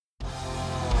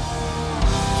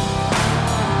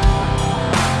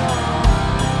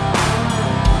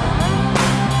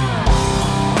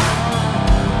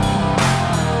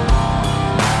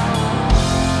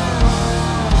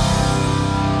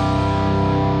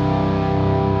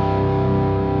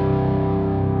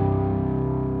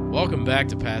Welcome back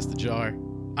to Pass the Jar.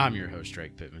 I'm your host,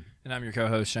 Drake Pittman. And I'm your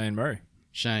co-host, Shane Murray.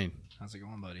 Shane. How's it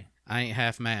going, buddy? I ain't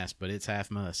half mass, but it's half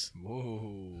muss.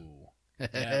 Whoa.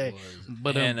 That was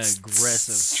But an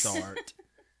aggressive start.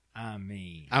 I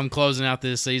mean. I'm closing out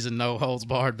this season, no holds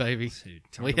barred, baby. Dude,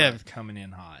 We have coming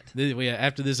in hot.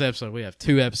 After this episode, we have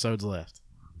 2 episodes left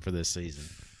for this season.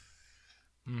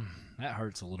 That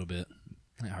hurts a little bit.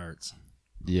 It hurts.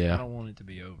 Yeah. I don't want it to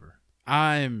be over.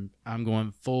 I'm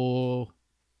going full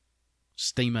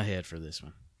steam ahead for this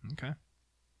one. Okay.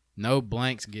 No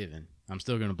blanks given. I'm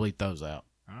still going to bleep those out.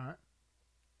 All right.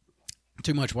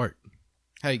 Too much work.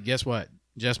 Hey, guess what?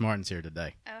 Jess Martin's here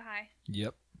today. Oh, hi.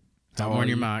 Yep. Talk on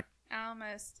your mic. I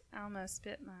almost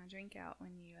spit my drink out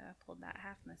when you pulled that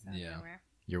half mess out of nowhere.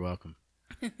 You're welcome.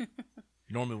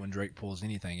 Normally when Drake pulls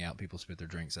anything out, people spit their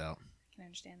drinks out. I can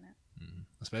understand that.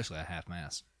 Especially at half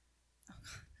mass.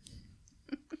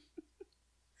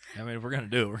 I mean, if we're going to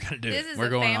do it, we're going to do This it. is We're a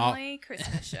going family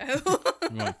Christmas show.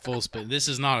 I'm going full spin. This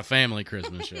is not a family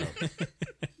Christmas show.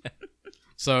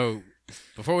 So,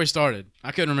 before we started,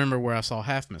 I couldn't remember where I saw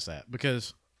Half Miss at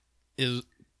because I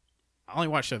only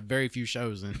watched a very few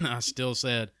shows and I still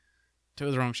said 2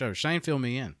 of the wrong shows. Shane filled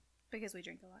me in. Because we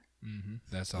drink a lot. Mm-hmm.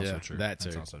 That's also true.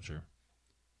 That's also true.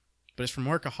 But it's from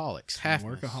Workaholics. Half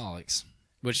Miss, Workaholics.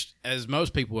 which, as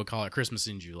most people would call it, Christmas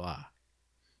in July.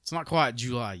 It's not quite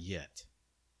July yet,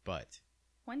 but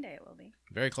One day it will be.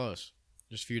 very close.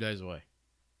 Just a few days away.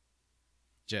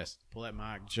 Jess, pull that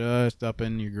mic just up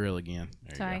in your grill again.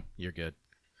 There Sorry. you go. You're good.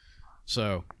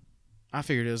 So, I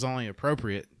figured it was only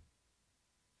appropriate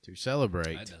to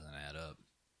celebrate. That doesn't add up.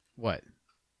 What?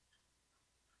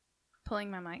 Pulling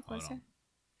my mic Hold closer. on.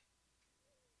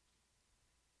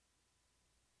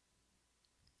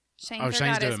 Shane Oh, forgot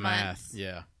Shane's his doing math. months.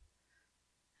 Yeah.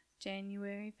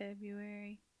 January,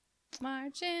 February,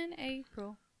 March, and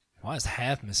April. Why is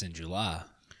half miss in July?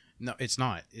 No, it's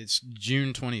not. It's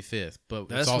June 25th, but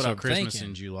That's it's what also I'm Christmas thinking.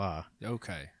 in July.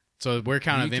 Okay. So we're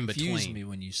kind of you in confused between. me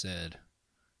when you said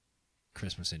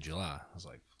Christmas in July. I was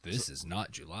like, this is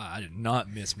not July. I did not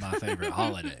miss my favorite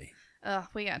holiday. Ugh,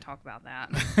 we got to talk about that.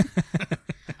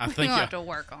 I We'll think have to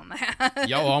work on that.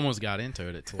 y'all almost got into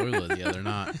it at Tallulah the other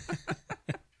night.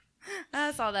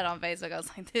 I saw that on Facebook. I was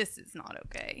like, this is not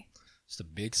okay. Just a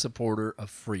big supporter of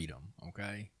freedom,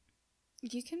 okay?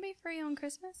 You can be free on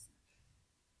Christmas.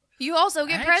 You also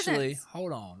get Actually, presents.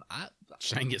 hold on.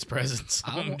 Shane gets presents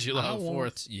on want- July I 4th.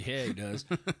 want- yeah, he does.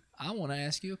 I want to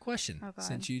ask you a question Oh, God.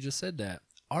 since you just said that.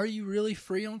 Are you really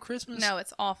free on Christmas? No,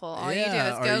 it's awful. All you do Yeah,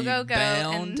 is are go, you go, go,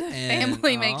 and bound the and-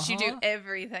 family makes you do uh-huh.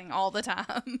 everything all the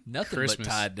time. Nothing Christmas.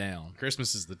 but tied down.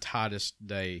 Christmas is the tightest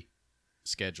day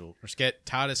scheduled, or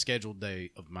tightest scheduled day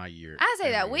of my year. I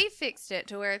say that. every year. We fixed it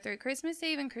to where through Christmas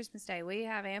Eve and Christmas Day, we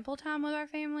have ample time with our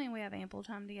family and we have ample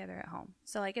time together at home.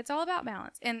 So, like, it's all about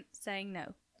balance and saying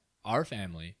no. Our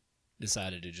family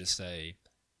decided to just say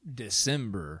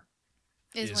December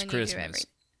Is is when Christmas. you do everything.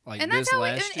 Like And this that's how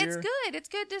last year. it's good. It's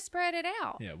good to spread it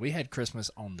out. Yeah, we had Christmas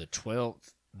on the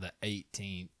 12th, the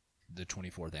 18th, the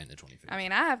 24th, and the 25th. I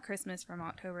mean, I have Christmas from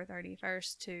October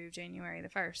 31st to January the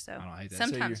 1st. So, I don't hate that. So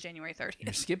sometimes you're- January You're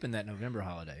 30th. skipping that November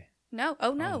holiday. No.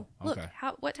 Oh, no. Oh, Look, okay.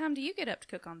 what time do you get up to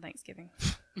cook on Thanksgiving?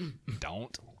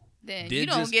 Don't. Then Did you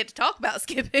don't just- get to talk about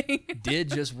skipping. Did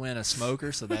just win a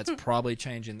smoker, so that's probably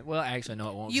changing. Well, actually, no,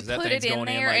 it won't. You 'cause that put thing's it in going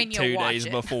there like and you'll 2 watch days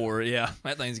it. before. Yeah,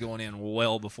 that thing's going in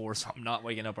well before, so I'm not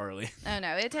waking up early. Oh,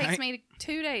 no. It takes me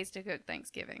 2 days to cook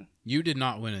Thanksgiving. You did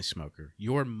not win a smoker.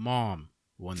 Your mom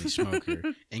won the smoker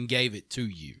and gave it to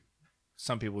you.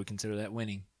 Some people would consider that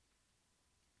winning.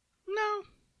 No,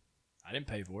 I didn't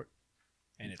pay for it,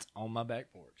 and it's on my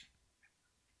back porch.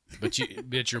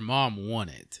 but your mom won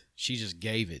it. She just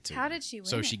gave it to you. How did she win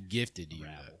So it? she gifted you.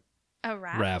 Raffle. A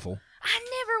raffle? Raffle. I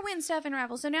never win stuff in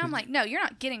raffles. So now I'm like, no, you're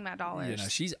not getting my dollars. You know,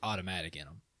 she's automatic in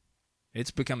them.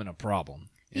 It's becoming a problem.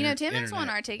 You know, Tim has won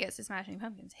internet. our tickets to Smashing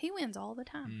Pumpkins. He wins all the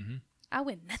time. Mm-hmm. I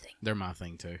win nothing. They're my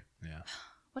thing too. Yeah.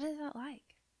 What is that like?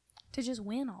 To just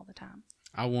win all the time.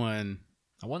 I won.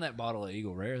 I won that bottle of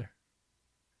Eagle Rare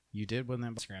You did win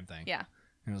that. Instagram thing. Yeah.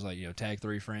 It was like, tag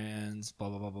 3 friends, blah,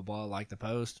 blah, blah, blah, blah, like the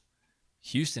post.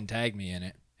 Houston tagged me in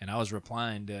it, and I was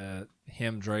replying to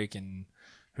him, Drake, and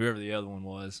whoever the other one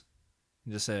was.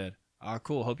 And just said, "Oh,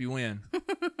 cool, hope you win."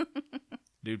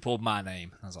 Dude pulled my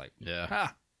name. I was like, Yeah.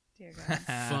 ha. Dear God.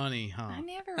 Funny, huh? I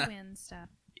never win stuff.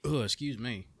 Oh, excuse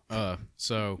me.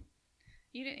 So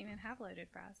You didn't even have loaded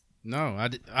fries. no,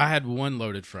 I had one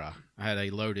loaded fry. I had a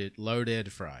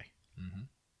loaded fry. Mm-hmm.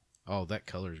 Oh, that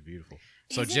color is beautiful.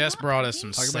 So Is it Jess not brought us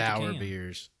pretty? some Talk about the sour can.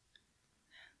 beers.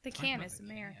 The can is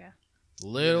America.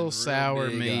 Little Real sour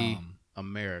big, me.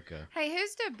 America. Hey,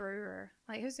 who's the brewer?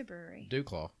 Like, who's the brewery?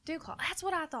 Dewclaw. Dewclaw. That's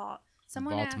what I thought.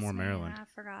 Someone Baltimore, asked me, Maryland. and I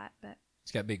forgot, but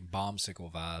It's got big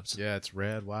bombsicle vibes. Yeah, it's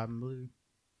red, white, and blue.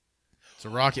 It's a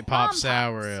Rocket Pop Bomb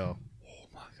Sour Pops. Ale. Oh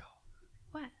my god.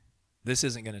 what? This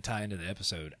isn't going to tie into the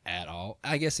episode at all.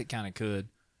 I guess it kind of could.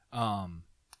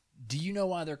 Do you know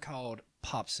why they're called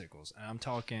popsicles? And I'm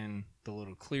talking the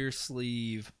little clear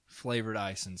sleeve flavored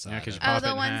ice inside. Yeah, 'cause of you it. Oh, pop it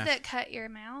the in ones half. that cut your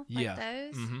mouth? Like Yeah.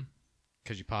 those? Mm-hmm.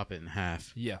 Because you pop it in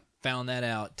half. Yeah. Found that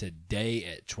out today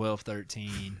at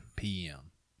 12:13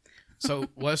 p.m. So,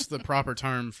 what's the proper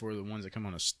term for the ones that come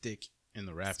on a stick in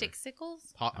the wrapper?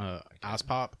 Stick-sicles? Ice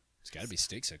pop? It's got to be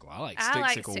stick-sickle. I like I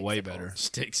like stick-sickle way stick-sickles. better.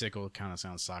 Stick-sickle kind of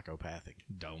sounds psychopathic.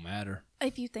 Don't matter.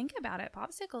 If you think about it,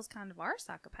 popsicles kind of are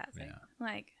psychopathic. Yeah.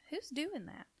 Like, who's doing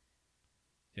that?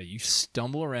 Yeah, you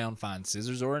stumble around, find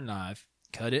scissors or a knife,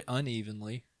 cut it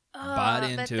unevenly. Oh, Bite but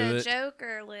into the it.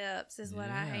 Joker lips is what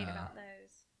I hate Yeah. about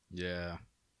those. Yeah.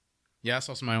 Yeah, I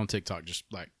saw somebody on TikTok just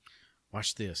like,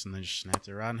 watch this, and then just snapped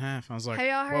it right in half. I was like, Have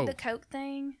y'all heard whoa. the Coke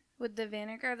thing with the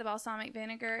vinegar, the balsamic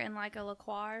vinegar, and like a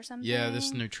LaCroix or something? Yeah,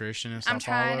 this nutritionist I'm I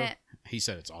trying follow, it. he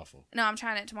said it's awful. No, I'm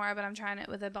trying it tomorrow, but I'm trying it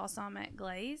with a balsamic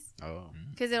glaze Oh.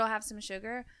 because it'll have some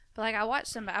sugar. But like I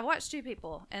watched two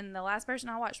people, and the last person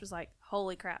I watched was like,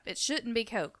 "Holy crap! It shouldn't be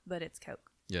Coke, but it's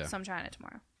Coke." Yeah. So I'm trying it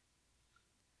tomorrow.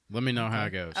 Let me know how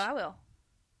it goes. Oh, I will.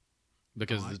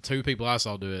 Because the two people I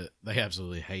saw do it, they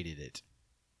absolutely hated it.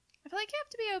 I feel like you have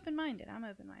to be open-minded. I'm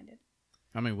open-minded.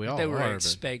 I mean, we all They were are, but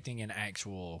expecting an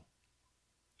actual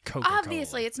Coca-Cola.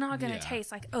 Obviously, it's not going to Yeah.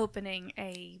 taste like opening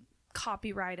a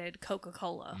copyrighted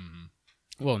Coca-Cola. Mhm.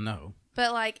 well, no.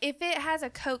 But like if it has a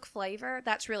Coke flavor,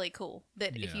 that's really cool.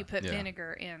 That if Yeah. you put Yeah.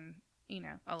 vinegar in,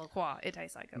 a LaCroix, it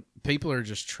tastes like Coke. People are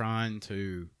just trying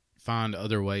to find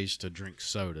other ways to drink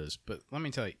sodas. But let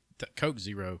me tell you, Coke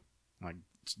Zero, like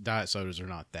diet sodas, are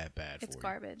not that bad It's for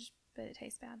garbage, but it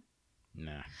tastes bad. you.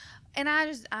 Nah. And I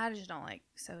just don't like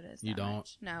sodas. You that don't?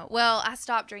 much. No. Well, I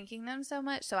stopped drinking them so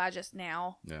much, so I just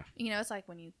now. Yeah. It's like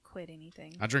when you quit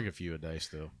anything. I drink a few a day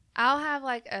still. I'll have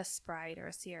like a Sprite or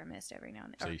a Sierra Mist every now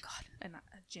and then. See. Oh God, and a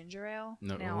ginger ale.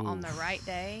 No, Now on the ooh. right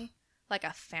day, like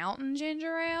a fountain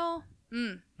ginger ale.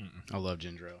 I love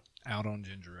ginger ale. Out on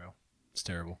ginger ale. It's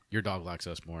terrible. Your dog likes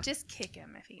us more. Just kick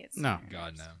him if he gets. No. scared.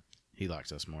 God, no. He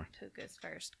likes us more. Puka's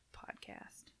first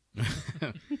podcast.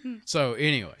 So,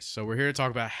 anyways, we're here to talk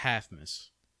about Halfmas.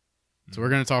 So we're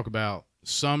going to talk about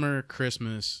summer,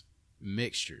 Christmas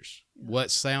mixtures.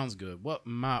 What sounds good, what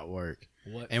might work,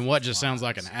 and what just sounds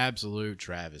like an absolute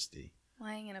travesty.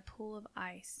 Laying in a pool of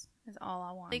ice is all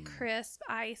I want. Really crisp,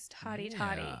 iced, hotty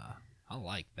toddy. Yeah, I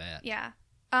like that. Yeah.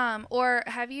 Or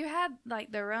have you had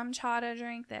like the rum chata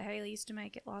drink that Haley used to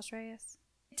make at Los Reyes?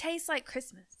 It tastes like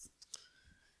Christmas.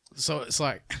 So it's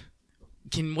like,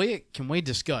 can we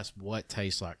discuss what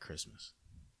tastes like Christmas?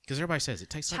 Because everybody says it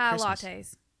tastes like Chai Christmas.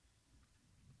 lattes.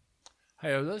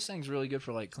 Hey, are those things really good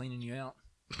for like cleaning you out?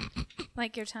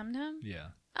 Like your tum tum? Yeah.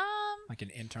 Like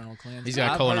an internal cleanse. He's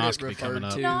got I've heard it colonoscopy coming referred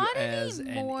up. to Not as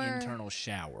anymore. an internal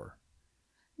shower.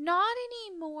 Not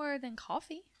any more than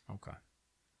coffee. Okay.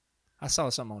 I saw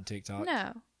something on TikTok.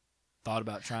 No. Thought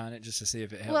about trying it just to see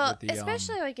if it helped Well, with the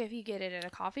especially like if you get it at a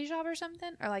coffee shop or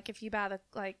something, or like if you buy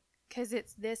because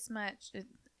it's this much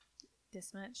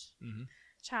Mhm.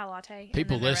 chai latte. and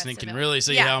People then the rest listening of can it. really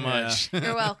see Yeah. how much.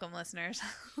 You're welcome, listeners.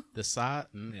 The site.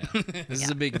 Yeah. This is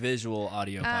a big visual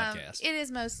audio podcast. It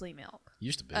is mostly milk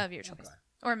Used to be. of your choice, Okay.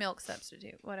 or milk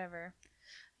substitute, whatever.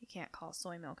 You can't call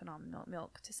soy milk and almond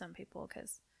milk to some people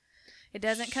because it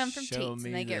doesn't come from Show teats, me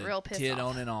and they get the real pissed tit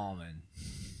off. on an almond.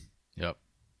 Yep.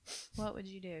 What would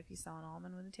you do if you saw an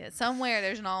almond with a tit? Somewhere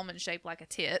there's an almond shaped like a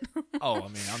tit. Oh, I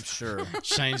mean, I'm sure.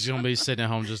 Shane's gonna be sitting at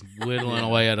home just whittling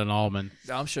away at an almond.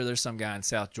 I'm sure there's some guy in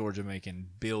South Georgia making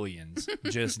billions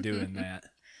just doing that.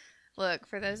 Look,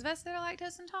 for those of us that are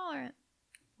lactose intolerant,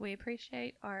 we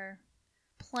appreciate our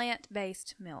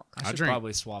plant-based milk. I I should drink-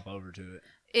 probably swap over to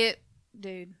it.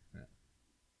 Dude,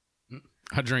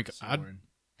 I drink Soren.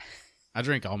 I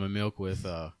drink almond milk with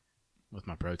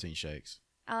my protein shakes.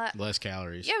 Less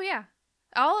calories. yeah,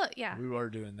 yeah. We were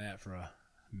doing that for a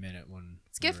minute when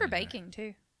It's we good were for in there. baking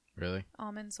too. Really?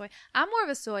 Almond, soy. I'm more of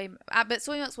a soy, but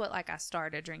soy milk's what I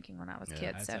started drinking when I was a Yeah,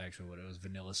 kid. That's So actually what it was,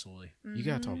 vanilla soy. You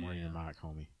gotta talk more in your mic,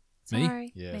 homie. Me?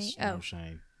 sorry, Yes. Oh, No,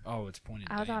 Shane. Oh, it's pointed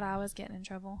I down. thought I was getting in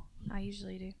trouble. I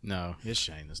usually do. No, it's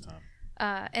Shane this time.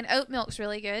 And oat milk's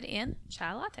really good in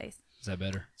chai lattes. Is that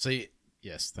better? See,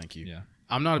 yes, thank you. Yeah.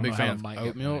 I'm not a I big don't know fan how of Mike oat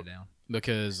got milk pointed down.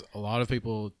 because a lot of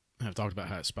people have talked about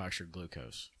how it spikes your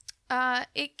glucose.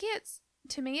 It gets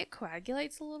to me, it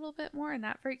coagulates a little bit more, and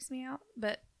that freaks me out.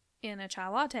 But in a chai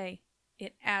latte,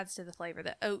 it adds to the flavor.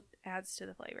 The oat adds to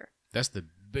the flavor. That's the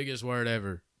biggest word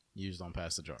ever used on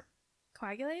Pass the Jar.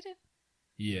 Coagulated?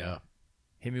 Yeah.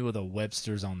 Hit me with a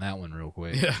Webster's on that one real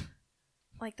quick. Yeah.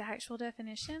 Like the actual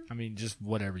definition? I mean, just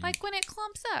whatever you. Like when it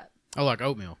clumps up. Oh, like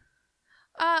oatmeal.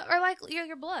 Or like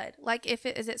your blood. Like if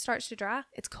it as it starts to dry,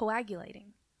 it's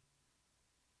coagulating.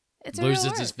 It's a Loses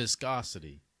real word. its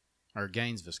viscosity. Or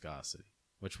gains viscosity.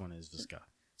 Which one is viscous?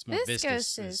 It's more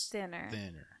Viscous viscous. is thinner.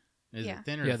 Thinner. Is Yeah. it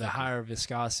thinner? Yeah, or the thicker? higher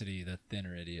viscosity, the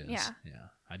thinner it is. Yeah. Yeah.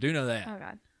 I do know that. Oh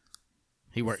god.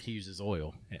 He uses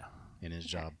oil Yeah. in his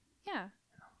job. Yeah.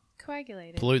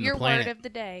 Coagulated. Polluting the your planet. word of the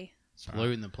day. Sorry.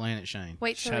 Polluting the planet, Shane.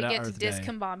 Wait till Shout we out get to Earth Day.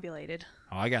 discombobulated.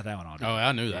 Oh, I got that one all Oh,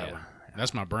 I knew that Yeah. one.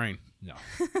 That's my brain. No.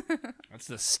 That's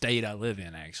the state I live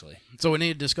in, actually. So we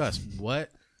need to discuss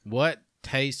what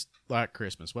tastes like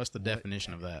Christmas. What's the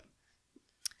definition of that?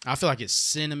 I feel like it's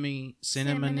cinnamony.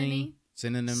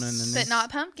 But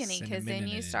not pumpkiny, because then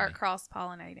you start Cinnamon-y. cross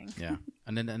pollinating. Yeah.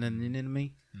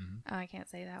 Anemone. Oh, I can't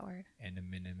say that word.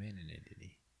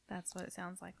 That's what it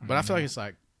sounds like. But I feel like it's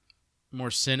like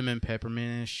more cinnamon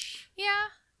peppermint-ish. Yeah.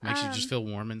 Makes you just feel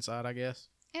warm inside, I guess.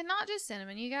 And not just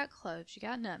cinnamon. You got cloves. You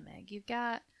got nutmeg. You've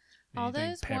got all Anything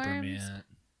those peppermint. worms.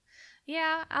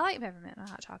 Yeah, I like peppermint in my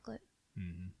hot chocolate.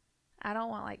 Mm-hmm. I don't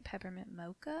want like peppermint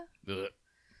mocha, Ugh.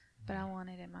 but I want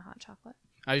it in my hot chocolate.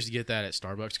 I used to get that at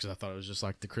Starbucks because I thought it was just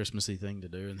like the Christmassy thing to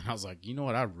do. And then I was like, you know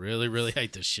what? I really, really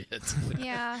hate this shit.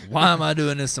 Yeah. Why am I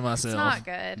doing this to It's myself? not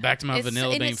good. Back to my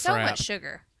vanilla and bean it's so frap. much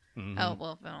sugar. Mhm. Oh,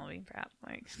 well, vanilla bean frap.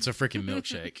 Like, It's a freaking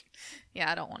milkshake.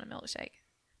 yeah, I don't want a milkshake.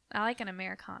 I like an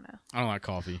Americano I don't like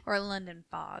coffee. or a London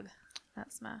Fog.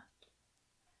 That's my.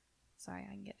 Sorry,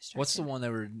 I can get distracted. What's the one they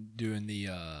were doing the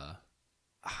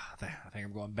I think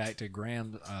I'm going back to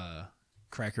Graham's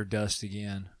cracker dust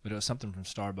again, but it was something from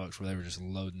Starbucks where they were just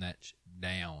loading that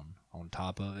down on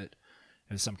top of it.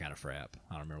 It was some kind of frap.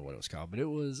 I don't remember what it was called, but it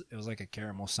was like a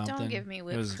caramel something. Don't give me It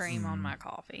whipped was- cream on my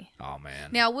coffee. Oh man.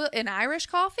 Now, an Irish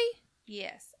coffee?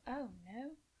 Yes. Oh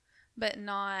no, but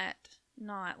not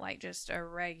like just a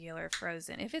regular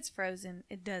frozen. If it's frozen,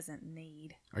 it doesn't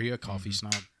need. Are you a coffee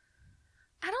snob?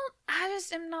 I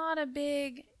just am not a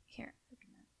big here.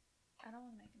 I don't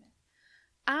want to make it.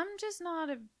 I'm just not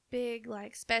a big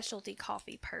like specialty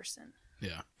coffee person.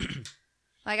 Yeah.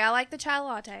 Like I like the chai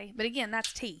latte, but again,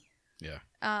 that's tea. Yeah.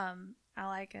 I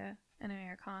like an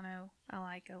Americano. I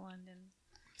like a London.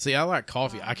 See, I like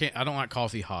coffee. I don't like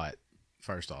coffee hot,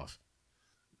 first off.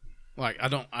 Like, I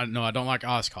don't like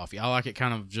iced coffee. I like it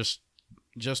kind of just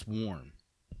warm.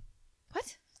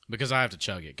 What? Because I have to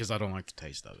chug it, because I don't like the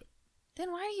taste of it. Then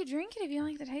why do you drink it if you don't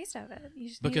like the taste of it? You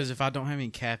just need Because if I don't have any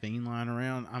caffeine lying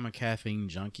around, I'm a caffeine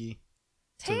junkie.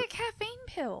 take a caffeine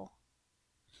pill.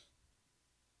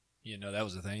 You know that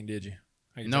was a thing, did you?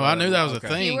 No, I knew that was a If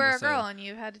thing. you were a So- girl and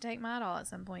you had to take Midol at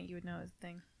some point, you would know it's a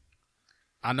thing.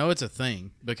 I know it's a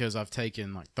thing because I've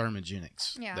taken like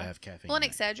thermogenics Yeah. that have caffeine. Well, an in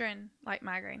it. Excedrin, like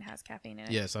migraine, has caffeine in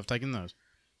it. Yes, I've taken those,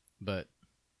 but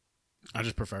I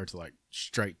just prefer to like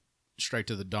straight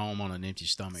to the dome on an empty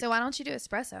stomach. So why don't you do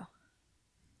espresso?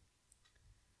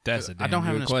 That's a damn I don't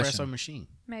have an good espresso question. machine.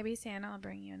 Maybe Santa will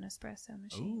bring you an espresso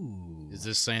machine. Ooh. Is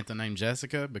this Santa named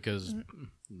Jessica? Because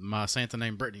my Santa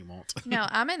named Brittany won't. No,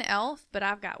 I'm an elf, but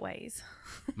I've got ways.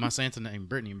 My Santa named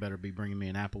Brittany better be bringing me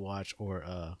an Apple Watch or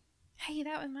a Hey,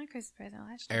 that was my Christmas present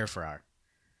last year. air fryer.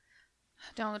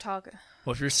 Don't talk.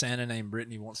 Well, if your Santa named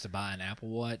Brittany wants to buy an Apple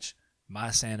Watch, my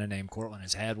Santa named Cortland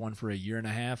has had one for a year and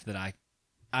a half that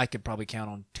I could probably count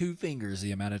on 2 fingers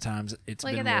the amount of times it's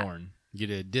Look been at that. worn. Get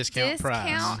a discount price.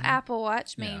 Discount Apple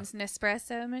Watch Yeah. means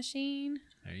Nespresso machine.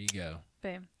 There you go.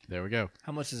 Boom. There we go.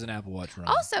 How much does an Apple Watch run?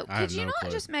 Also, I have could you no not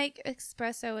clue. just make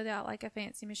espresso without like a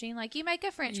fancy machine? Like you make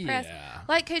a French press. Yeah.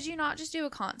 Like, could you not just do a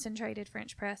concentrated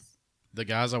French press The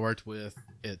guys I worked with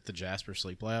at the Jasper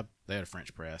Sleep Lab, they had a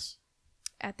French press.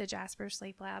 at the Jasper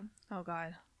Sleep Lab? Oh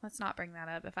God, let's not bring that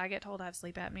up. If I get told I have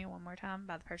sleep apnea one more time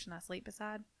by the person I sleep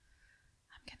beside,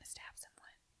 I'm gonna stab someone.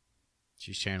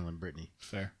 She's channeling Brittany.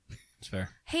 Fair. It's fair.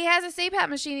 He has a CPAP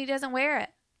machine. He doesn't wear it.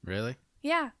 Really?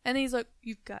 Yeah, and he's like,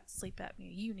 "You've got sleep apnea.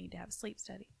 You need to have a sleep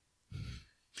study."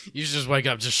 You should just wake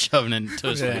up just shoving it into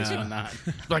his face Yeah. one night.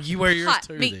 Like, you wear yours Hot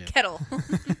too meat then. kettle.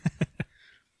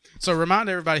 So remind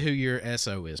everybody who your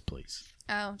SO is, please.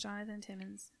 Oh, Jonathan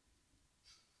Timmons.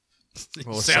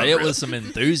 Well, Sound say it real- with some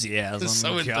enthusiasm. So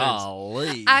enthused.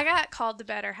 Golly. I got called the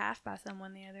better half by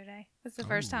someone the other day. It's the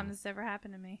first time Oh. this ever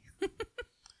happened to me.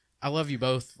 I love you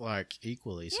both like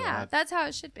equally. So Yeah, that's how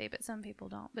it should be, but some people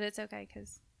don't. But it's okay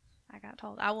because I got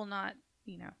told. I will not,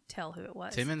 tell who it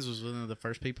was. Timmons was one of the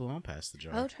first people on Past the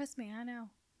Jar. Oh, trust me, I know.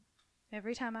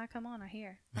 Every time I come on, I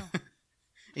hear. Oh,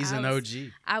 He's I an was-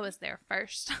 OG. I was there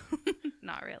first.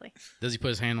 Not really. Does he put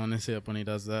his hand on his hip when he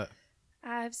does that?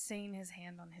 I've seen his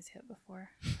hand on his hip before.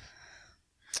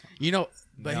 You know,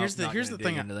 but No, here's the not thing. gonna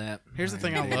dig into that. here's the Not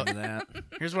thing gonna I dig love- into that.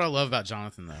 Here's what I love about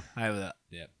Jonathan though. I have that.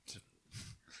 Yeah.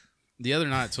 The other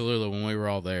night, Tallulah, when we were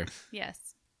all there,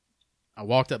 Yes. I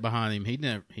walked up behind him. He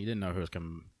didn't know who was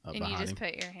coming up And you behind just him.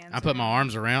 put your hands I put my around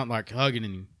arms around, like hugging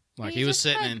him, like he was just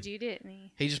sitting hugged in. you, didn't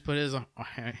he? He just put his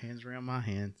hands around my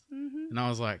hands, Mm-hmm. and I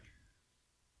was like,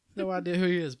 no idea who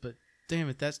he is, but damn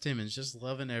it, that's Timmons, just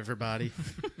loving everybody.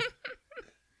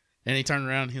 And he turned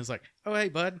around and he was like, "Oh, hey,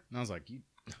 bud," and I was like,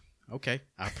 "Okay,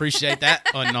 I appreciate that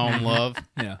unknown love."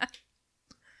 Yeah.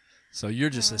 So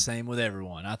you're just the same with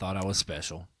everyone. I thought I was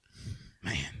special.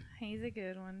 Man. He's a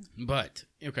good one. But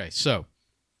okay, so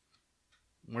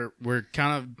we're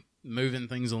kind of moving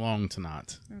things along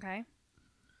tonight. Okay.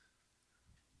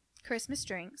 Christmas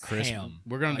drinks. Ham.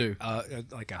 We're gonna do.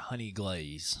 Like a honey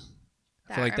glaze. I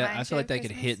That feel like that. I reminds feel you like of they could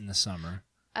Christmas? hit in the summer,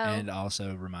 Oh, and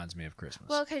also reminds me of Christmas.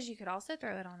 well, because you could also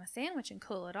throw it on a sandwich and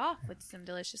cool it off with some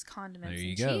delicious condiments There you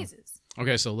and go. cheeses.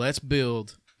 Okay, so let's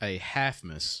build a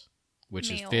halfmas, which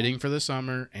is Meal. fitting for the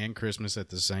summer and Christmas at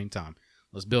the same time.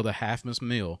 Let's build a halfmas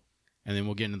meal, and then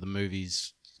we'll get into the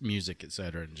movies, music,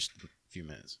 etc. in just a few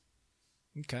minutes.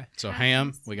 okay. So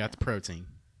ham, Halfmas, we got yeah. the protein.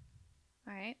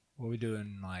 All right. What are we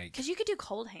doing? Like, Because you could do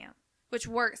cold ham, which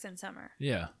works in summer,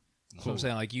 yeah. That's what I'm Ooh.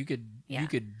 saying. Like you could Yeah.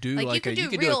 do Like, you like could do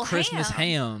a real Christmas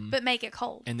ham, but make it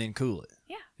cold. and then cool it.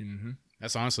 Yeah. Mm-hmm.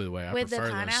 That's honestly the way I With the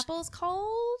prefer those. pineapples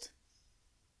cold?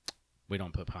 We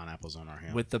don't put pineapples on our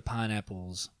ham. With the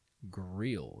pineapples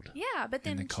grilled. Yeah, but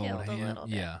in then the cold chilled a ham. little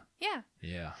bit. Yeah. Yeah.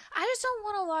 Yeah. I just don't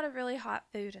want a lot of really hot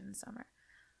food in the summer.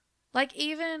 Like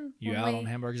even You when out on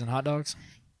hamburgers and hot dogs?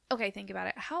 Okay, think about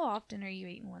it. How often are you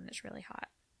eating one that's really hot?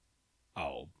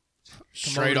 Oh,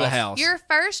 Straight over off the house. Your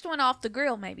first one off the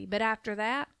grill, maybe, but after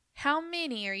that, how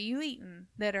many are you eating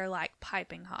that are like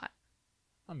piping hot?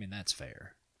 I mean, that's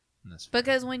fair. That's fair.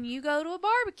 Because when you go to a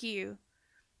barbecue,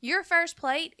 your first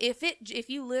plate, if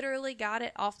you literally got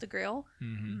it off the grill,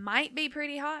 Mhm. might be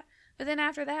pretty hot, but then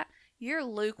after that, you're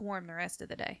lukewarm the rest of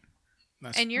the day,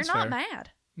 That's- and you're that's not fair.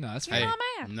 mad. No, that's You're fair. not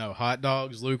mad. No hot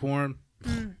dogs, lukewarm. Mm.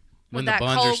 When With the that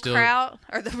buns are cold still kraut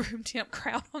or the room temp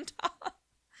kraut on top.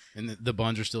 and the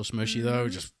buns are still smushy though,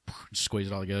 Mhm. just squeeze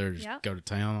it all together, just Yep. go to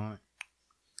town on it.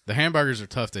 The hamburgers are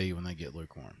tough to eat when they get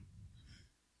lukewarm.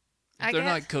 If they're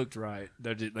not cooked right,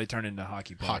 they turn into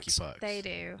hockey pucks. Hockey pucks. They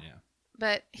do. Yeah.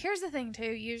 But here's the thing,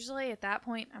 too. Usually at that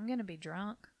point, I'm going to be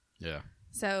drunk. Yeah,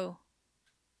 So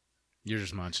you're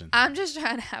just munching. I'm just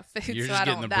trying to have food You're so just I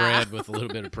getting don't the die. bread with a little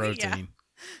bit of protein.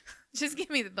 Just give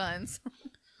me the buns.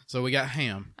 So we got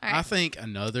ham. All right. I think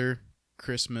another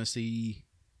Christmassy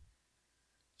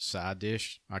side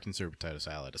dish. I consider potato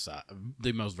salad a side,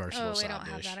 the most versatile Oh, we side don't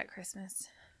have dish. that at Christmas.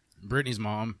 Brittany's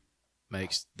mom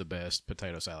makes the best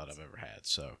potato salad I've ever had,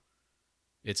 so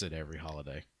it's at every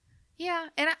holiday. Yeah,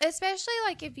 and especially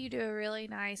like if you do a really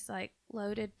nice like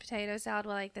loaded potato salad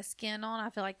with like the skin on, I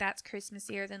feel like that's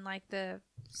Christmassier than like the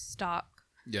stock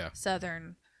Yeah.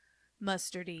 Southern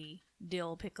mustardy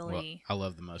dill pickly. Well, I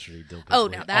love the mustardy dill Oh, pickle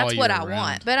now all that's what year I round.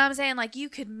 want. But I'm saying like you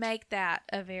could make that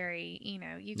a very, you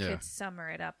Yeah. could summer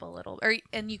it up a little,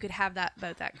 and you could have that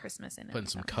both at Christmas and Putting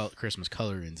at some summer. Christmas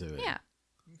color into it. Yeah,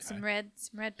 Okay. some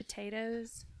red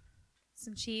potatoes,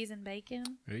 some cheese and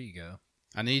bacon. There you go.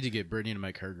 I need to get Brittany to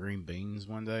make her green beans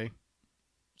one day,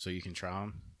 so you can try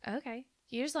them. Okay,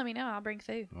 you just let me know. I'll bring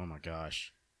food. Oh my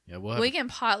gosh! Yeah, we'll have We can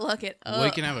potluck it up. we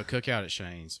can have a cookout at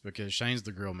Shane's because Shane's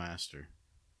the grill master.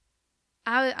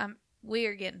 We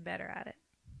are getting better at it.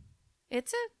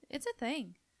 It's a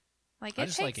thing. Like I it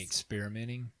just takes, like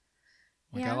experimenting.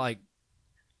 Like Yeah. I like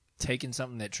taking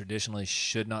something that traditionally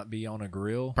should not be on a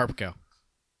grill Purple cow.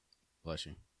 Bless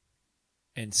you.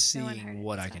 and No one heard seeing it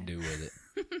what this I can time. do with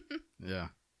it. Yeah.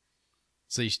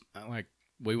 See, like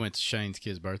we went to Shane's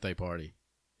kid's birthday party,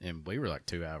 and we were like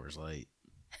 2 hours late.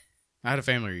 I had a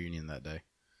family reunion that day,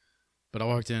 but I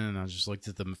walked in and I just looked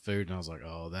at the food and I was like,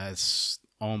 "Oh, that's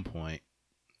on point."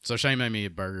 So Shane made me a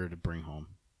burger to bring home.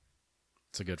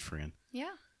 It's a good friend,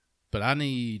 Yeah. but I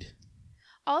need.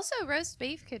 Also, roast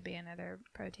beef could be another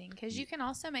protein because you can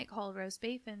also make whole roast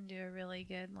beef and do a really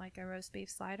good like a roast beef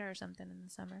slider or something in the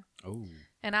summer. Oh,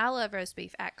 And I love roast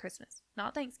beef at Christmas,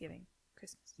 not Thanksgiving.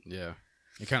 Christmas. yeah,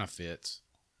 it kind of fits.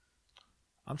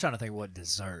 I'm trying to think what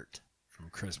dessert from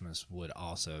Christmas would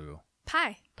also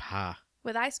Pie Pie,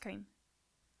 with ice cream.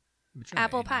 but you're not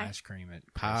Apple eating pie. ice cream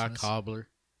at pie Christmas. cobbler.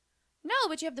 No,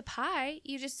 but you have the pie.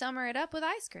 You just summer it up with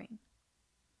ice cream.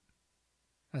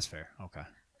 That's fair. Okay.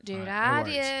 Dude, Alright, I it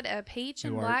works. did a peach It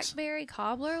and works. blackberry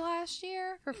cobbler last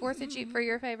year for for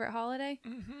your favorite holiday.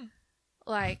 Mm-hmm.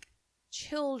 Like,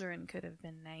 children could have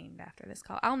been named after this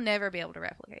cobbler. I'll never be able to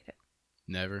replicate it.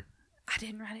 Never. I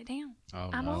didn't write it down. Oh,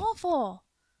 I'm no. awful.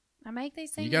 I make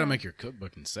these things. You got to up. make your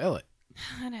cookbook and sell it.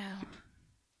 I know.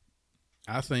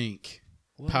 I think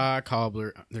What? pie,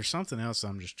 cobbler. There's something else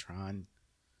I'm just trying.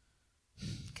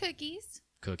 Cookies.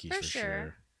 Cookies For for sure.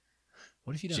 sure.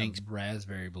 What if you done Jinx. a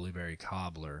raspberry blueberry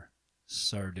cobbler,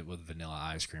 served it with vanilla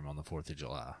ice cream on the 4th of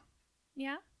July?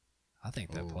 Yeah. I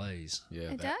think that Ooh. plays.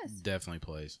 Yeah, It that does. definitely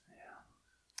plays.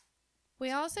 We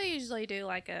also usually do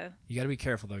like a. You got to be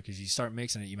careful though, because you start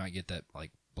mixing it, you might get that like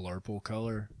blurple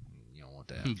color. You don't want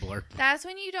that. Blurp. That's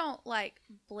when you don't like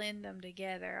blend them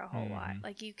together a whole lot. Mhm.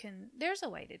 Like you can. There's a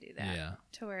way to do that. Yeah.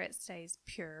 To where it stays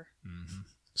pure. hmm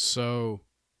So,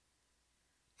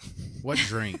 what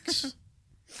drinks?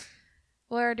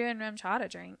 We're doing rum chata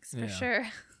drinks for Yeah. sure.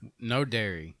 No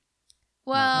dairy.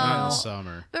 Not in Well, the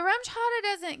summer. but rum chata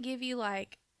doesn't give you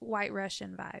like White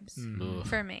Russian vibes Ugh.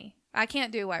 for me. I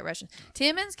can't do White Russian.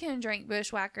 Timmons can drink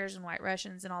Bushwhackers and White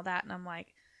Russians and all that, and I'm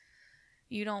like,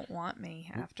 you don't want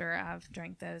me after I've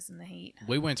drank those in the heat.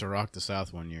 We went to Rock the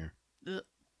South one year. Ugh.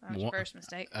 That was your One- first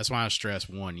mistake. That's why I stress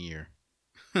 1 year.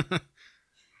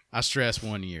 I stress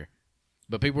 1 year.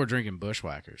 But people were drinking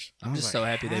bushwhackers. I I'm was just like, so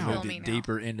happy they how? moved Tell me it now.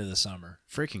 deeper into the summer.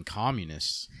 Freaking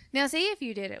communists. Now, see, if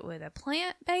you did it with a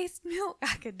plant-based milk,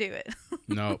 I could do it.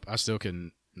 Nope. I still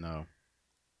couldn't. No.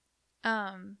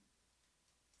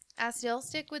 I still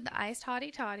stick with the iced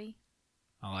hottie toddy.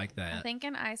 I like I that. think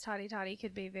an iced hottie toddy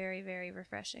could be very, very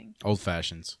refreshing. Old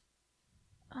fashions.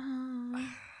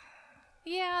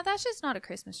 Yeah, that's just not a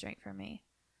Christmas drink for me.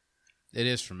 It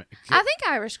is for me. I think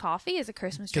Irish coffee is a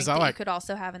Christmas 'Cause drink I that you like- could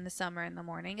also have in the summer in the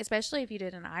morning, especially if you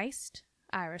did an iced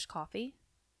Irish coffee.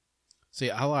 See,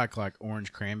 I like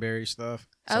orange cranberry stuff.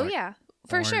 It's Oh like- yeah,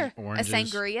 for orange- sure. oranges. A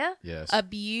sangria, Yes. a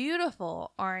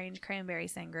beautiful orange cranberry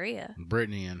sangria.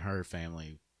 Brittany and her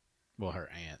family, well, her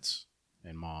aunts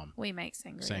and mom, We make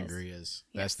sangrias. sangrias.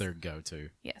 That's Yes. their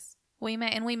go-to. Yes, we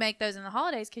make those in the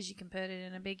holidays because you can put it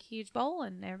in a big, huge bowl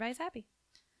and everybody's happy.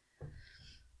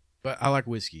 But I like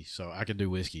whiskey, so I can do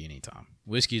whiskey anytime.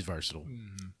 Whiskey's versatile.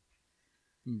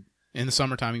 Mhm. In the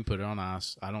summertime, you can put it on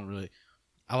ice. I don't really.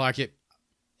 I like it.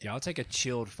 Yeah, I'll take a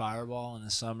chilled Fireball in the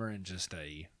summer and just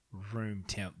a room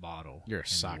temp bottle. You're a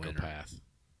in the winter. psychopath.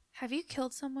 Have you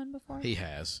killed someone before? He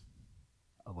has.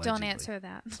 Don't Allegedly. answer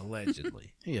that.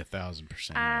 Allegedly. He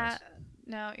 1,000% has.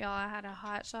 No, y'all. I had a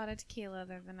hot shot of tequila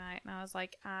the other night, and I was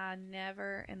like, I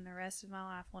never in the rest of my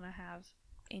life want to have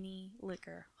any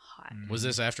liquor hot. Was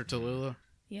this after Tallulah?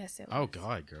 Yes, it was. Oh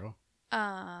God, girl.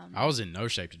 Um. I was in no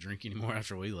shape to drink anymore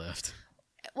after we left.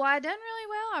 Well, I done really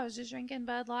well. I was just drinking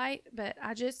Bud Light, but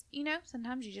I just,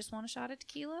 sometimes you just want a shot of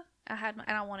tequila. And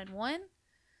I wanted one,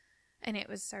 and it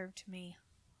was served to me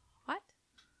hot,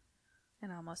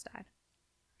 and I almost died.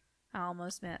 I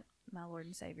almost met my Lord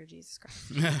and Savior Jesus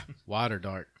Christ. White or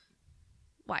dark?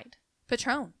 White.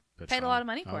 Patron. Paid a lot of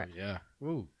money for Oh, it. Yeah.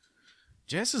 Ooh.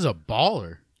 Jess is a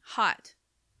baller. Hot.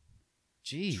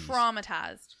 Jeez.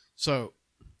 Traumatized. So,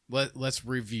 let's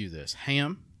review this.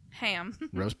 Ham, Ham.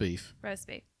 roast beef, Roast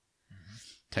beef.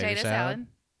 tater Potato salad, salad.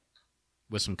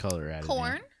 with some color added. in.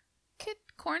 Corn.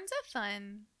 Corn's a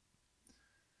fun.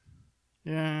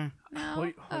 Yeah. No.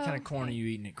 What kind of corn are okay. you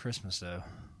eating at Christmas, though?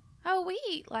 Oh, we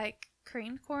eat like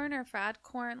creamed corn or fried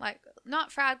corn. Like,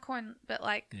 not fried corn, but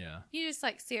like, Yeah. you just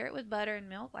like sear it with butter and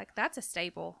milk. Like, that's a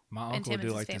staple. My in uncle would do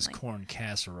Timmons' like this family. corn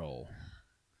casserole.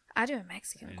 I do a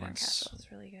Mexican And corn it's- casserole.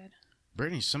 It's really good.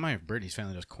 Somebody from Brittany's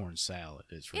family does corn salad.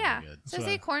 It's really Yeah. good. So, So-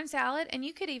 see, corn salad, and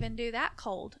you could even do that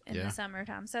cold in Yeah. the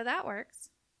summertime. So, that works.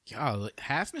 God,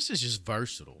 Halfmas is just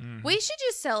versatile. Mhm. We should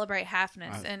just celebrate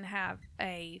Halfness I- and have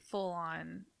a full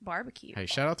on barbecue. Hey,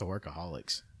 shout out to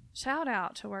Workaholics. Shout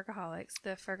out to Workaholics,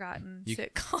 the forgotten You-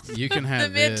 sitcom. you can of have the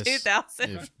mid this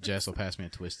 2000s. If Jess will pass me a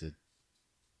Twisted.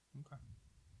 Okay.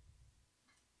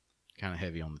 Kind of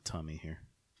heavy on the tummy here.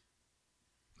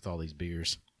 With all these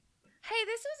beers. Hey,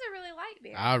 this was a really light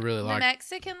beer. I really the like.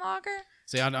 Mexican lager.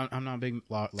 See, I'm not a big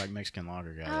Mexican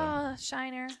lager guy. Though. Oh,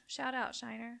 Shiner. Shout out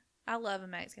Shiner. I love a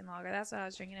Mexican lager. That's what I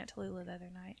was drinking at Tallulah the other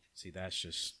night. See, that's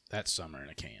summer in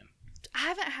a can. I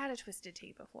haven't had a twisted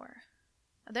tea before.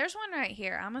 There's one right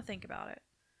here. I'm going to think about it.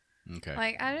 Okay.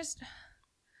 Like, I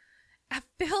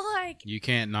feel like You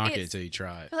can't knock it It's- until you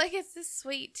try it. it's this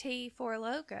sweet tea for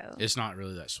Loco. It's not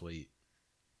really that sweet.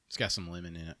 It's got some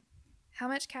lemon in it. How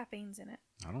much caffeine's in it?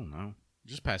 I don't know.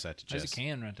 Just pass that to There's Jess. a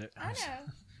can right there. I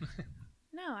know.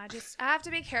 No, I have to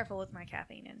be careful with my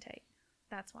caffeine intake.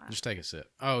 That's why. Just take a sip.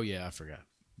 Oh yeah, I forgot.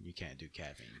 You can't do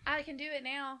caffeine. I can do it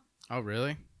now. Oh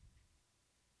really?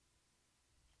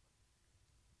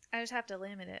 I just have to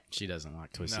limit it. She doesn't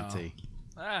like twisted No. tea.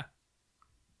 Ah.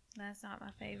 That's not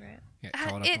my favorite. Get caught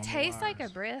up on It the tastes like a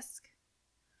wires. brisk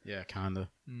Yeah, kinda.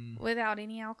 Mm. without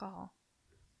any alcohol.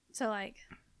 So like,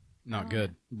 Not Oh,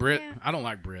 good. yeah. I don't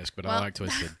like brisk, but I well, like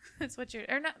twisted. that's what you're,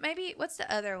 or not. Maybe what's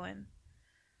the other one?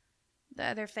 The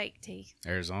other fake tea.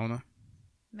 Arizona,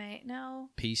 No,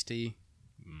 peace tea.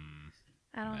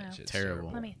 I don't know. That shit's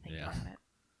Terrible. Let me think Yeah. about it.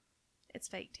 It's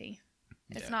fake tea.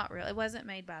 It's Yeah. not real. It wasn't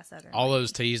made by Southern. All Lady.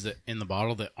 those teas that in the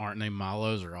bottle that aren't named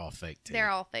Milo's are all fake tea. They're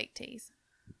all fake teas.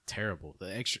 terrible.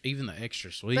 Even the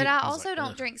extra sweet. But I was also like,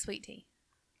 don't ugh. drink sweet tea.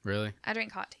 Really? I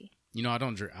drink hot tea. You know, I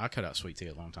don't drink. I cut out sweet tea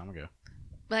a long time ago.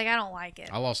 Like, I don't like it.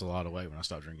 I lost a lot of weight when I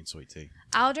stopped drinking sweet tea.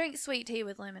 I'll drink sweet tea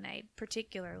with lemonade,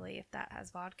 particularly if that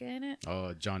has vodka in it.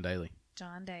 Oh, John Daly.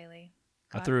 John Daly.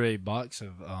 I God- threw a box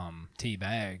of tea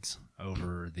bags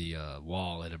over the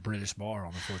wall at a British bar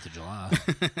on the 4th of July.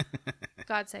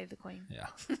 God save the Queen. Yeah.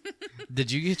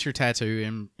 Did you get your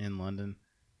tattoo in London?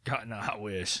 God, no, I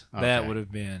wish. Okay. That would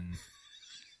have been.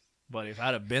 But if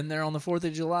I'd have been there on the 4th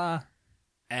of July.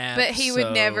 But he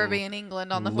would never be in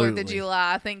England on the 4th of Absolutely.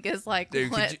 July, I think is like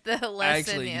Dude, what could the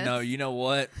lesson Actually, is. no, you know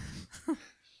what?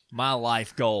 My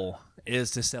life goal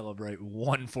is to celebrate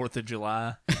one 4th of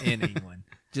July in England.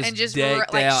 Just and just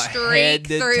decked like out, streak head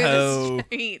to through toe, the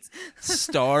streets.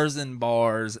 stars and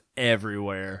bars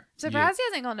everywhere. Surprised he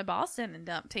hasn't gone to Boston and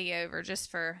dumped tea over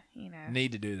just for,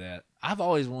 Need to do that. I've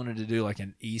always wanted to do like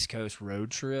an East Coast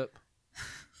road trip,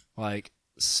 like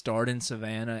start in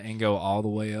Savannah and go all the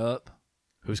way up.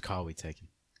 Whose call we taking?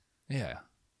 Yeah.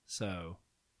 So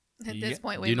At You this get-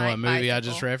 point, we Do you know might what movie I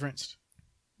just bicycle. referenced?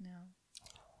 No.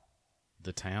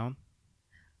 The Town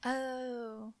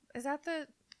Oh, is that the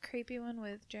creepy one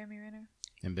with Jeremy Renner?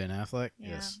 and Ben Affleck. Yeah.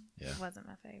 Yes. Yeah. It wasn't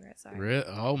my favorite. Sorry.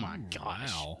 Oh my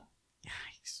gosh. wow.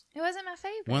 Yikes. It wasn't my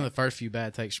favorite. One of the first few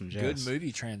bad takes from Jess. Good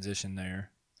movie transition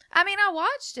there. I mean, I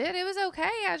watched it. It was okay.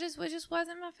 It just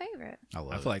wasn't my favorite. I I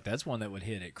love feel like that's one that would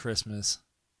hit at Christmas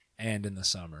and in the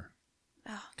summer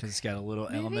Oh, because it's got a little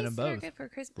element of movies that are both. good for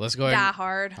Christmas. Let's go ahead. Die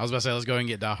Hard. I was about to say, let's go ahead and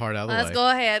get Die Hard out of the Let's way. go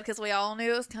ahead because we all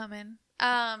knew it was coming.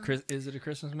 Is it a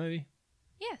Christmas movie?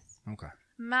 Yes. Okay.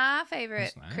 My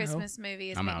favorite I know. Christmas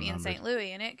movie is I'm Meet Me in outnumbered. St.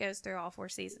 Louis, and it goes through all 4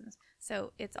 seasons,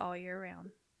 so it's all year round.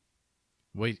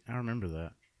 Wait, I remember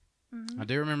that. Mm-hmm. I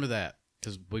do remember that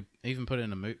because we even put it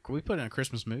in a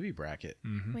Christmas movie bracket.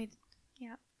 Mm-hmm.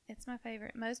 Yeah, it's my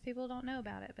favorite. Most people don't know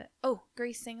about it, but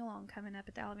Grease sing along coming up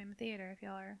at the Alabama Theater if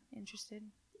y'all are interested.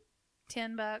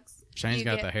 $10. Shane's You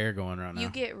got get- the hair going right now. You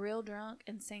get real drunk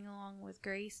and sing along with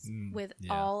Grease with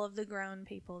yeah. all of the grown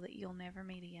people that you'll never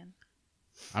meet again.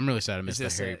 I'm really sad I missed the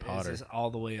Harry Is Potter. this all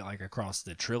the way like across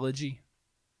the trilogy?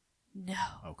 No,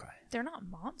 Okay. they're not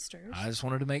monsters. I just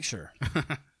wanted to make sure.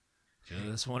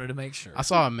 Just wanted to make sure. I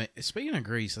saw speaking of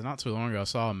Grease, not too long ago, I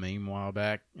saw a meme a while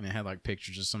back, and it had like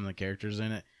pictures of some of the characters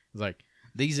in it. It was like,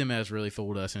 these MFs really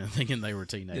fooled us into thinking they were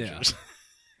teenagers.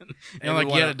 And like,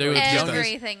 you had to do with just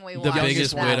Everything we the watch. biggest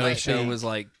is that widow way. show show was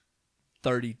like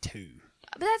 32.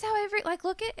 But that's how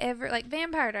look at like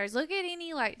Vampire Diaries. Look at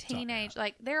any like teenage,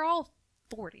 like they're all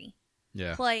 40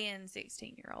 yeah. playing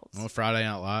 16-year-olds. Well, Friday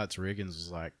Night Lights, Riggins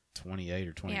was like 28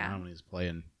 or 29 Yeah. when he was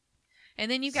playing. And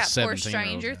then you've got poor 17-year-olds,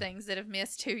 Stranger yeah. Things that have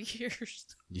missed 2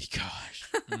 years. Gosh.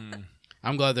 Mm.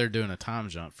 I'm glad they're doing a time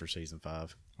jump for season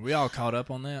 5. We all caught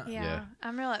up on that? Yeah,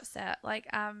 I'm real upset. Like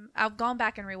I've gone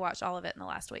back and rewatched all of it in the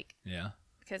last week Yeah.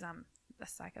 because I'm a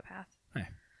psychopath. Hey,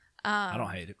 I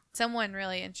don't hate it. Someone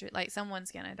really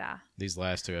someone's gonna die. These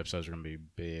last 2 episodes are going to be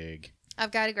big. I've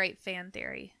got a great fan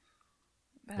theory.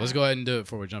 But Let's go ahead and do it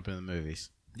before we jump into the movies.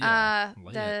 Yeah.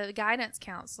 lay it. The guidance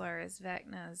counselor is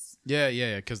Vecna's.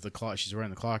 Yeah, because the clock, she's wearing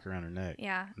the clock around her neck.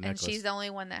 Yeah, and Necklace. she's the only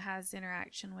one that has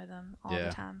interaction with him all Yeah.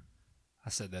 the time. I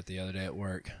said that the other day at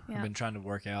work. Yeah. I've been trying to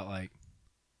work out like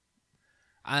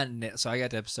so I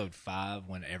got to episode 5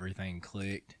 when everything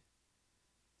clicked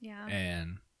Yeah.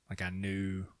 and like I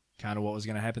knew kind of what was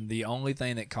going to happen. The only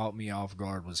thing that caught me off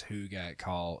guard was who got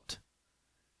caught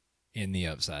in the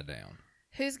Upside Down.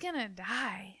 Who's gonna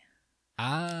die?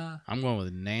 I'm going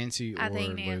with Nancy or I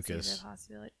think Nancy's Lucas. a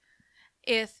possibility.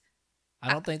 If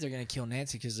I don't think they're going to kill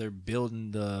Nancy because they're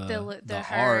building the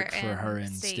her arc for and her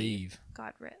and Steve. Steve.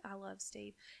 God, I love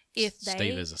Steve. If they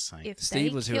Steve is a saint. if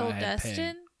Steve they was who kill I had Dustin,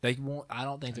 pegged. They won't. I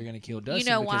don't think they're going to kill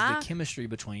Dustin know because why? the chemistry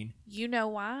between you know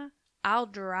why? I'll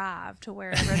drive to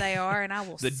wherever they are, and I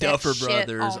will. the set Duffer shit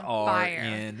brothers on are fire.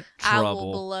 in I will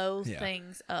trouble. blow Yeah.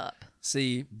 things up.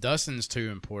 See, Dustin's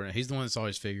too important. He's the one that's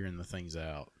always figuring the things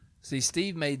out.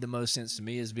 Steve made the most sense to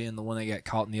me as being the one that got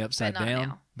caught in the Upside But not Down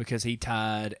now. because he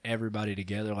tied everybody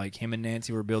together. Like him and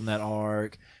Nancy were building that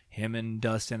arc. Him and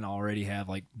Dustin already have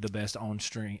like the best on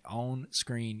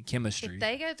screen chemistry. If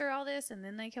they go through all this and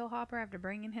then they kill Hopper after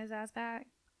bringing his ass back,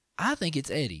 I think it's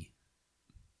Eddie.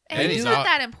 Eddie's Eddie's not not-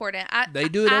 that important. They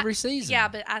do it every season. Yeah,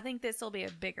 but I think this will be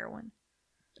a bigger one.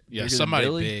 Yeah, Bigger than somebody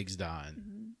Billy? big's dying.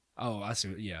 Mhm. Oh, I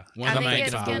see. Yeah. One I of the think main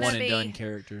it's Thinking of five. the gonna one and be- done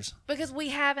characters. Because we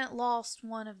haven't lost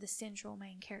one of the central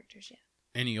main characters yet.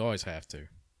 And you always have to.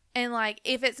 And like,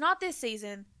 if it's not this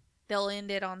season, they'll end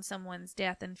it on someone's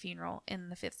death and funeral in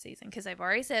the 5th season because they've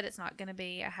already said it's not going to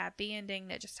be a happy ending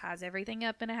that just ties everything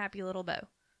up in a happy little bow.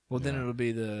 Well, then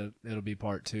Yeah. it'll be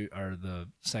part 2 or the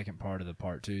second part of the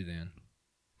part 2 then,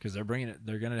 because they're bringing it.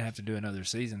 They're gonna have to do another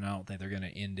season. I don't think they're gonna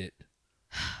end it.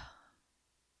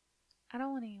 I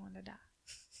don't want anyone to die.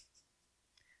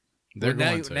 They're Well,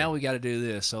 going to. now we got to do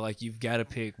this. So like you've got to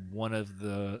pick one of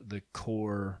the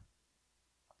core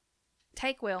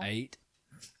Take Will. 8.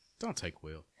 Don't take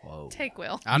Will. Whoa! Take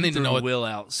Will. I need to know what. Will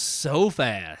out so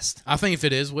fast. I think if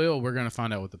it is Will, we're going to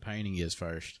find out what the painting is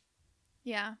first.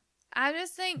 Yeah. I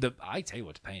just think I tell you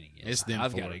what the painting is. It's them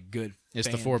I've four. got a good. It's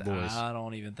the 4 fant- boys. I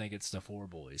don't even think it's the 4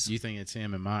 boys. You think it's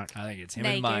him and Mike? I think it's him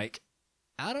Naked. and Mike.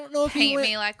 I don't know if he paint went.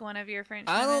 me like one of your French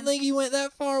I don't women. think he went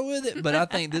that far with it, but I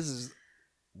think this is.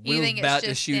 You Will's think it's about to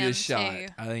just shoot his them shot. two?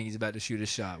 I think he's about to shoot his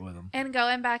shot with him. And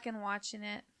going back and watching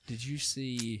it. Did you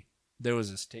see? There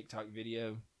was this TikTok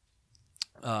video.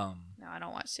 No, I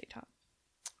don't watch TikTok.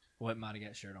 Well, it might have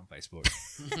got shared on Facebook.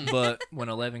 But when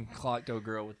 11 clocked a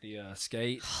girl with the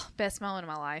skate, Best moment of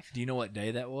my life. do you know what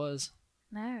day that was?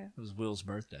 No. It was Will's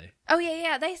birthday. Oh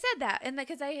yeah. They said that, and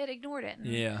because they had ignored it. And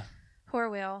Yeah. Poor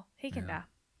Will. He can Yeah. die.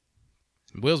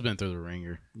 Will's been through the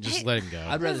ringer. Just Hey, let him go.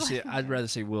 I'd rather Will's see. like- I'd rather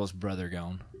see Will's brother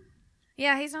gone.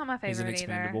 Yeah, he's not my He's an favorite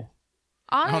either. expendable.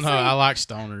 I don't Honestly, know. I like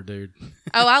Stoner, dude.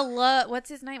 I love what's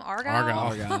his name, Argyle.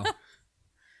 Argyle. Did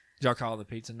y'all call the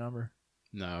pizza number?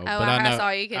 No, Oh, but I know. I saw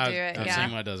you could I've, do it. I've Yeah.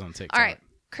 seen what it does on TikTok. All right,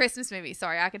 Christmas movie.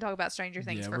 Sorry, I could talk about Stranger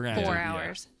Things Yeah, for we're 4 gonna have to- yeah.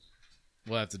 hours.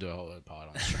 We'll have to do a whole other pod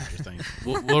on Stranger Things.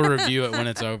 We'll review it when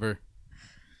it's over.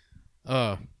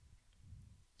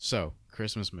 So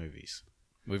Christmas movies.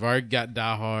 We've already got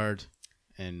Die Hard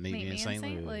and Meet Me in St.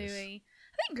 Louis.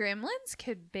 I think Gremlins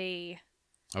could be.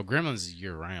 Oh, Gremlins is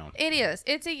year round. It is.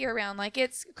 It's a year round. Like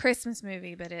it's a Christmas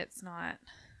movie, but it's not.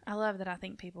 I love that I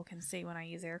think people can see when I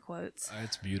use air quotes.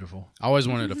 It's beautiful. I always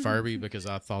wanted a Furby because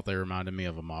I thought they reminded me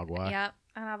of a Mogwai, Yep.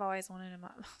 And I've always wanted them.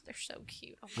 They're so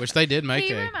cute. Oh my which God. they did make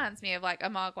He a. reminds me of like a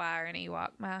Mogwai or an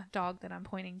Ewok, my dog that I'm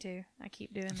pointing to. I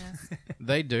keep doing this.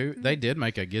 They do. They did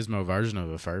make a Gizmo version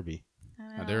of a Furby.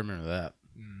 I do know. remember that.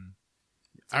 Mm.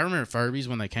 I remember Furbies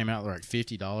when they came out, they were like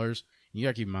 $50. You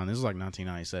gotta keep in mind this was like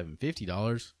 1997.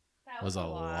 $50. That was a of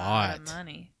lot.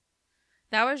 money.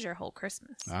 That was your whole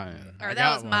Christmas. I Or that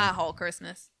got was one. my whole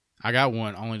Christmas. I got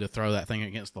one only to throw that thing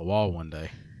against the wall one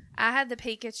day. I had the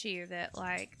Pikachu that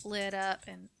like lit up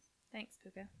and thanks,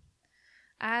 Puka.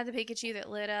 I had the Pikachu that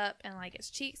lit up and like its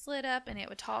cheeks lit up and it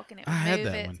would talk and it would I had move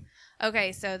that it. one.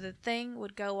 Okay, so the thing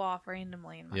would go off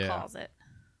randomly in my Yeah. closet.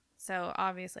 So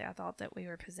obviously I thought that we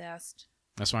were possessed.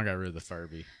 That's why I got rid of the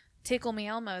Furby. Tickle Me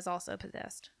Elmo is also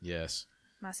possessed. Yes.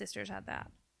 My sisters had that.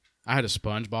 I had a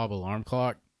SpongeBob alarm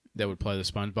clock that would play the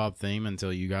SpongeBob theme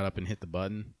until you got up and hit the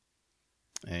button.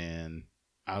 And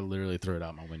I literally threw it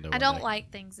out my window. I one don't day.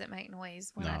 like things that make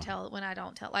noise when No. I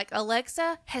don't tell. Like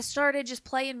Alexa has started just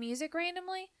playing music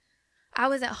randomly. I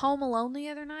was at home alone the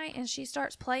other night and she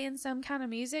starts playing some kind of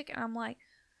music and I'm like,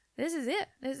 this is it.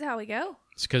 This is how we go.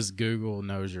 It's because Google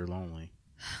knows you're lonely.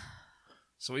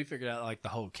 So we figured out like the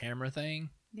whole camera thing.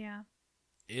 Yeah.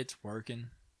 It's working.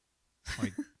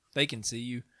 Like they can see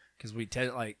you because we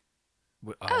tell like.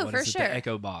 Oh, what for is it? sure. The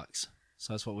Echo Box.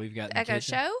 So that's what we've got. In Echo the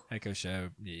kitchen. Show? Echo Show.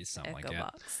 Yeah, something Echo like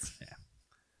that. Box.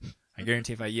 I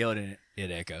guarantee if I yelled in it,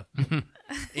 it'd echo.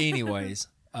 Anyways,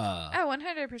 Oh,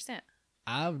 100%.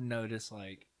 I've noticed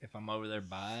like if I'm over there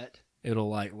by it, it'll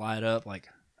like light up like,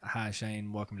 "Hi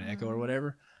Shane, welcome to Echo" or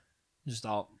whatever. Just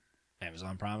all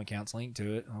Amazon Prime accounts linked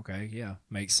to it. Okay, yeah,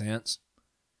 makes sense.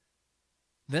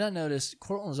 Then I noticed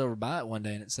Cortland was over by it one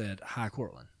day and it said, "Hi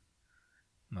Cortland,"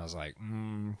 and I was like,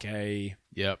 "Okay,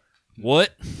 Yep.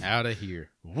 what? Out of here.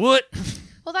 What?"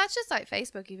 Well, that's just like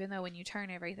Facebook. Even though when you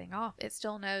turn everything off, it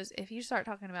still knows if you start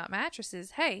talking about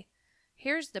mattresses, hey,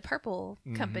 here's the purple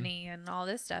company and all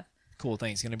this stuff. Cool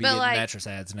thing. It's gonna be But, getting like, mattress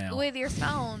ads now. With your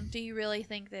phone, do you really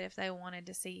think that if they wanted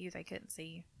to see you, they couldn't see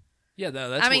you? Yeah, no,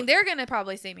 that's. I mean, what- they're gonna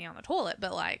probably see me on the toilet,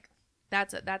 but like,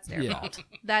 that's their Yeah. fault.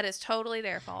 That is totally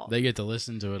their fault. They get to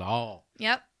listen to it all.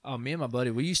 Yep. Oh, me and my buddy,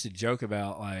 we used to joke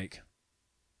about like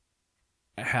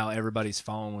how everybody's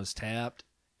phone was tapped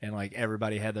and like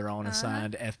everybody had their own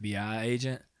assigned FBI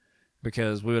agent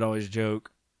because we would always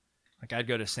joke. Like I'd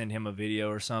go to send him a video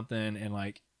or something and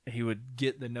like he would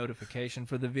get the notification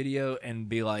for the video and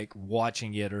be like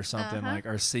watching it or something like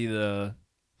or see the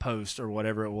post or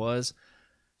whatever it was.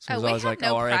 So it was we always have like,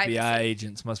 no oh, our FBI privacy.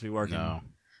 agents must be working. No.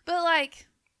 But like,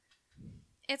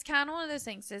 it's kind of one of those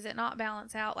things. Does it not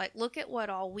balance out? Like, look at what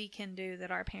all we can do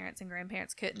that our parents and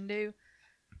grandparents couldn't do.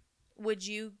 Would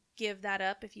you give that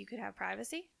up if you could have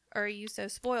privacy? Or are you so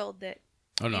spoiled that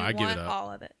Oh no, you I give want it up.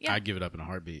 all of it? Yeah. I'd give it up in a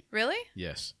heartbeat. Really?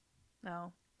 Yes.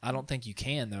 No. I don't think you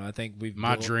can though. I think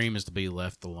My dream is to be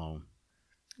left alone.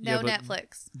 No Yeah, but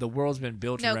Netflix. The world's been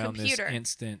built No around computer. this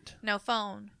instant. No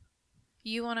phone.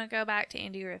 You want to go back to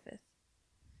Andy Griffith.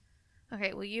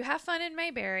 Okay, well, you have fun in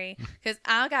Mayberry because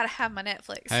I got to have my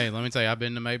Netflix. Hey, let me tell you, I've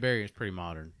been to Mayberry. It's pretty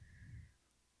modern.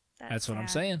 That's what I'm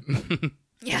sad. saying. That's what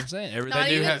Yeah. I'm saying. Not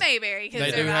do even have- Mayberry because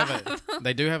They they're do not. have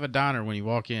they do have a diner when you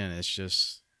walk in. It's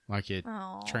just like it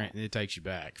Oh. it takes you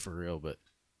back for real. But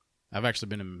I've actually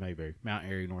been to Mayberry, Mount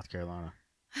Airy, North Carolina.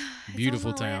 It's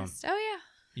Beautiful on my town. list. Oh, yeah.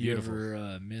 You Beautiful.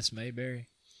 ever miss Mayberry?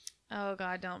 Oh,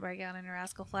 God, don't break out into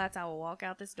Rascal Flats. I will walk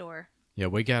out this door. Yeah,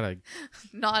 we gotta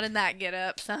Not in that get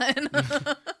up, son.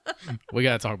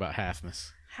 talk about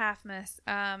Halfmas. Half miss.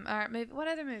 All right, what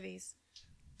other movies?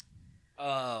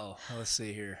 Oh, let's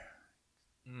see here.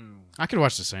 I could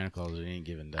watch the Santa Claus at any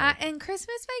given day. And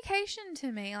Christmas Vacation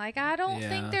to me. Like, I don't Yeah.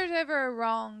 think there's ever a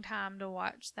wrong time to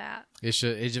watch that. It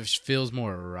just feels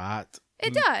more right.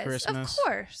 It than does, Christmas. of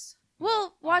course.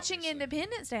 Well, watching obviously.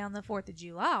 Independence Day on the 4th of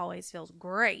July always feels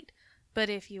great. But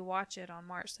if you watch it on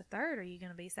March the 3rd, are you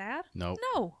going to be sad? Nope.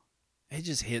 No. It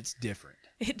just hits different.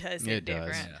 It does It hit does.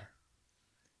 different. Yeah.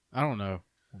 I don't know.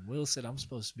 When Will said I'm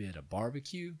supposed to be at a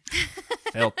barbecue,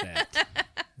 felt that.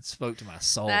 It spoke to my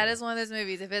soul. That is one of those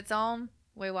movies. If it's on,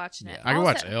 we're watching it. Yeah. I can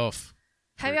watch Also, Elf.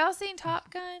 Have y'all seen Top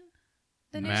Gun?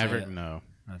 The new Maverick, show? no.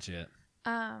 Not yet.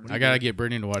 show? I gotta get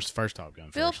Brittany to watch the first Top Gun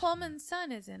Bill first. Pullman's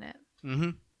son is in it. Mm-hmm.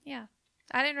 Yeah.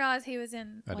 I didn't realize he was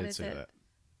in, I what did is see it? that.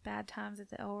 Bad Times at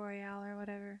the El Royale or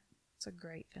whatever. It's a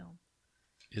great film.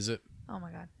 Is it? Oh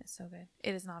my God, it's so good.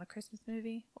 It is not a Christmas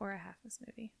movie or a Halfmas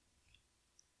movie.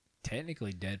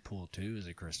 Technically, Deadpool 2 is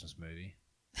a Christmas movie.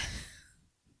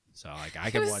 So, like, I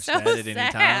It can was watch so that at any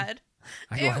time. sad.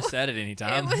 I can It watch was- that at any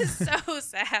time. It was so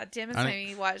sad. Tim has I made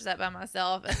me watch that by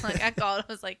myself. And like I called,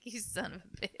 I was like, "You son of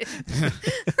a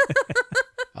bitch."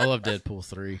 I love Deadpool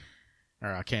 3.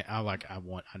 Or I can't. I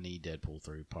need Deadpool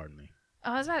 3. Pardon me.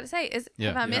 I was about to say, Yeah.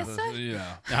 have I missed that?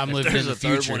 Yeah. I'm If living there's in the a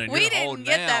third future. one and We you're didn't holding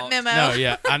get that out, memo. No,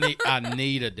 yeah. I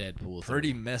need a Deadpool 3.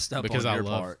 Pretty messed up because on I your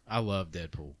love part. I love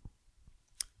Deadpool.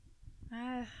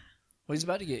 Uh, Well, he's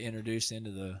about to get introduced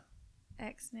into the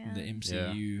X-Men.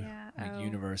 MCU Yeah. like, Oh,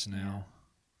 universe now.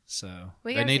 So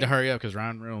We They gotta need to see- hurry up because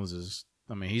Ryan Reynolds is.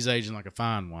 I mean, he's aging like a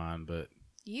fine wine, but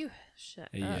You shut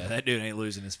yeah, up. that dude ain't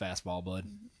losing his fastball, bud.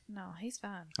 No, he's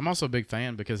fine. I'm also a big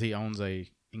fan because he owns a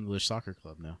English soccer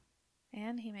club now.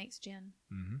 And he makes gin,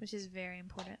 Mm-hmm. which is very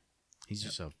important. He's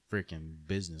just a freaking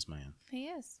businessman. He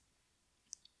is.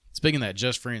 Speaking of that,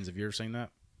 Just Friends, have you ever seen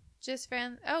that? Just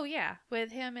friends. Oh, yeah.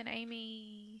 With him and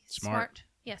Amy Smart.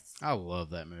 Yes. I love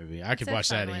that movie. I could It's a watch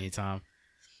that fun one. anytime.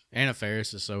 Anna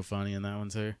Faris is so funny in that one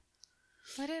too.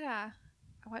 What did I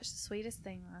watched The Sweetest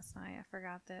Thing last night. I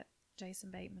forgot that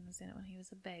Jason Bateman was in it when he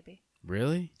was a baby.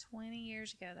 Really? 20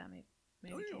 years ago that movie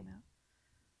came out.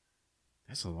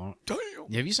 That's a long. Damn.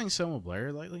 Have you seen Selma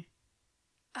Blair lately?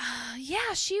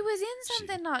 Yeah, she was in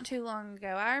something not too long ago.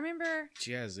 I remember.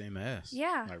 She has MS.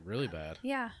 Yeah. Like really bad.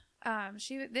 Yeah.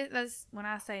 That's when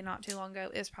I say not too long ago,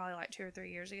 it's probably like 2 or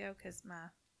 3 years ago because my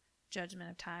judgment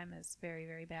of time is very,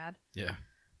 very bad. Yeah.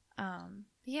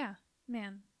 Yeah,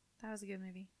 man, that was a good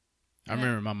movie. I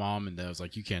remember my mom and dad was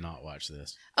like, "You cannot watch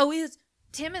this." Oh,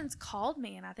 Timmons called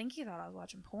me, and I think he thought I was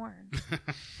watching porn.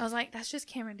 I was like, "That's just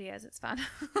Cameron Diaz. It's fine."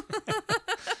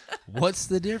 What's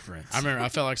the difference? I remember I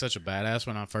felt like such a badass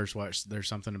when I first watched There's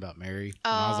Something About Mary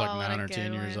when I was Oh, like what 9 a or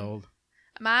 10 good years one. old.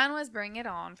 Mine was Bring It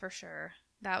On for sure.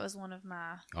 That was one of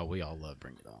my. Oh, we all love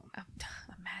Bring It On.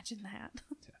 Imagine that.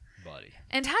 buddy.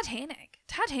 And Titanic.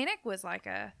 Titanic was like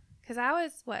because I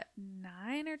was,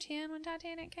 9 or 10 when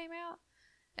Titanic came out?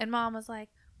 And Mom was like,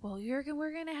 well,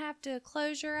 we're going to have to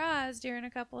close your eyes during a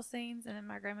couple of scenes. And then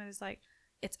my grandmother's like,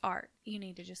 it's art. You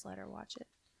need to just let her watch it.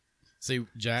 See, It's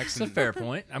a Jackson. fair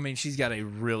point. I mean, she's got a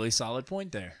really solid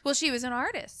point there. Well, she was an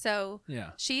artist, so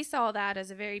Yeah. she saw that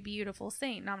as a very beautiful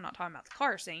scene. Now, I'm not talking about the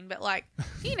car scene, but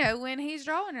when he's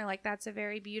drawing her, that's a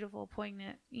very beautiful,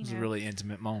 poignant, It was a really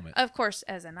intimate moment. Of course,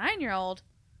 as a 9-year-old,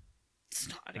 it's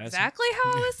not That's- exactly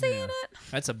how I was seeing Yeah. it.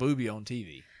 That's a booby on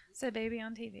TV. It's a baby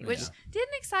on TV, which Yeah.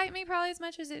 didn't excite me probably as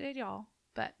much as it did y'all.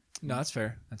 But No, that's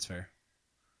fair. That's fair.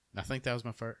 I think that was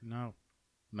my first. No,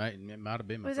 it might have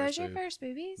been my was first. those your boob. first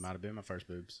boobies? Might have been my first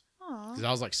boobs. Aw, Because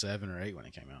I was like 7 or 8 when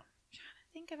it came out.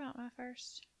 think about my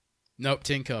first. Nope,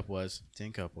 Tin Cup was.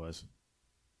 Tin Cup was.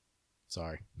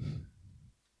 Sorry.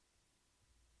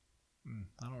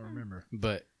 I don't remember.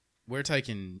 But we're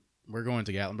going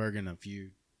to Gatlinburg in a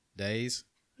few days,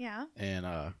 Yeah. and It's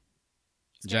gonna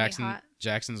be Jackson hot.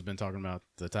 Jackson's been talking about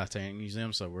the Titanic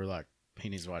Museum, so we're like, he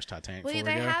needs to watch Titanic Well, before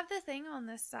they we go. have the thing on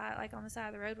this side, like on the side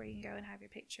of the road, where you can go and have your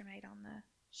picture made on the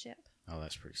ship. Oh,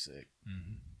 that's pretty sick.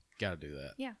 Mm-hmm. Got to do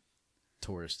that. Yeah.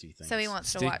 Touristy thing. So he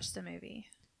wants to Stick- watch the movie.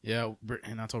 Yeah,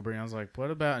 and I told Brittany, I was like, what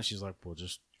about? And she's like, well,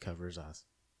 just cover his eyes.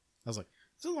 I was like,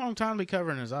 it's a long time to be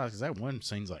covering his eyes because that one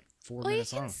scene's like 4 Well, you minutes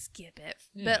can long. skip it,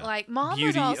 Yeah. but like mom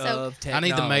Beauty was also of I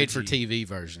need the made for technology. TV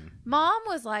version. Mom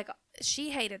was like, she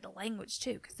hated the language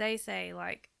too, because they say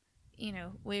like, you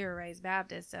know, we were raised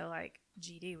Baptist, so like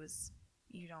GD was,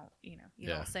 you don't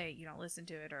Yeah. say it, you don't listen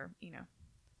to it, or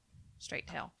straight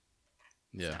to hell.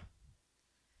 Yeah. So.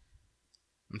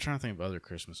 I'm trying to think of other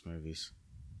Christmas movies.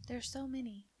 There's so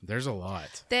many. There's a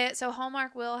lot. So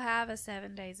Hallmark will have a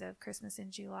 7 Days of Christmas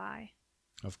in July.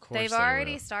 Of course. They've they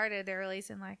already will. started. They're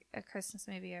releasing like a Christmas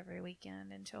movie every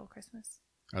weekend until Christmas.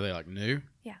 Are they like new?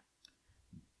 Yeah.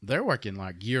 They're working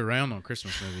like year round on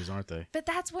Christmas movies, aren't they? But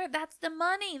that's the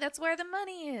money. That's where the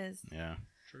money is. Yeah.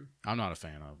 True. I'm not a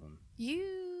fan of them.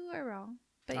 You are wrong,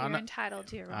 but I'm you're not- entitled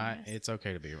to your wrongness. It's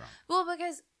okay to be wrong. Well,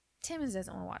 because Timmons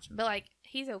doesn't want to watch them, but like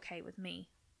he's okay with me,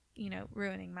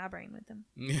 ruining my brain with them.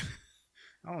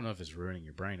 I don't know if it's ruining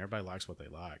your brain. Everybody likes what they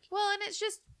like. Well, and it's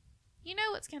just,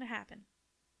 what's going to happen.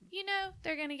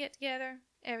 They're going to get together.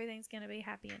 Everything's going to be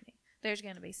happy ending. There's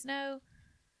going to be snow.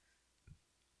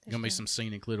 There's gonna be some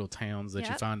scenic little towns that you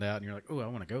Yep. find out, and you're like, "Oh, I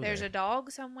want to go There's there." a dog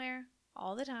somewhere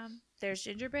all the time. There's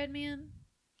gingerbread men.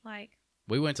 Like,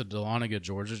 We went to Dahlonega,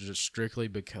 Georgia, just strictly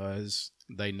because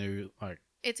they knew, like,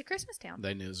 it's a Christmas town.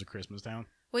 they knew it was a Christmas town.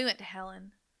 We went to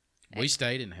Helen. We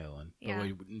stayed in Helen, Yeah.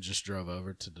 but we just drove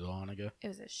over to Dahlonega. It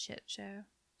was a shit show.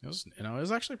 It was, it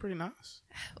was actually pretty nice.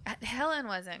 Helen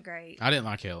wasn't great. I didn't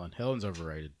like Helen. Helen's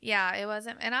overrated. Yeah, it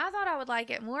wasn't. And I thought I would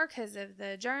like it more because of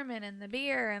the German and the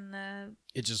beer and the.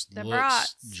 It just The looks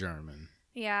brats. German.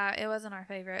 Yeah, it wasn't our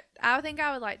favorite. I think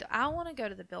I would like to. I want to go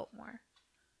to the Biltmore.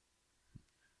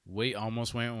 We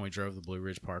almost went when we drove the Blue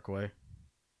Ridge Parkway,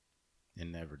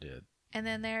 and never did. And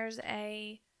then there's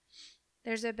a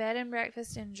bed and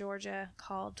breakfast in Georgia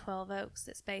called 12 Oaks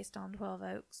that's based on 12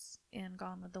 Oaks in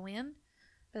Gone with the Wind.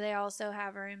 But they also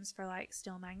have rooms for like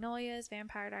Steel Magnolias,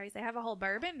 Vampire Diaries. They have a whole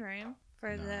bourbon room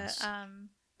for Nice. the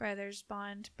Brothers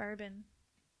Bond bourbon.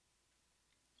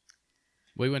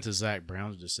 We went to Zach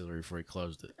Brown's distillery before he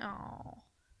closed it. Oh,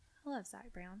 I love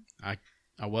Zach Brown. I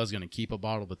was gonna keep a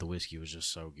bottle, but the whiskey was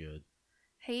just so good.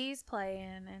 He's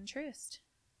playing in Truist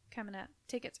coming up.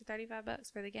 Tickets are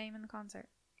 $35 for the game and the concert.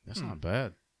 That's not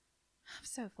bad. I'm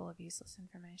so full of useless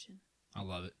information. I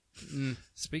love it. Mm.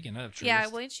 Speaking of Truist, Yeah,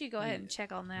 why don't you go ahead and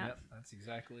check on that? Yep, that's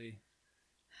exactly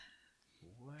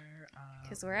where I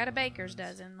Because we're at a baker's was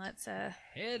dozen. Let's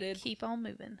headed. keep on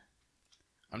moving.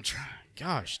 I'm trying.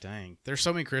 Gosh dang, there's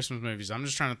so many Christmas movies. I'm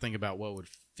just trying to think about what would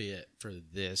fit for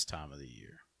this time of the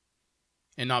year,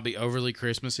 and not be overly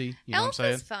Christmassy. You know Elf what I'm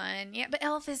saying? is fun. Yeah, but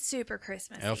Elf is super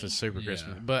Christmassy. Elf is super Yeah.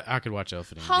 Christmas, but I could watch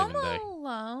Elf at any Home given day.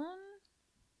 Alone.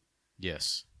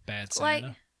 Yes, Bad Like-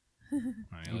 Santa. I mean,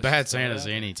 let's Bad just throw Santa's that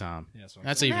out there. anytime. Yeah, that's what I'm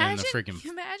That's saying. even in the freaking.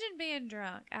 Imagine being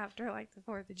drunk after like the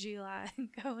 4th of July and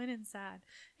going inside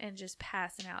and just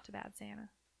passing out to Bad Santa.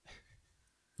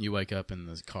 You wake up in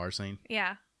the car scene.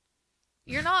 Yeah.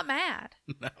 You're not mad.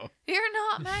 No. You're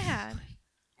not mad.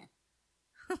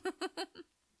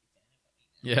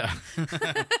 Yeah.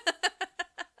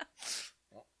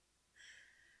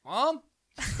 Mom.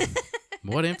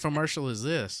 What infomercial is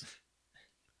this?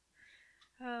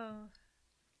 Oh.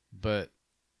 But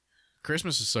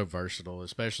Christmas is so versatile,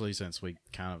 especially since we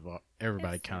kind of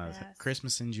everybody It's the kind of best.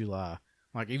 Christmas in July.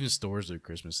 Like even stores do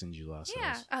Christmas in July.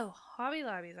 Yeah. Sales. Oh, Hobby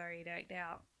Lobby's already decked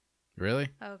out. Really?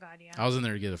 Oh, God, yeah. I was in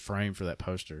there to get a frame for that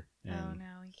poster. And Oh,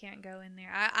 no. You can't go in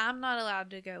there. I'm not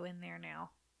allowed to go in there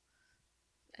now.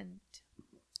 And,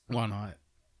 Why not?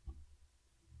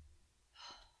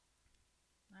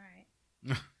 all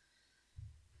right.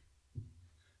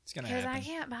 It's gonna Because happen. I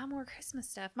can't buy more Christmas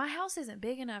stuff. My house isn't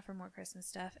big enough for more Christmas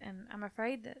stuff, and I'm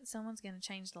afraid that someone's going to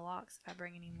change the locks if I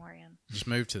bring any more in. Just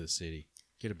move to the city.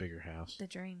 Get a bigger house. The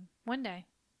dream. One day.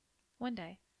 One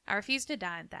day. I refuse to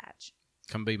die in thatch.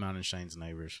 Come be mine and Shane's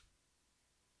neighbors.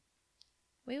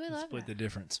 We would love Split that. the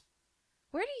difference.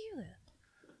 Where do you live?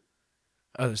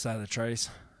 Other side of the trace.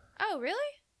 Oh, really?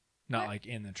 Not What? like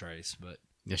in the trace, but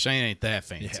Yeah, Shane ain't that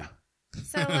fancy. yeah.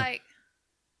 So, like,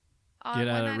 on Get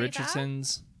out of 195?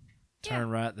 Richardson's, turn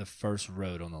Yeah. right the first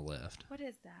road on the left. What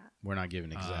is that? We're not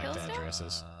giving exact Hillsdale?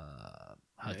 addresses.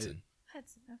 Hudson.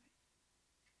 Hudson. Okay.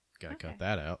 Gotta okay. cut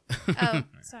that out. Oh,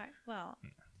 sorry. Well,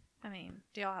 I mean,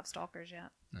 do y'all have stalkers yet?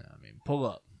 Yeah, I mean, pull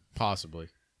up. Possibly.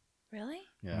 Really?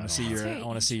 Yeah. I I want don't to see know. your. That's very I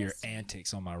want to see your interesting.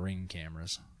 antics on my Ring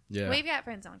cameras. Yeah. We've got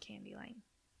friends on Candy Lane.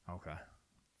 Okay.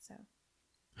 So,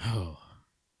 Oh.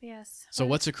 yes. So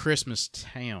what's a Christmas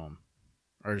town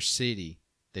or city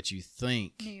that you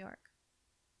think New York.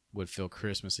 would feel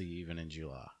Christmassy even in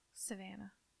July?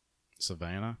 Savannah.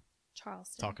 Savannah?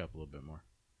 Charleston. Talk up a little bit more.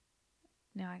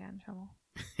 Now I got in trouble.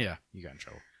 Yeah, you got in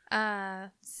trouble.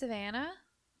 Savannah.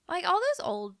 Like all those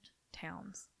old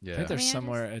towns. I Yeah. think there's Man,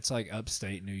 somewhere, it's like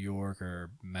upstate New York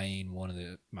or Maine, one of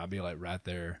the, might be like right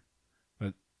there.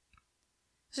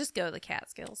 Just go to the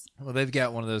Catskills. Well, they've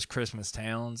got one of those Christmas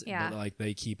towns, Yeah. but like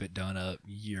they keep it done up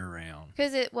year round.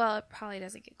 Because it probably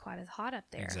doesn't get quite as hot up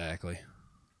there. Exactly.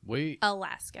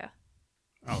 Alaska.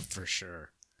 Oh, for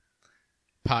sure.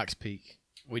 Pikes Peak.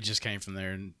 We just came from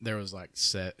there, and there was like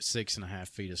 6.5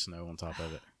 feet of snow on top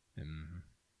of it. Mm-hmm.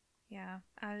 Yeah.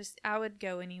 I would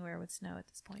go anywhere with snow at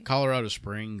this point. Colorado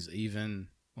Springs, even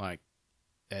like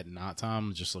at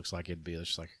nighttime, just looks like it'd be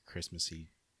just like a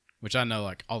Christmassy, which I know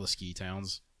like all the ski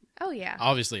towns. Oh, yeah.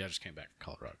 Obviously, I just came back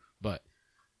from Colorado, but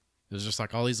there's just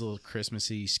like all these little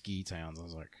Christmassy ski towns. I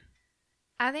was like,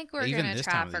 I think we're Even going to this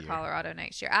try time of for the year. Colorado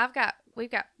next year.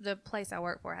 We've got the place I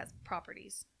work for has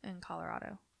properties in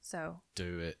Colorado. So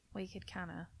do it. we could kind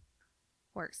of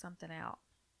work something out.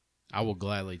 I will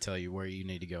gladly tell you where you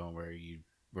need to go and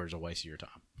where's a waste of your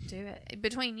time. Do it.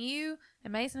 Between you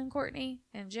and Mason and Courtney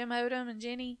and Jim Odom and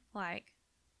Jenny, like,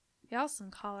 y'all some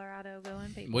Colorado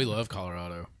going people. We love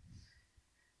Colorado.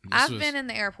 I've been in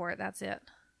the airport. That's it.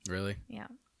 Really? Yeah.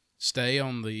 Stay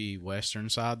on the western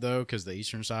side, though, because the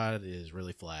eastern side is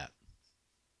really flat.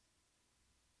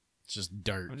 It's just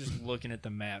dirt. I'm just looking at the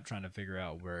map trying to figure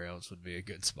out where else would be a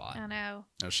good spot. I know.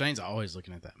 No, Shane's always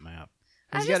looking at that map.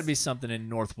 There's got to be something in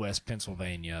northwest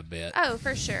Pennsylvania, I bet. Oh,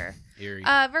 for sure. Erie.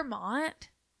 Vermont.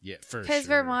 Yeah, for Because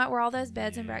sure. Vermont, where all those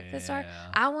beds and breakfasts are.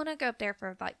 Yeah. I want to go up there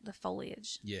for, like, the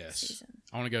foliage Yes. season.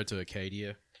 I want to go to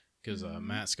Acadia because Mhm.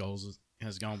 Matt Scholes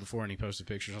has gone before and he posted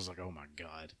pictures. I was like, oh my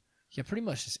God. Yeah, pretty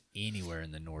much just anywhere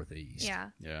in the Northeast.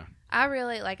 Yeah. Yeah. I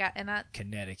really, like,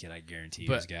 Connecticut, I guarantee you,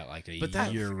 But- has got like a but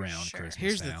that- year-round Sure. Christmas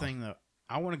Here's the town. thing, though.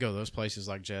 I want to go those places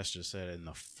like Jess just said in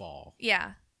the fall.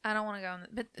 yeah. I don't want to go in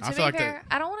but I to feel be like fair,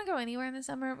 I don't want to go anywhere in the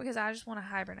summer because I just want to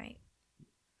hibernate.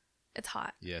 It's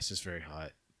hot. Yes, it's very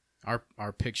hot.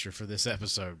 Our picture for this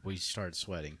episode, we started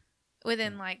sweating.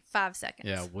 Within, like, 5 seconds.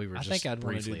 Yeah, we were I just think I'd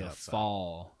want to do briefly the outside.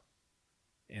 fall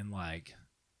in like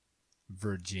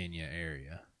Virginia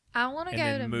area. I want to And go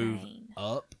then to move Maine.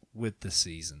 up with the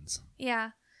seasons.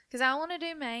 Yeah, because I want to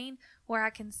do Maine where I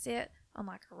can sit on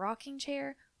like a rocking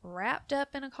chair, wrapped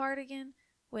up in a cardigan,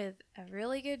 with a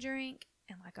really good drink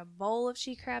and like a bowl of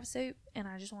she crab soup, and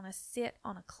I just want to sit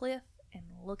on a cliff and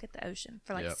look at the ocean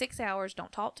for like Yep. 6 hours.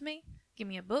 Don't talk to me. Give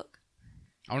me a book.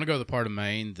 I want to go to the part of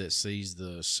Maine that sees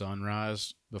the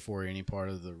sunrise before any part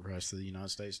of the rest of the United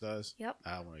States does. Yep.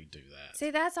 I want to do that. See,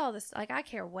 that's all this. Like, I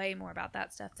care way more about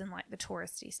that stuff than like the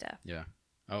touristy stuff. Yeah.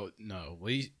 Oh no,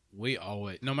 we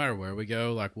always, no matter where we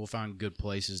go, like we'll find good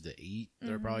places to eat.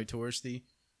 They're Mhm. probably touristy,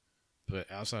 but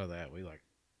outside of that, we like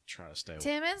try to stay.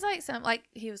 Timmons, like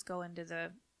he was going to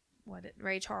the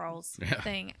Ray Charles Yeah.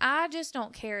 thing. I just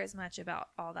don't care as much about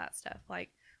all that stuff. Like,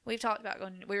 we've talked about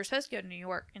we were supposed to go to New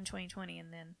York in 2020,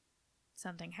 and then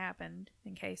something happened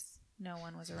in case no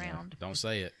one was around. Don't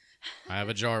say it. I have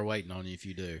a jar waiting on you if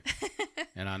you do,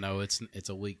 and I know it's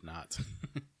a weeknight.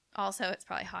 Also, it's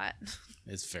probably hot.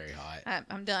 It's very hot.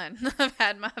 I'm done. I've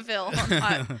had my fill on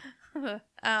hot.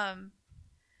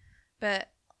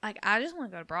 But like, I just want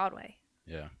to go to Broadway.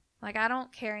 Yeah. Like, I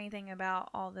don't care anything about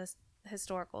all this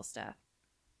historical stuff.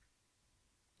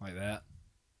 Like that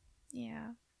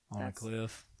Yeah, on That's- a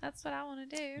cliff. that's what I want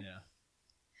to do. Yeah.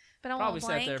 But I Probably want sat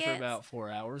blankets. there for about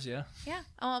 4 hours, yeah. Yeah,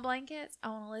 I want blankets. I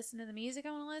want to listen to the music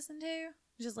I want to listen to.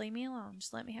 Just leave me alone.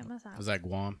 Just let me have my time. Was that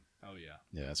Guam? Oh, yeah.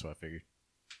 Yeah, that's what I figured.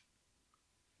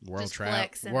 World Just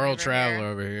flexing world over traveler here.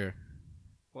 over here.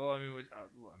 Well, I mean, look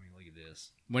at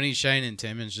this. We need Shane and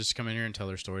Timmons just to come in here and tell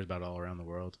their stories about all around the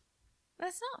world.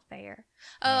 That's not fair.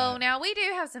 Oh, Right. now we do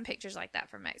have some pictures like that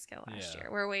from Mexico last Yeah.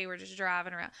 year where we were just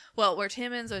driving around. Well, where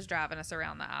Timmons was driving us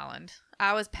around the island.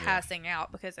 I was passing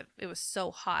out because it was so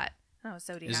hot. I was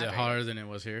so dehydrated. Is it hotter than it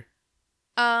was here?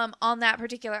 On that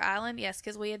particular island, yes,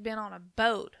 because we had been on a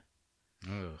boat.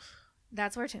 Ugh.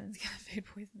 That's where Timmons got food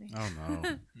poisoning. Oh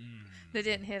no. That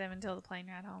didn't hit him until the plane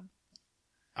ride home.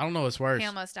 I don't know what's worse. He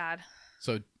almost died.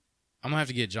 So I'm gonna have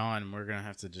to get John, and we're gonna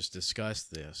have to just discuss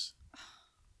this.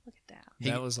 Look at that. He-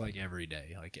 That was like every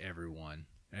day. Like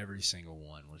every single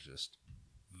one was just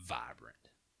vibrant.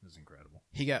 It was incredible.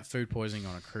 He got food poisoning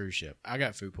on a cruise ship. I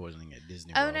got food poisoning at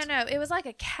Disney Oh, World. no. It was like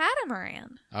a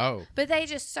catamaran. Oh, But they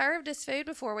just served us food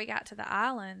before we got to the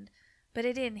island. but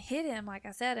it didn't hit him, like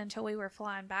I said, until we were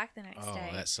flying back the next Oh, day.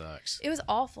 that sucks. It was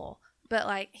awful. But,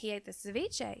 like, he ate the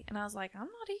ceviche, and I was like, I'm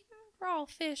not eating raw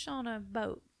fish on a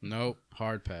boat. Nope,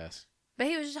 hard pass. But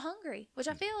he was just hungry, which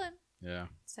I feel him. Yeah.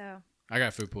 So, I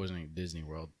got food poisoning at Disney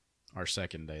World our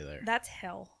second day there. that's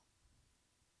hell.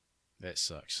 That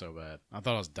sucks so bad. I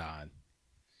thought I was dying.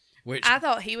 Which I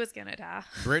thought he was going to die.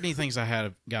 Brittany thinks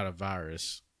I got a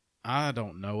virus. I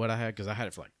don't know what I had because I had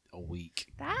it for like a week.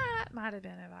 That might have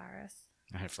been a virus.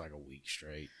 I had it for like a week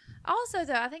straight. Also,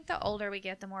 though, I think the older we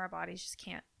get, the more our bodies just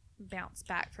can't bounce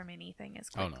back from anything as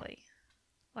Oh, no. quickly.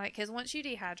 Like, because once you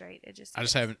dehydrate, it just... I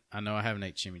haven't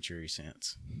ate chimichurri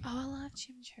since. Oh, I love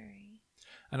chimichurri.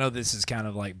 I know this is kind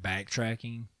of like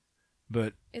backtracking,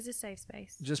 but It's a safe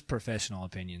space. just professional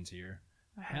opinions here.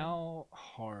 Okay. How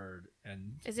hard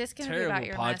and Is this going to be terrible about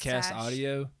your podcast mustache?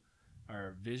 audio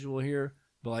or visual here,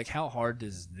 but like how hard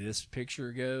does this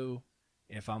picture go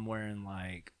if I'm wearing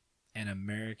like an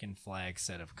American flag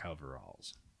set of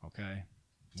coveralls, okay,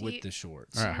 with the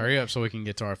shorts? All right, hurry up so we can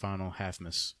get to our final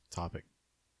half-miss topic.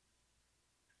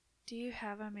 Do you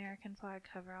have American flag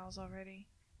coveralls already?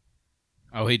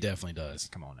 Oh, he definitely does.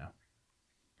 Come on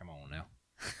now.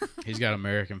 He's got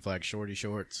American flag shorty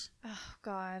shorts. Oh,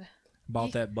 God.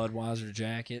 Bought that Budweiser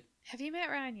jacket. Have you met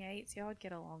Ryan Yates? Y'all would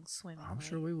get along swimmingly. I'm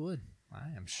sure we would.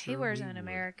 I am sure He wears we an would.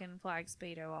 American flag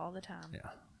Speedo all the time. Yeah.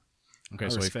 Okay, I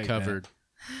so we've respect covered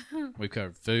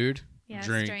food, Yes,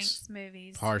 drinks,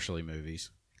 movies. partially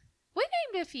movies. We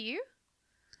named a few.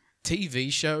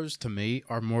 TV shows to me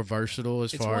are more versatile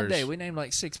as It's far one day. as We named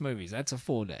like 6 movies. That's a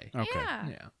full day. okay. Yeah.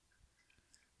 Yeah.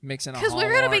 Mixing a Because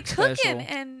we're going to be Hallmark cooking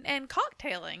special. and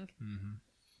cocktailing. Mm-hmm.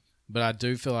 But I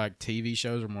do feel like TV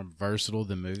shows are more versatile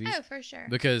than movies Oh, for sure.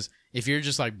 because if you're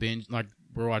just like binge, like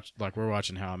we're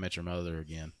watching How I Met Your Mother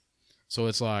again, so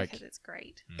it's like Because it's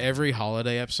great. every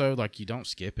holiday episode, like you don't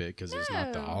skip it because it's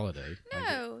not the No. holiday. Like,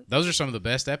 No. those are some of the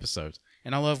best episodes,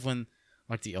 and I love when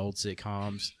like the old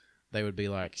sitcoms they would be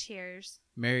like Cheers.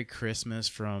 Merry Christmas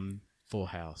from Full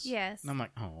House. Yes. And I'm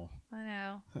like, oh, I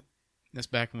know. that's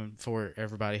back when before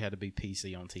everybody had to be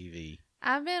PC on TV.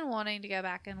 I've been wanting to go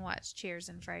back and watch Cheers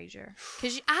and Frasier.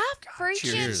 Because I freaking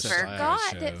Cheers is a forgot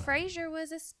fire that show. Frasier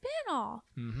was a spinoff.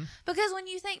 Mm-hmm. Because when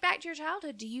you think back to your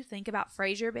childhood, do you think about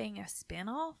Frasier being a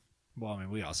spinoff? Well, I mean,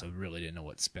 we also really didn't know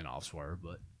what spinoffs were,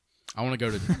 but I want to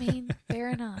go I to. mean, fair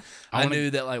enough. I wanna- knew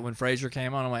that like when Frasier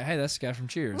came on, I'm like, hey, that's the guy from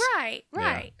Cheers. Right,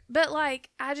 right. But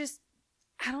like, I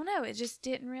don't know. It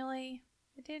didn't really.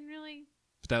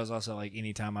 But that was also like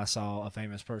anytime I saw a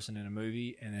famous person in a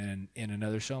movie and then in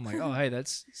another show, I'm like, oh, hey,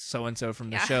 that's so and so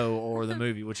from the Yeah. show or the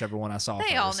movie, whichever one I saw.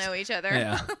 They first. all know each other.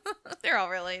 Yeah. They're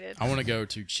all related. I want to go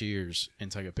to Cheers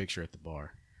and take a picture at the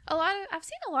bar. I've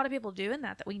seen a lot of people doing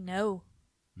that we know.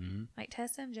 hmm Like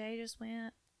Tessa and Jay just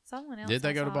went. Someone else. Did they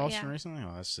I go to saw, Boston yeah. recently?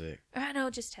 Oh, that's sick. No,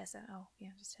 just Tessa. Oh, yeah,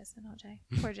 just Tessa, not Jay.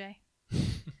 Poor Jay.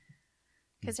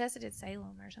 Because Tessa did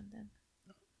Salem or something.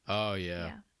 Oh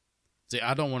yeah. See,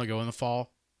 I don't want to go in the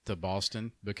fall to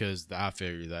Boston because I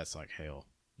figure that's like hell.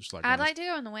 Just like I'd going like to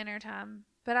go in the winter time,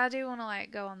 but I do want to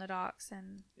like go on the docks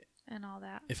and all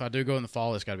that. if I do go in the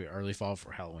fall, it's got to be early fall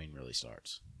before Halloween really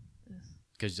starts. Ugh.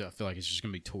 Because I feel like it's just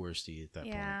gonna be touristy at that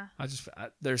Yeah.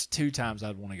 There's 2 times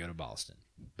I'd want to go to Boston.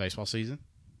 point. Baseball season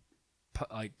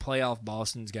Like playoff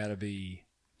Boston's got to be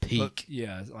peak.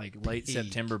 yeah, like late Peak.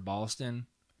 September Boston.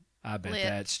 I bet Lit.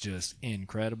 that's just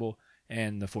incredible.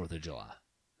 And the 4th of July.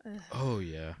 Ugh. Oh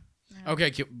yeah. No.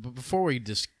 Okay, but before we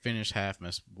just finish half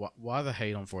miss, why the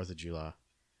hate on 4th of July?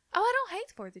 Oh, I don't hate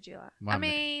the 4th of July. Why I not?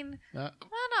 mean, Uh,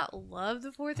 why not love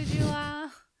the 4th of July?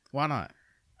 why not?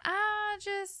 I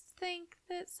just think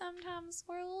that sometimes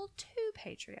we're a little too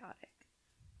patriotic.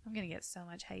 I'm going to get so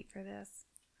much hate for this.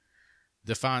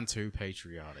 Define too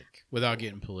patriotic without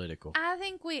getting political. I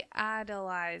think we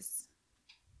idolize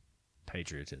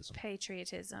Patriotism.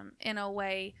 patriotism in a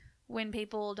way when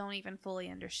people don't even fully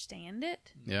understand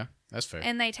it Yeah, that's fair.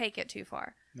 and they take it too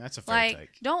far. That's a fair Like,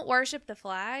 take. don't worship the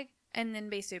flag and then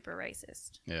be super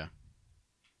racist. Yeah,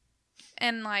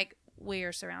 And like, we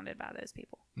are surrounded by those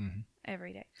people Mm-hmm.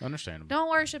 every day. understandable. Don't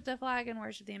worship the flag and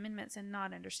worship the amendments and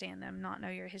not understand them, not know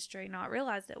your history, not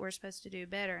realize that we're supposed to do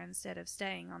better instead of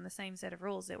staying on the same set of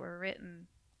rules that were written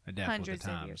Adapt hundreds with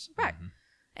the of times. years. Right. Mhm.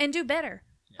 and do better.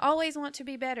 Always want to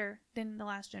be better than the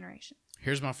last generation.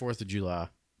 Here's my 4th of July.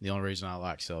 The only reason I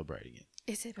like celebrating it.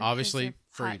 Is it because Obviously, of hot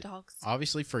freedom. dogs?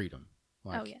 Obviously, freedom.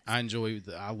 Like, Oh, yes. I enjoy.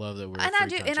 I love that we're a And free I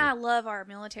do, country. and I love our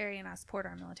military, and I support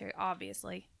our military,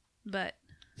 obviously. But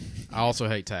I also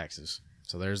hate taxes.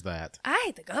 So there's that. I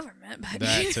hate the government. But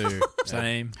That too.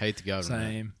 Same. Hate the government.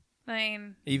 Same. I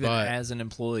mean, Even But- as an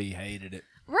employee, hated it.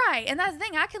 right, and that's the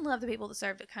thing. I can love the people that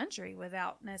serve the country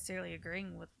without necessarily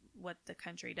agreeing with what the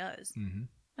country does. Mm-hmm.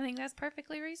 I think that's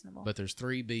perfectly reasonable. But there's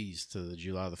 3 B's to the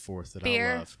July the 4th that I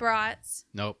Beer, love. brats.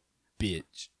 Nope.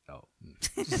 Bitch. Oh.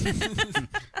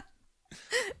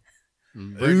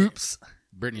 Brittany, Oops.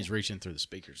 Brittany's reaching through the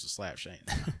speakers to slap Shane.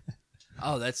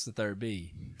 Oh, that's the third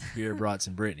B. Beer, brats,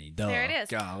 and Brittany. Duh. There it is.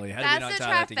 Golly, how did we That's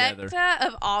not the tie that together? trifecta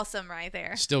of awesome right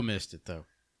there. Still missed it though.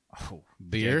 Oh,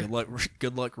 Beer. yeah,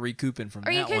 good luck recouping from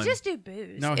Or you that could one. just do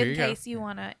booze No, here in you go. case you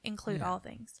want to include Yeah. all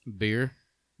things. Beer,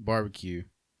 barbecue,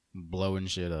 blowing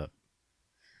shit up.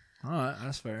 All right,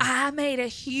 that's fair. I made a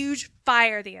huge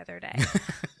fire the other day,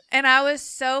 and I was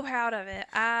so proud of it.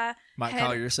 Might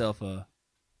call yourself a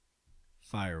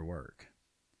firework.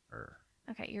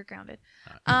 Okay, you're grounded.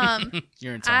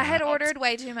 You're in I had timeout. ordered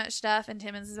way too much stuff, and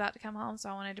Timmons is about to come home, so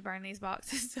I wanted to burn these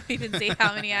boxes so he didn't see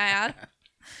how many I had.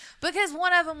 Because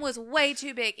one of them was way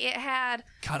too big. It had.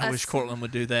 God, I wish Cortland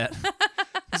would do that.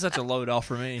 It's such a load off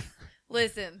for me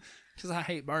Listen, because I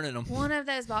hate burning them. one of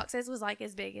those boxes was like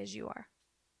as big as you are.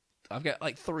 I've got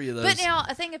like 3 of those. But now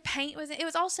a thing of paint was. It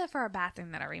was also for our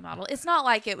bathroom that I remodeled. It's not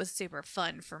like it was super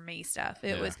fun for me stuff.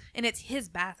 It Yeah. was, and it's his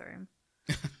bathroom.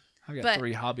 I've got but-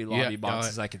 3 Hobby Yeah, Lobby go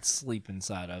boxes I could sleep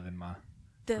inside of in my.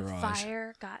 The Garage.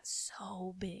 fire got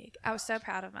so big. I was so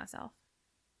proud of myself.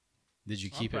 Did you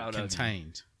I'm keep it proud of you.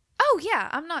 contained? Oh yeah,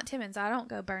 I'm not Timmons. I don't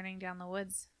go burning down the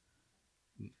woods.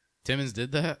 Timmons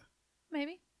did that?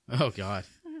 Maybe. Oh God.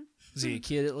 Was he a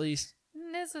kid at least?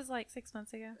 This was like 6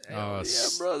 months ago. Hell yeah,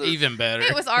 brother. Even better.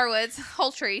 It was our woods,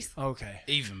 whole trees. Okay.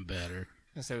 Even better.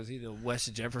 I said, was he the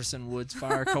West Jefferson Woods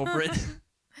fire culprit?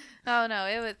 Oh no,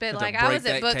 it was. But Had to like I break was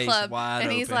at that book case club, wide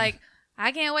and he's open. like,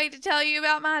 "I can't wait to tell you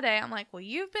about my day." I'm like, "Well,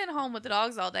 you've been home with the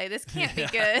dogs all day. This can't be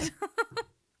good."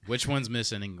 Which one's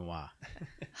missing and why?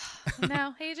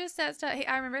 No, he just said stuff.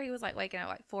 I remember he was like waking up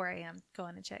like 4 a.m.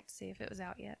 going to check to see if it was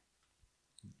out yet.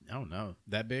 Oh no.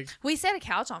 That big? We set a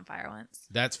couch on fire once.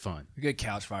 That's fun. A good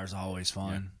couch fire is always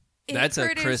fun. It That's a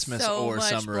produced Christmas so or much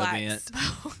summer black event.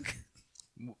 smoke.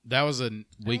 That was a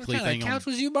weekly what kind thing. of On, couch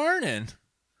was you burning?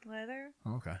 Leather.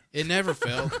 Okay. it never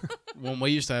failed. When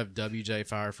we used to have WJ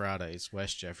Fire Fridays,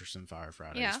 West Jefferson Fire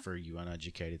Fridays Yeah. for you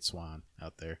uneducated swine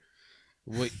out there.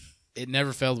 It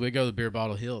never failed. We'd go to the Beer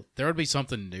Bottle Hill. There would be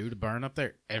something new to burn up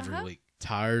there every Uh-huh. week.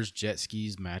 Tires, jet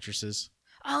skis, mattresses.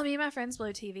 Oh, me and my friends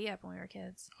blew TV up when we were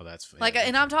kids. Oh, that's Like, yeah,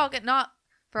 and I'm talking not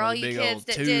for Oh, all the you big kids old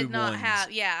that tube did not ones.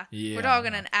 have. Yeah, Yeah. we're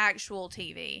talking an actual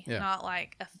TV, Yeah. not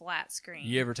like a flat screen.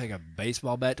 You ever take a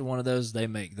baseball bat to one of those? They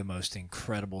make the most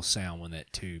incredible sound when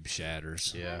that tube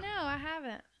shatters. Yeah. No, I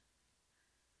haven't.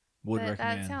 Would But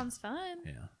recommend. that sounds fun.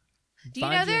 Yeah. Do you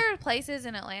Find know there are places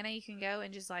in Atlanta you can go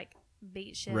and just like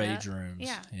beat shit rage up? rooms?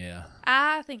 Yeah. Yeah.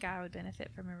 I think I would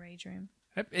benefit from a rage room.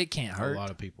 It can't A hurt.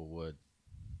 lot of people would.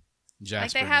 Like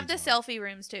Jasper they have the needs one. selfie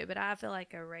rooms too, but I feel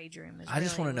like a rage room is. I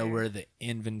just want to know where the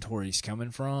inventory's coming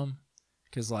from.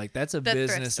 Because, like, that's a The thrift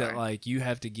business that, store. like, you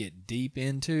have to get deep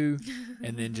into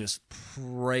and then just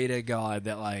pray to God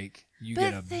that, like, you But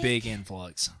get a think- big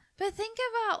influx. But think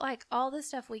about like all the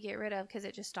stuff we get rid of because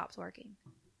it just stops working.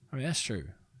 I mean, that's true.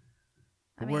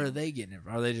 I But where are mean, they getting it?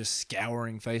 Are they just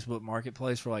scouring Facebook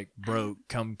Marketplace for, like, broke,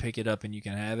 come pick it up and you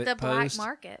can have it? the black post?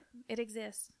 market? It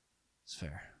exists. It's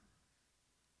fair.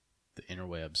 The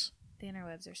interwebs. The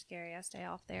interwebs are scary. I stay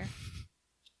off there.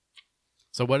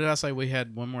 So what did I say? We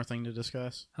had one more thing to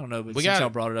discuss. I don't know, but We since got y'all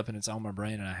it. brought it up and it's on my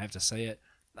brain and I have to say it,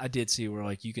 I did see where,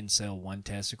 like, you can sell one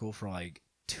testicle for, like,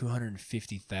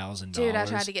 $250,000. Dude, I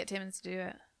tried to get Timmons to do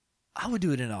it. I would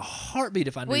do it in a heartbeat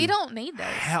if I knew. We don't need those.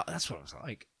 How, that's what I was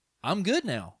like. I'm good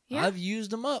now. Yeah. I've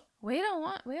used them up. We don't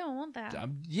want that.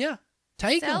 Yeah,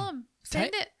 take Sell them. them.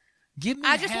 Send it. Give me.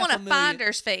 I just want a $500,000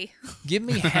 finder's fee. Give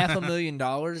me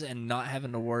 $500,000 and not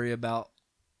having to worry about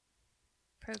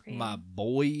Procreating. my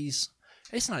boys.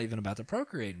 It's not even about the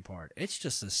procreating part. It's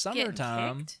just the Getting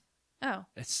summertime. kicked. Oh.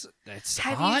 It's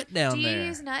Have hot you, down do there. you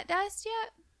use nut dust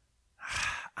yet?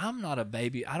 I'm not a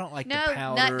baby. I don't like No, the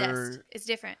powder. nut dust. It's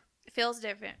different. It feels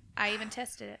different. I even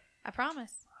tested it. I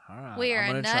promise. All right, We are I'm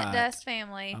a gonna try nut it. dust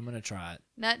family. I'm gonna try it.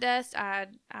 Nut dust. I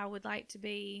would like to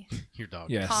be. Your dog.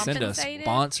 Yeah, send a Compensated?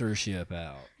 sponsorship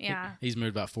out. Yeah, He's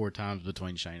moved about 4 times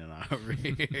between Shane and I over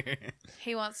here.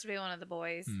 he wants to be one of the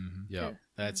boys. Mhm. Yep,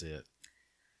 that's it.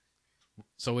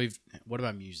 So what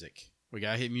about music? We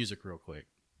gotta hit music real quick.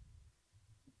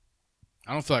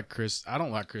 I don't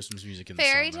like Christmas music in the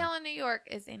Fairy summer. Tale in New York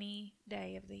is any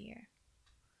day of the year.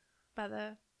 By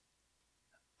the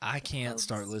I can't Oaks.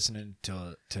 start listening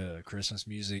to Christmas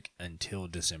music until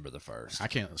December the 1st. I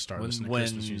can't start When- listening to when-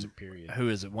 Christmas music, period. Who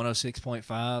is it?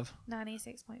 106.5?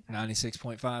 96.5.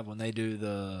 96.5 when they do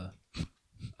the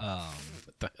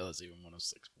What the hell is even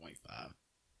 106.5?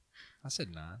 I said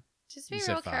 9. Just be You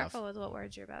said real 5. careful with what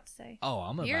words you're about to say. Oh,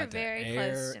 I'm You're about to very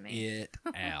air close to me. it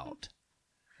out.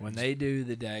 When they do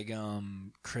the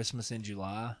daggum Christmas in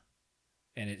July,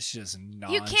 and it's just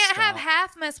nonstop. You can't have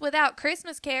Halfmas without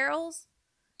Christmas carols.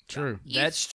 True. You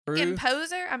That's true. fucking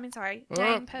poser. I mean, sorry.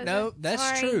 Dang poser. No, that's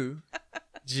Sorry. true.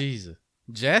 Jesus.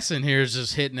 Jess in here is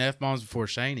just hitting F-bombs before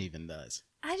Shane even does.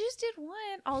 I just did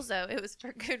one. Also, it was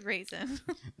for good reason.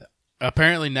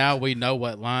 Apparently now we know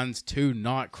what lines to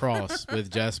not cross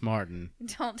with Jess Martin.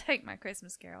 Don't take my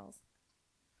Christmas carols.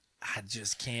 I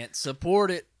just can't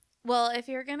support it. Well, if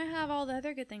you're going to have all the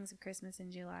other good things of Christmas in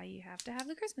July, you have to have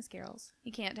the Christmas carols.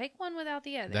 You can't take one without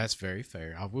the other. That's very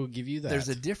fair. I will give you that. There's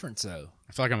a difference, though.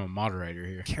 I feel like I'm a moderator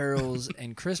here. Carols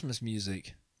and Christmas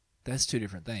music, that's two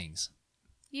different things.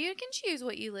 You can choose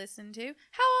what you listen to.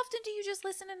 How often do you just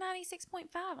listen to 96.5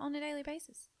 on a daily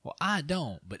basis? Well, I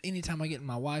don't, but anytime I get in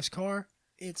my wife's car,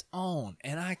 it's on,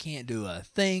 and I can't do a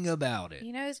thing about it.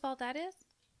 You know whose fault that is?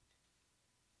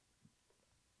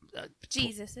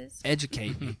 Jesus's.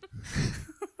 Educate me.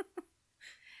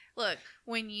 Look,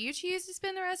 when you choose to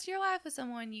spend the rest of your life with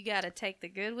someone, you got to take the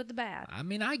good with the bad. I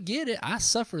mean, I get it. I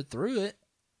suffered through it.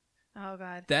 Oh,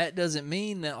 God. That doesn't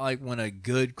mean that, like, when a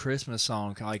good Christmas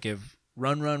song, like if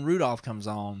Run Run Rudolph comes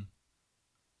on,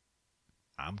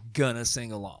 I'm gonna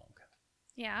sing along.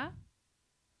 Yeah.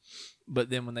 But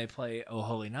then when they play Oh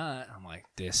Holy Night, I'm like,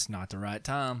 this not the right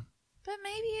time. But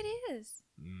maybe it is.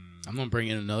 I'm going to bring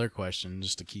in another question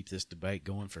just to keep this debate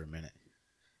going for a minute.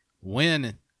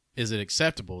 When is it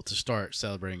acceptable to start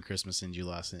celebrating Christmas in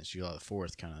July, since July the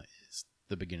 4th kind of is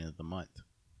the beginning of the month?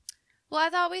 Well, I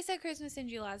thought we said Christmas in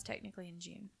July is technically in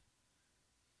June.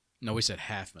 No, we said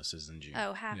Halfmas is in June.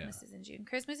 Oh, Halfmas is in June.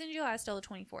 Christmas in July is still the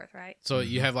 24th, right? So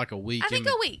you have like a week. I think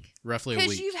a week. Roughly a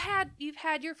Because week. you've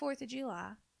had your 4th of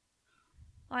July.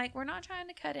 Like, we're not trying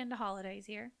to cut into holidays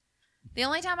here. The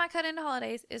only time I cut into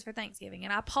holidays is for Thanksgiving,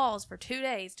 and I pause for 2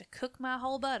 days to cook my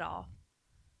whole butt off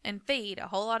and feed a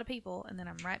whole lot of people, and then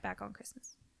I'm right back on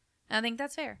Christmas. And I think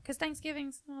that's fair, because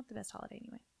Thanksgiving's not the best holiday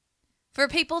anyway. For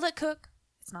people that cook,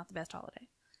 it's not the best holiday.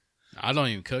 I don't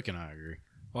even cook, and I agree.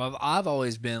 Well, I've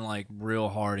always been like real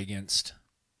hard against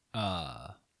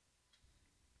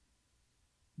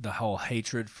the whole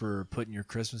hatred for putting your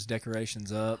Christmas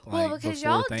decorations up. Like, Well, because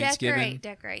before y'all Thanksgiving.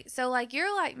 decorate. So, like,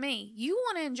 you're like me. You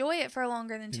want to enjoy it for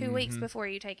longer than 2 weeks Mhm. before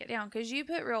you take it down, because you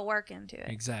put real work into it.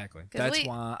 Exactly. 'Cause That's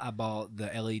why I bought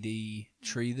the LED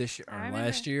tree this year I or remember.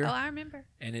 last year, Oh, I remember.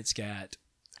 and it's got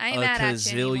I ain't a mad at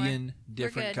you anymore. gazillion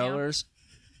different good now. colors.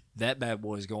 That bad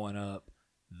boy's going up.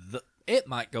 It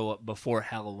might go up before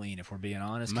Halloween, if we're being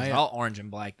honest, because Man. I'll orange and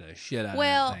black the shit out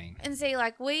Well, of that thing. and see,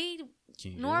 like, we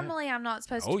Can you do that? normally I'm not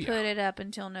supposed Oh, to yeah. put it up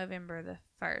until November the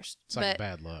 1st. It's like but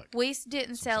bad luck. we didn't That's what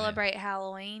I'm saying. celebrate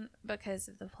Halloween because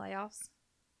of the playoffs.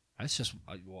 That's just,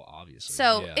 well, obviously.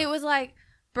 So yeah. it was like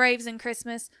Braves and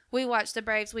Christmas. We watched the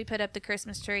Braves. We put up the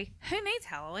Christmas tree. Who needs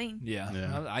Halloween? Yeah,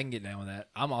 Yeah. I can get down with that.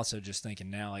 I'm also just thinking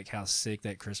now, like, how sick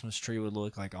that Christmas tree would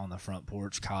look, like, on the front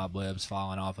porch, cobwebs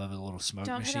falling off of it, a little smoke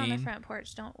Don't machine. put it on the front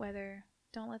porch. Don't let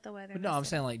the weather. But no, mess I'm it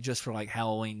saying, up. like, just for, like,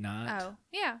 Halloween night. Oh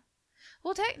yeah.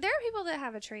 Well, there are people that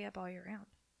have a tree up all year round.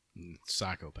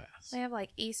 Psychopaths. They have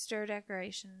like Easter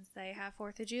decorations. They have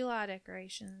 4th of July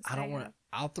decorations. I don't They want have- to.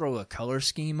 I'll throw a color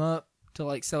scheme up to,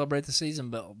 like, celebrate the season,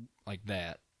 but like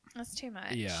that. That's too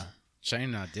much. Yeah. Shane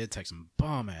and I did take some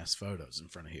bomb-ass photos in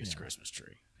front of his Yeah. Christmas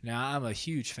tree. Now, I'm a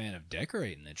huge fan of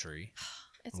decorating the tree.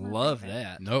 It's my Love favorite.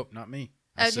 that. Nope, not me.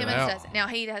 I Oh, set Jim out. doesn't. Now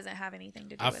he doesn't have anything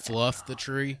to do I with it. fluff the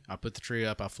tree. I put the tree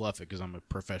up. I fluff it because I'm a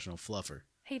professional fluffer.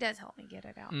 He does help me get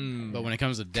it out. Mm. But when it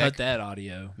comes to Cut that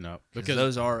audio. no, Because because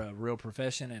those are a real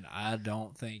profession, and I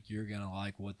don't think you're going to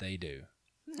like what they do.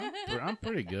 I'm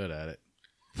pretty good at it.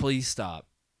 Please stop.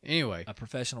 Anyway, A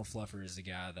professional fluffer is the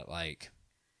guy that, like,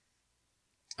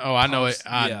 oh, I know it.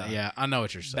 Pumps- Yeah, yeah. I know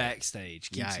what you're saying.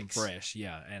 backstage keeps them Yikes. fresh.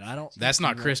 Yeah, and I don't. That's think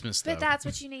not you Christmas though. But that's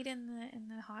what you need in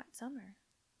the hot summer.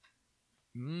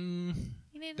 Want,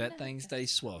 You need that thing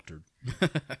stays sweltered.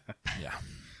 Yeah,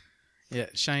 Yeah,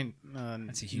 Shane.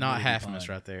 That's a Not humidity Halfmas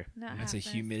pun. right there. Not that's a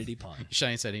half-mast. humidity pun.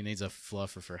 Shane said he needs a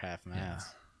fluffer for half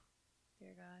mass.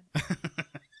 Dear God.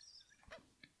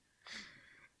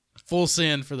 Full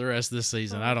send for the rest of this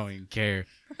season. I don't even care.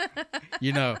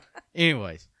 You know.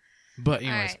 Anyways,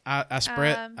 Alright. I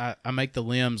spread. Um, I make the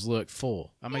limbs look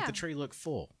full. I make Yeah. the tree look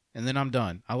full, and then I'm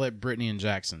done. I let Brittany and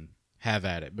Jackson have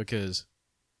at it because.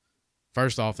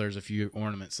 First off, there's a few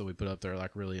ornaments that we put up there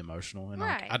like really emotional, and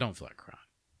Right. I don't feel like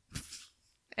crying.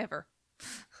 Ever.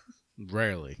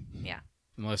 Rarely, Yeah.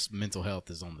 unless mental health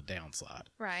is on the downside.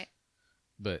 Right.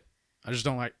 But I just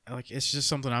don't like it's just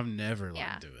something I've never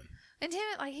Yeah. liked doing. And Tim,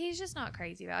 like, he's just not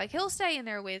crazy about it. Like, he'll stay in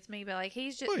there with me, but like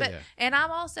he's just. Oh, but yeah. and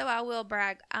I'm also, I will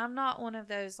brag, I'm not one of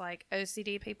those like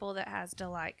OCD people that has to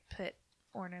like put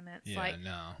ornaments. Yeah, like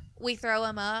no. we throw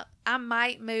them up. I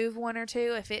might move one or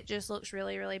two if it just looks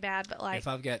really, really bad. But like, If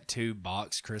I've got 2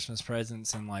 boxed Christmas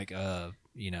presents in like a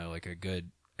like a good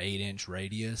 8-inch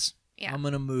radius, yeah, I'm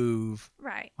gonna move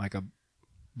right. like a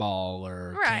ball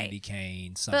or Right. candy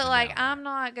cane. Something But like, down there. I'm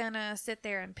not gonna sit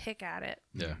there and pick at it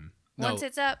Yeah. Mhm. once No,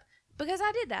 it's up because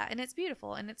I did that and it's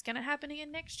beautiful and it's gonna happen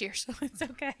again next year, so it's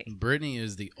okay. Brittany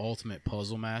is the ultimate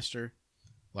puzzle master.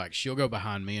 Like, she'll go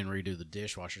behind me and redo the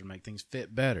dishwasher to make things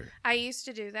fit better. I used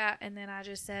to do that and then I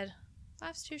just said,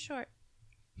 life's too short.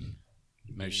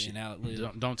 Maybe Eat she, and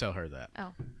outlive. don't tell her that.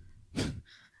 Oh,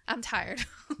 I'm tired.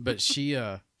 But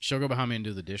she'll go behind me and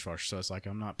do the dishwasher. So it's like,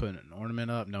 I'm not putting an ornament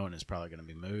up, knowing it's probably going to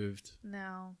be moved.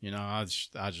 No. You know, I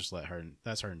just let her.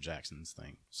 That's her and Jackson's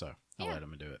thing. So I'll Yeah. let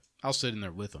them do it. I'll sit in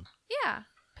there with them. Yeah.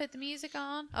 Put the music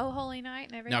on. Oh, Holy Night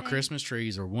and everything. Now, Christmas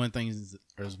trees are one thing.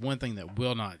 There's one thing that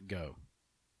will not go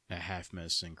at Half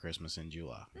Miss and Christmas in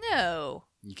July. No.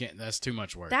 You can't. That's too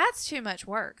much work. That's too much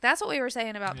work. That's what we were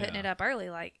saying about putting Yeah. it up early.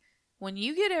 Like, when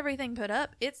you get everything put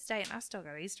up, it's staying. I still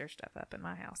got Easter stuff up in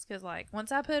my house because, like,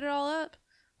 once I put it all up,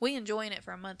 we enjoying it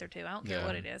for a month or two. I don't care Yeah.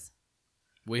 what it is.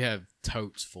 We have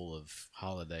totes full of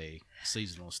holiday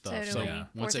seasonal stuff. So So do we. yeah.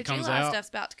 once 4th it of comes July out, stuff's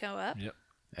about to go up. Yep.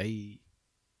 hey,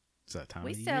 it's that time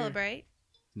We of the celebrate. year.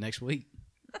 Next week.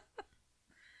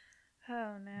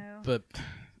 Oh no. But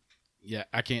yeah,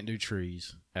 I can't do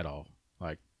trees at all.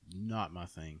 Like, not my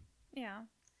thing. Yeah.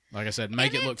 Like I said,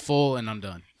 make And it look full, and I'm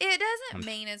done. It doesn't I'm-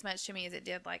 mean as much to me as it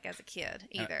did like as a kid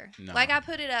either. no. Like, I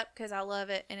put it up because I love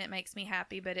it and it makes me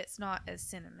happy, but it's not as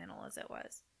sentimental as it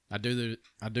was. I do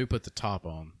put the top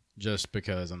on just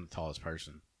because I'm the tallest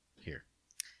person here.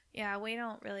 Yeah, we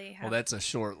don't really have. Well, that's a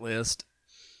short list.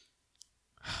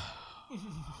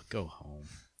 Go home.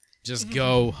 Just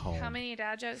go home. How many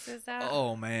dad jokes is that?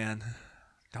 Oh man,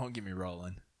 don't get me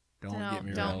rolling. Don't get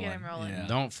me Don't rolling. get him rolling. Yeah.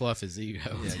 Don't fluff his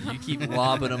ego. Yeah, you keep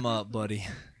lobbing them up, buddy.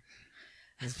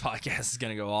 This podcast is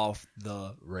gonna go off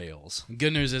the rails.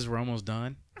 Good news is we're almost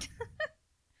done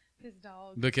His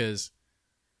dog. because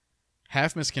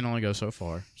Half Miss can only go so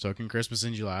far. So can Christmas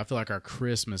in July. I feel like our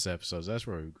Christmas episodes, that's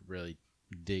where we really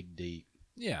dig deep.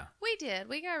 Yeah. We did.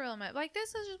 We got real much. Like,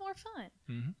 this was just more fun.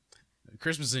 Mm-hmm.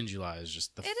 Christmas in July is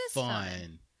just the It is fun.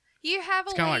 fun. You have a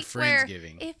It's kind of like week where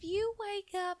Friendsgiving. if you wake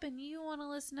up and you want to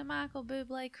listen to Michael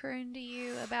Bublé croon to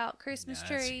you about Christmas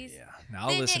trees. Yeah. Now I'll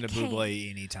Then listen to it came. Bublé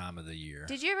any time of the year.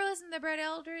 Did you ever listen to the Brett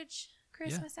Eldridge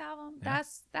Christmas album? Yeah.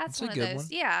 That's It's a one of good those. one.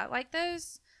 Yeah, like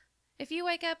those. If you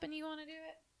wake up and you want to do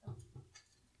it,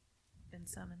 been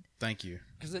summoned. Thank you.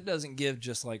 Because it doesn't give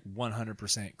just like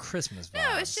 100% Christmas vibes.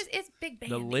 No, it's big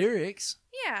band. the lyrics,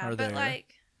 yeah, are but there.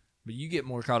 like but you get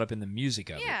more caught up in the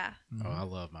music of yeah. it. Mhm. Oh, I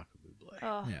love Michael Bublé.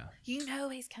 Oh, Yeah. you know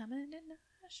he's coming to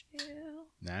Nashville.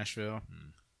 Nashville.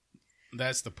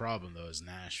 That's the problem, though, is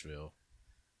Nashville.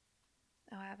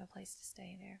 Oh, I have a place to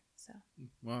stay there. So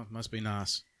Well, it must be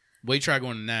nice. We tried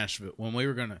going to Nashville when we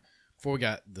were before we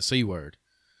got the C word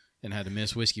and had to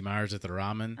miss Whiskey Myers at the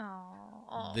ramen.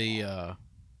 oh, The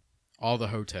all the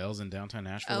hotels in downtown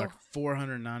Nashville Oh. like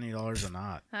 $490 a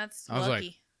night. that's I was like,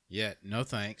 lucky. Yeah, no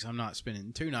thanks. I'm not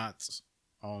spending 2 nights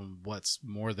on what's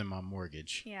more than my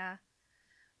mortgage. Yeah.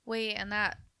 And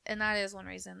that is one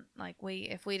reason, like,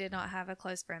 if we did not have a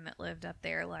close friend that lived up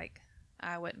there, like,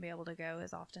 I wouldn't be able to go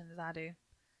as often as I do.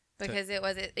 Because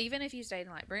even if you stayed in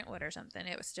like Brentwood or something,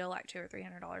 it was still like $200 or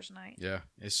 $300 a night. Yeah,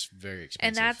 it's very expensive.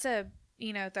 And that's a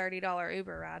 $30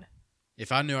 Uber ride.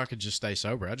 If I knew I could just stay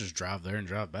sober, I'd just drive there and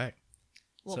drive back.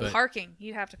 Well, So- parking,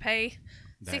 you have to pay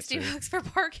That $60 too. for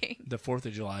parking. The 4th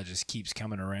of July just keeps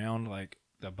coming around. Like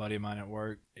a buddy of mine at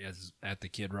work is at the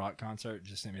Kid Rock concert.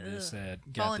 Just sent me this. Ugh. Said,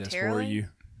 "Got this for Voluntarily? you."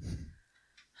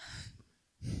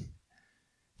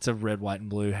 It's a red, white, and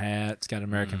blue hat. It's got an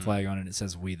American Mm. flag on it. It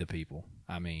says "We the People."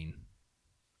 I mean,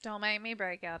 Don't make me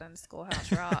break out into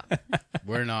Schoolhouse Rock.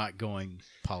 We're not going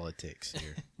politics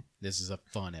here. This is a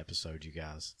fun episode, you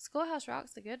guys. Schoolhouse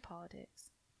Rock's the good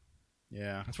politics.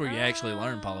 Yeah. that's where you actually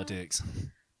learn politics.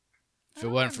 If it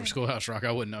wasn't for Schoolhouse Rock,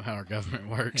 I wouldn't know how our government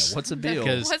Yeah, works. what's a bill?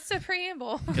 Because- What's the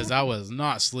preamble? Because I was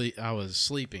not I was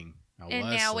sleeping. And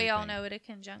now we all know what a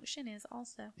conjunction is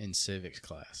also. in civics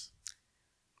class.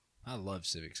 I love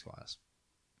civics class.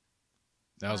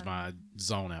 That was my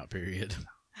zone out period.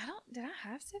 Did I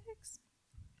have civics?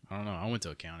 I don't know. I went to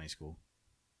a county school.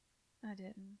 I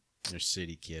didn't. You're a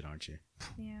city kid, aren't you?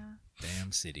 Yeah.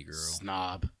 Damn city girl.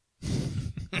 Snob.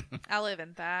 I live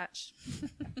in Thatch.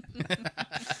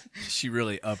 She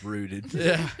really uprooted.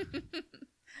 Yeah.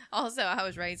 Also, I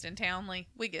was raised in Townley.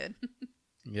 We good.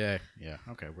 Yeah.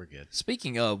 Okay, we're good.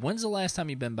 Speaking of, when's the last time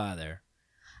you've been by there?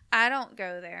 I don't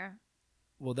go there.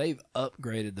 Well, they've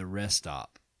upgraded the rest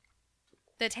stop.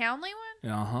 The Townley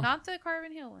one? Uh-huh. Not the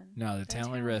Carbon Hill one. No, the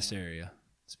Townley rest one. area.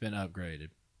 It's been upgraded.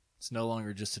 It's no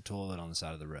longer just a toilet on the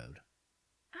side of the road.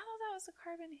 I thought that was the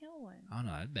Carbon Hill one. Oh,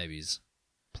 no, that baby's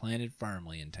planted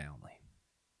firmly in Townley.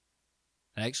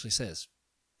 It actually says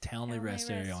Townley rest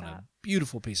area on a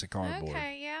beautiful piece of cardboard.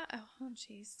 Okay, yeah. Oh,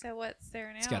 jeez. So what's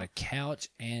there now? It's got a couch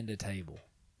and a table.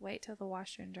 Wait till the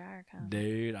washer and dryer come.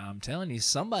 Dude, I'm telling you,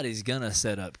 somebody's going to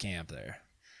set up camp there.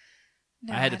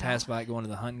 No, I had to don't. pass by going to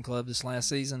the hunting club this last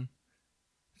season.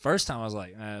 First time I was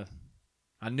like,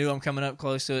 I knew I'm coming up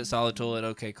close to it. Solid toilet.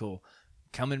 Okay, cool.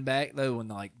 Coming back though, when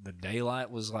like the daylight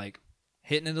was like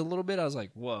hitting it a little bit, I was like,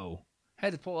 whoa.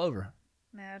 Had to pull over.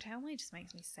 No, Townley just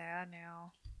makes me sad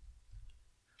now.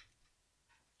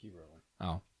 Keep rolling.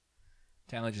 Oh.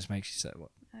 Townley just makes you sad.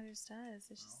 What? It just does.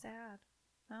 It's just sad.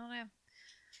 I don't know.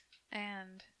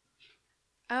 And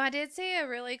I did see a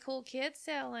really cool kid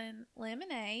selling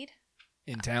lemonade.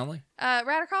 In Townley?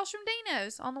 Right across from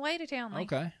Dino's on the way to Townley.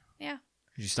 Okay. Yeah.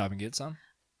 Did you stop and get some?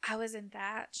 I was in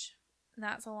Thatch. And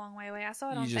that's a long way away. I saw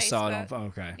it You on just Facebook. saw it on.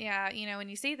 Okay. Yeah, when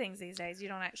you see things these days, you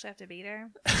don't actually have to be there.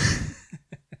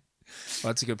 Well,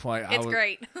 that's a good point. It's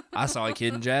great. I saw a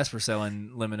kid in Jasper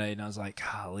selling lemonade, and I was like,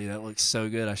 golly, that looks so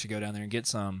good. I should go down there and get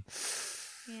some.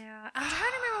 Yeah. I'm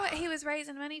trying to remember what he was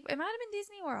raising money for. It might have been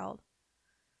Disney World.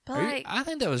 But I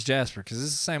think that was Jasper, because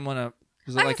it's the same one.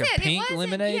 Was it like like I a said, pink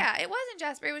lemonade? Yeah, it wasn't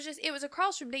Jasper. It was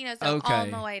across from Dino's Okay.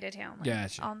 on the way to Townley.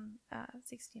 Gotcha. On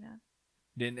 69.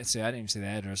 I didn't even see the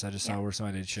address. I just saw where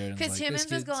somebody had shared it. Because Like, Timmons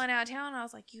this was kid's- going out of town, and I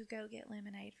was like, you go get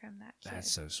lemonade from that kid.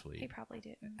 That's so He sweet. probably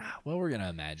didn't. but Well, we're going to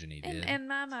imagine he did. in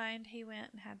my mind, he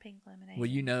went and had pink lemonade. Well,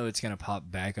 you know it's going to pop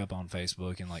back up on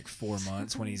Facebook in like 4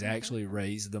 months when he's actually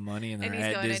raised the money and they're And he's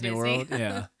at going to Disney Disney. World.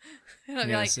 Yeah. And I'll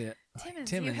be Yeah, like, that's it. Timmons,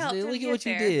 Timmons, you helped him look at get what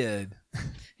you there. did.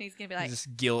 He's going to be like,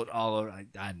 Just guilt all over.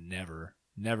 I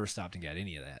never stopped and got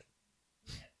any of that.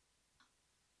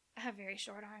 I have very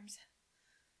short arms.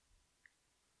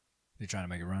 You're trying to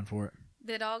make a run for it?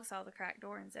 The dog saw the cracked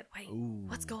door and said, wait, Ooh.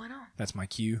 what's going on? That's my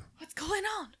cue. What's going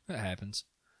on? That happens.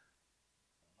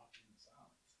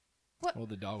 What? Well,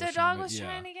 the dog The was dog trying to, was yeah.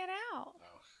 trying to get out.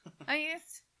 I mean,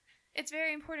 it's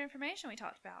very important information we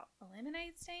talked about. A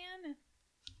lemonade stand,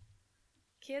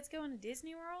 kids going to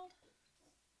Disney World.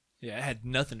 Yeah, it had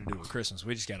nothing to do with Christmas.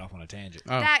 We just got off on a tangent.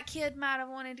 Oh, That kid might have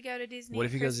wanted to go to Disney. What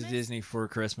if he goes to Christmas. Disney for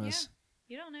Christmas?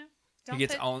 You don't know.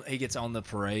 He gets on the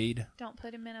parade. Don't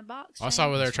put him in a box. I saw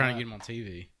where they were That's trying right. to get him on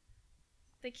TV.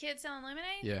 The kid selling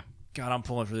lemonade. Yeah. God, I'm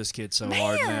pulling for this kid so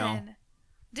hard now. Man,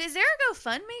 is there a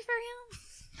GoFundMe for him?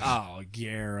 Oh,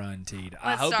 guaranteed. I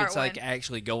Let's hope start it's like one.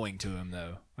 actually going to him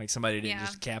though. Like somebody didn't Yeah.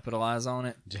 just capitalize on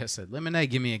it. Jess said,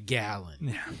 lemonade, give me a gallon.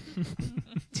 Yeah.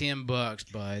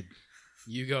 $10, bud.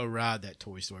 You go ride that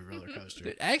Toy Story roller coaster.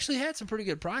 It actually had some pretty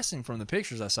good pricing from the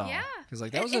pictures I saw. Yeah. Because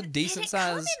like that was a decent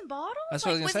size. Come in bottles? That's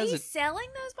what I was was gonna say, he is it- selling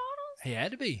those bottles? He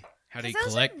had to be. How did he 'Cause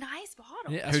those collect? are nice bottles.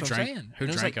 Yeah, that's Who what drank- I'm saying. who And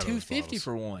it was drank like out of those $2.50 bottles?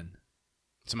 for one.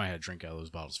 Somebody had to drink out of those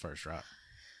bottles first, right?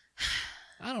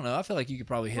 I don't know. I feel like you could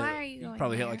probably hit. Why are you could going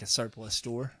probably hit there? like a surplus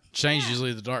store. Change Yeah.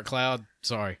 usually the dark cloud.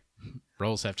 Sorry.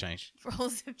 Roles have changed.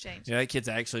 Rolls have changed. Yeah, that kid's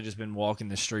actually just been walking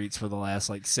the streets for the last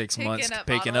like 6 Picking months, up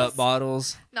picking bottles. up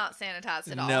bottles. Not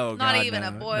sanitized at all. No, Not God, even a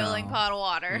no, boiling no. pot of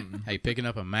water. Mm-mm. Hey, picking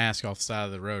up a mask off the side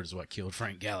of the road is what killed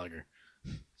Frank Gallagher.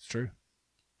 It's true.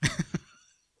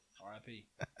 R.I.P.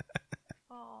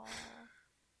 Aw,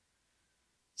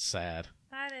 Sad.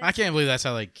 that is. I can't believe that's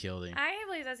how they killed him. I can't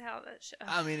believe that's how that.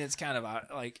 I mean, it's kind of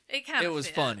like it kind it of was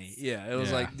fits. funny. Yeah, it was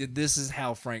Yeah. like this is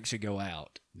how Frank should go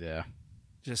out. Yeah.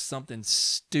 Just something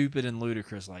stupid and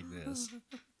ludicrous like this.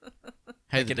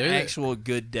 Hey, Like the an dude, that, actual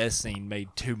good death scene made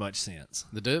too much sense.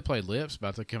 the dude that played Lips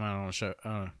about to come out on a show.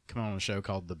 Come on a show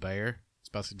called The Bear. It's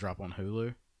about to drop on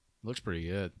Hulu. Looks pretty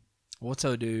good. What's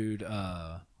up, dude?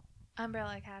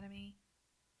 Umbrella Academy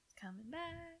is coming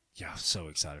back. Yeah, I'm so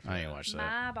excited for I that. ain't watched that.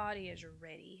 My body is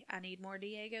ready. I need more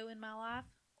Diego in my life.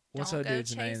 What's Don't that go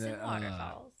dude's name chasing that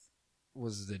waterfalls.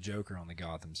 was the Joker on the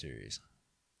Gotham series?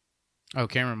 Oh,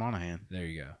 Cameron Monaghan. There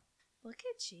you go. Look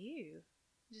at you.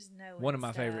 Just know One of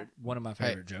my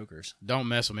favorite Jokers. Don't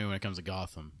mess with me when it comes to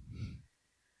Gotham.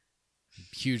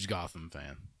 Huge Gotham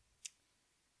fan.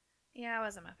 Yeah, it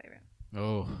wasn't my favorite.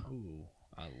 Oh, Ooh,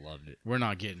 I loved it. we're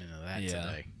not getting into that Yeah.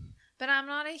 today. But I'm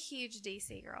not a huge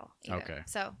DC girl either. Okay.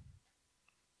 So,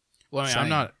 Well, I mean, Same. I'm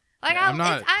not. like, I'm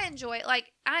not- I enjoy it.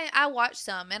 Like, I watched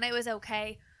some and it was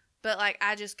okay. But, like,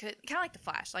 I just couldn't. Kind of like The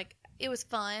Flash. Like, it was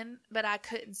fun, but I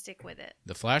couldn't stick with it.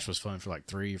 The Flash was fun for like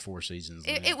 3 or 4 seasons.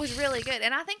 and It was really good.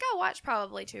 And I think I watched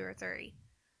probably 2 or 3.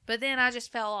 But then I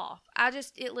just fell off.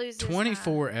 It loses.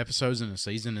 24 episodes in a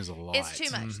season is a lot. It's too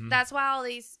much. Mhm. That's why all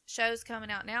these shows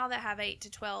coming out now that have 8 to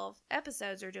 12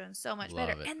 episodes are doing so much Love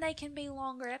better. it. And they can be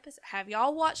longer episodes. Have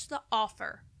y'all watched The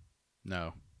Offer?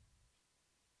 No.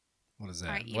 What is that?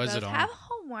 All right, you What is both it on? have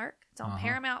homework. It's on Uh-huh.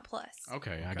 Paramount Plus.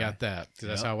 Okay, I Okay. got that. 'Cause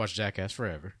that's Yep. how I watched Jackass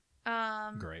Forever.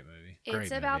 Great movie. Great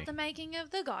It's about movie. the making of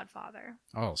The Godfather.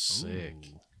 Oh, sick.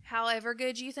 Ooh. However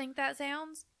good you think that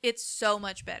sounds, it's so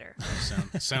much better.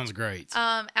 Sounds great.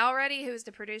 Al Ruddy, who is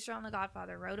the producer on The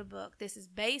Godfather, wrote a book. This is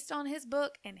based on his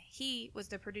book, and he was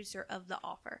the producer of The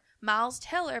Offer. Miles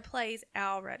Teller plays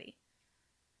Al Ruddy.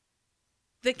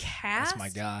 The cast That's my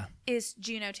guy. is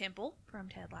Juno Temple from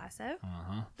Ted Lasso.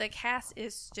 Uh-huh. The cast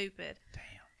is stupid. Damn.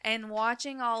 And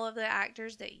watching all of the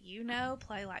actors that you know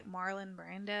play like Marlon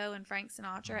Brando and Frank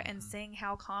Sinatra and seeing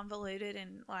how convoluted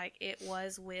and like it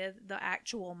was with the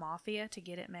actual mafia to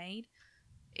get it made,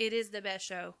 it is the best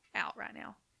show out right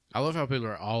now. I love how people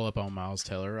are all up on Miles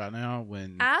Teller right now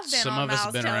when I've been some on of us Miles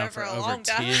have been Teller around for for a over long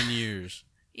time. 10 years.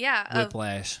 Yeah.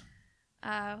 Whiplash.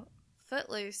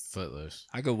 Footloose. Footloose.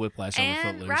 I go Whiplash over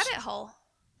And Footloose. Rabbit Hole.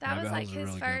 That Rabbit was like Hole's a his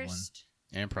really good one. first.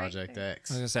 And Project Breakthrough.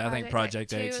 X. I was gonna say, I think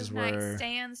Project X is where.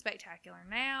 Nightstand, Spectacular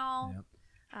Now.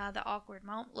 Yep. The Awkward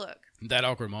Moment. Look. That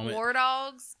awkward moment. War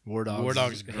Dogs. War Dogs. War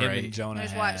Dogs is him great. and Jonah I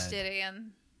just had watched it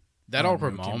again. That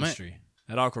awkward no moment. chemistry.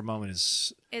 That awkward moment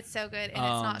is. It's so good, and it's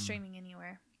Um, not streaming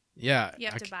anywhere. Yeah. You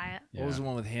have I to c- buy it. What was the yeah.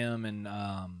 one with him and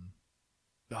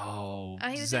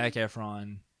he was Zac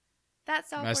Efron?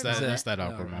 That's Awkward That's that. Moment. That's that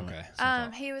awkward Okay.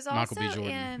 moment. He was Michael also B.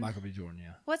 Jordan. in Michael B. Jordan,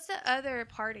 yeah. what's the other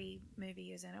party movie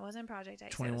he was in? It wasn't Project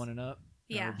X. 21 and up.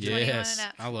 Yeah. Or- 21 Yes. and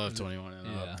up. I love 21 and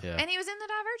up. Yeah. Yeah. And he was in the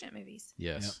Divergent movies.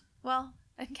 Yes. Well,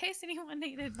 in case anyone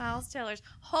needed Miles Teller's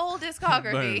whole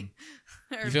discography,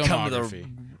 or You feel- Come to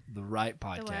Filmography. the right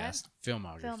what? podcast.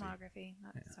 Filmography. filmography.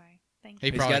 Not, Sorry, thank He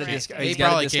you. He's probably, got a can't, disc- he he's got a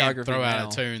probably can't discography throw now.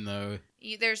 out a tune, though.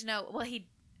 There's no. Well, he.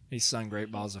 He sung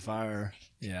Great Balls of Fire.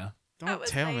 Yeah. Don't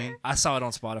was tell there. me. I saw it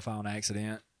on Spotify on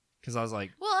accident because I was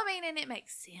like, Well, I mean, and it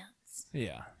makes sense.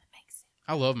 yeah. It makes sense.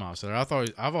 I love Miles Teller.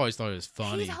 I've always thought it was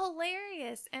funny. He's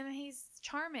hilarious and he's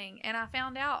charming. And I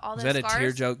found out all Was those that a scars.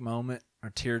 tear joke moment or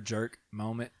tear jerk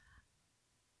moment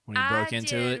when he broke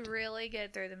into I it? did really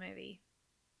good through the movie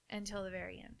until the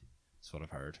very end. That's what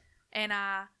I've heard. And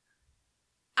I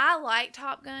like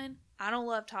Top Gun. I don't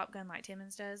love Top Gun like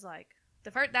Timmons does. Like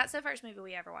that's the first movie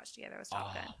we ever watched together was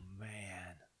Top Gun. Man.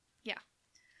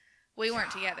 We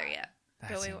weren't together yet.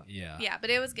 That's we- yeah. Yeah, but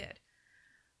it was good.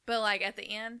 But like at the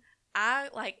end,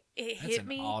 it That's hit an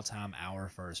me. all-time our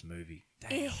first movie.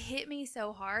 Damn. It hit me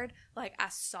so hard, like I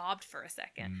sobbed for a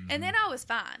second, Mhm. and then I was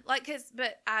fine.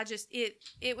 But I just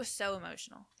it was so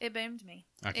emotional. It boomed me.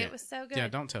 Okay. It was so good. Yeah,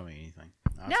 don't tell me anything.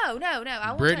 No. I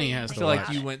won't Brittany tell you has I to feel like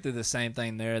watch. you went through the same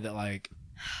thing there that like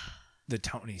the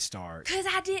Tony Stark. because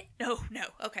I did. No.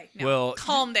 Okay. No. Well,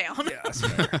 calm down. Yeah, that's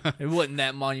fair. It wasn't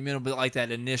that monumental, but like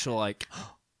that initial like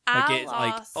I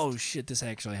like lost. oh shit, this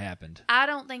actually happened. I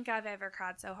don't think I've ever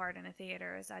cried so hard in a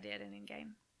theater as I did in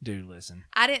Endgame. Dude, listen.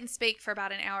 I didn't speak for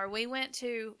about an hour. We went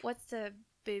to what's the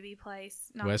booby place?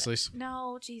 Not Wesley's?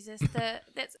 no, Jesus.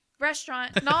 That's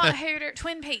restaurant, not Hooter.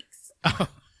 Twin Peaks. Oh.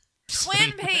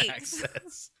 Twin Peaks.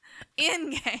 Access.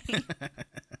 Endgame.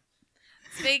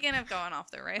 Speaking of going off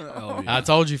the rails. Oh, yeah. I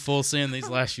told you full sin these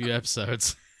last few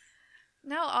episodes.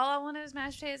 No, all I wanted was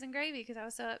mashed potatoes and gravy because I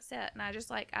was so upset. And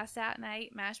I sat and I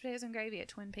ate mashed potatoes and gravy at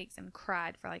Twin Peaks and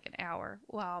cried for like an hour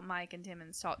while Mike and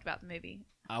Timmons talked about the movie.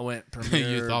 I went premiere.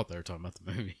 You thought they were talking about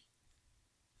the movie.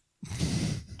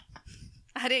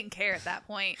 I didn't care at that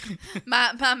point.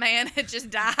 My man had just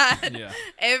died. Yeah.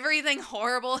 Everything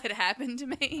horrible had happened to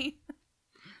me.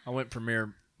 I went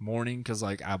premiere morning because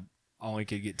like I only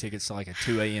could get tickets to like a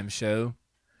 2 a.m. show,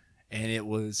 and it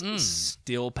was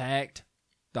still packed.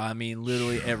 I mean,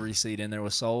 literally every seat in there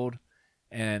was sold,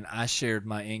 and I shared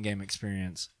my in-game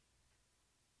experience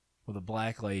with a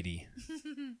black lady.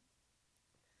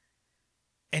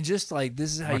 And just like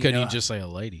this is how Why you couldn't know, you just say a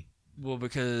lady? well,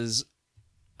 because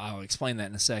I'll explain that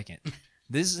in a second.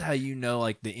 This is how you know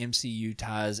like the MCU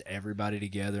ties everybody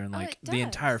together and Oh, like it the does.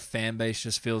 entire fan base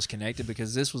just feels connected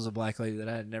because this was a black lady that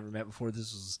I had never met before.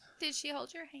 This was Did she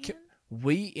hold your hand?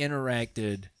 we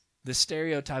interacted the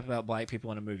stereotype about black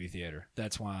people in a movie theater.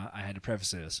 That's why I had to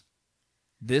preface this.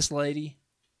 This lady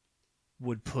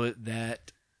would put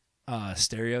that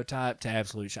stereotype to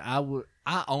absolution.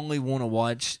 I only want to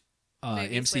watch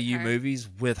Movies with MCU her. movies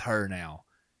with her now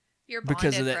You're bonded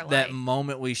because of for that life.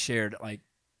 moment we shared, like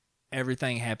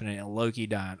everything happening and Loki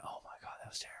dying. Oh my god, that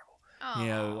was terrible. You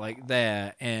know, Aw. like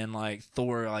that, and like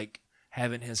Thor like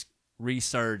having his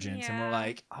resurgence, and we're Yeah.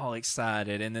 like all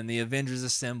excited, and then the Avengers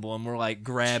assemble, and we're like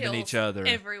grabbing Chills each other.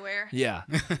 everywhere. Yeah,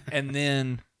 and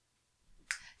then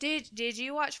Did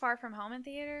you watch Far From Home in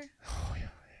theater?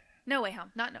 No Way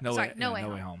Home. Not No sorry, Way, No yeah, Way No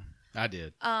Home. Way Home. I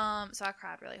did. So I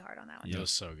cried really hard on that one. It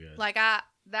was so good. Like that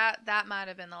might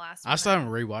have been the last one. I still haven't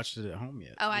rewatched it at home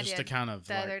yet. Oh, I just did. to kind of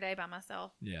the like, other day by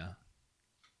myself. Yeah.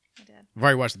 I did. I've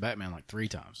already watched the Batman like 3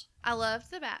 times. I loved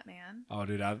the Batman. Oh,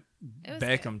 dude, It was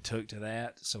Beckham took to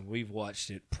that, so we've watched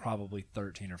it probably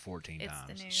 13 or 14 It's the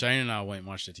times. new. Shane and I went and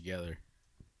watched it together.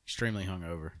 Extremely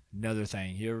hungover. Another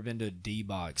thing, you ever been to a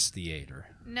D-Box theater?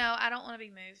 No, I don't want to be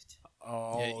moved.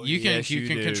 Oh, you can yes, you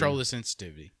can do. control the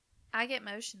sensitivity. I get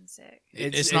motion sick.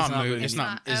 It's not moving. moving. It's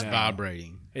not. It's okay.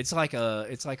 vibrating. It's like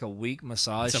a weak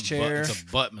massage It's a chair. it's a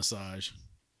butt massage.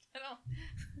 I don't.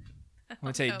 I'm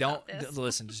gonna tell you, know don't about this.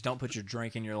 listen. Just don't put your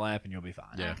drink in your lap, and you'll be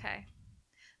fine. Yeah. Okay.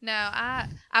 No, I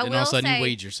And all will of a sudden say, you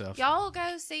weed yourself. y'all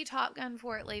go see Top Gun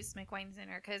before it leaves McWayne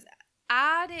Center because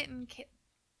I didn't.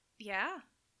 Yeah.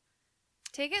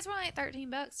 Tickets were like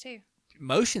 $13 too.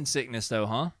 Motion sickness, though,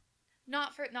 huh?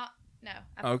 Not. No.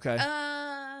 Okay.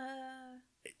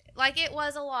 Like it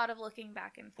was a lot of looking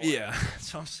back and forth. Yeah.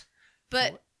 So I'm s-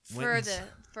 But Went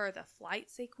for the flight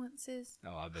sequences,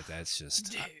 oh, I bet that's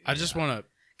just. I just want to.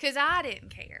 because I didn't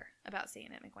care about seeing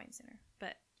it at McWayne Center,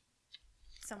 but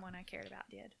someone I cared about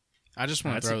did. I just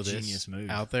want That's to a throw genius this move.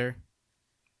 out there.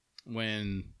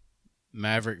 When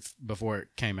Maverick, before it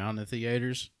came out in the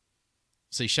theaters,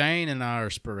 see, Shane and I are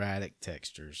sporadic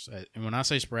texters. And when I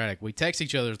say sporadic, we text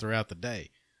each other throughout the day,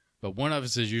 but one of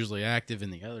us is usually active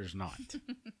and the other's not.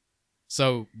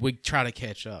 So we try to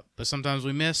catch up, but sometimes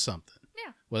we miss something.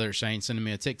 Yeah. Whether it's Shane sending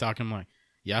me a TikTok, I'm like,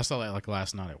 yeah, I saw that like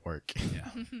last night at work. Yeah.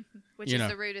 Which You is know.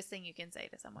 the rudest thing you can say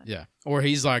to someone. Yeah. Or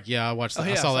he's like, yeah, I watched that. Oh,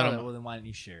 yeah, I saw that on. Well, then why didn't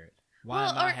you share it? Why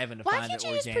Well, am I or having to why find can't it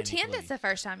you just organically? pretend it's the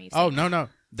first time you've Oh seen no.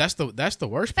 That's the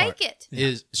worst part. Fake it.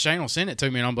 Is Shane will send it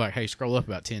to me and I'm like, hey, scroll up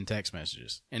about 10 text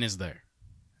messages and it's there.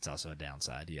 It's also a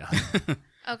downside, yeah.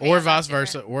 Okay, Or that's vice different.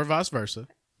 versa.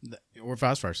 Or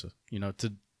vice versa. You know,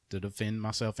 to defend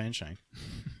myself and Shane.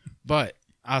 But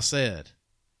I said,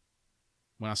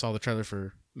 when I saw the trailer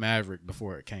for Maverick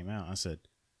before it came out, I said,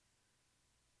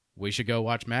 we should go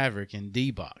watch Maverick in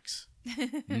D-Box.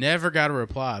 Never got a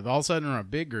reply. All of a sudden, on a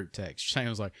big group text, Shane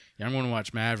was like, yeah, I'm going to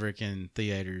watch Maverick in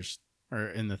theaters or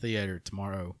in the theater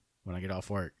tomorrow when I get off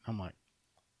work. I'm like,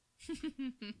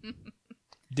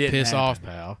 Didn't piss happen. off,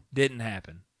 pal. Didn't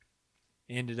happen.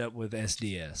 Ended up with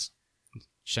SDS.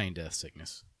 Shane death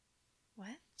sickness. What?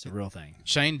 It's a real thing.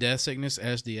 Shane death sickness,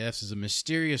 SDFs, is a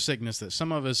mysterious sickness that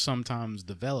some of us sometimes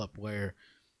develop where,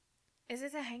 Is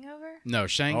this a hangover? no,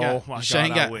 Shane Oh my Shane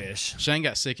God, got I wish. Shane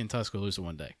got sick in Tuscaloosa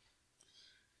one day.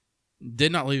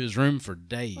 Did not leave his room for What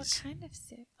days. kind of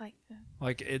sick?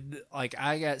 Like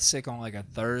I got sick on like a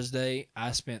Thursday.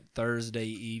 I spent Thursday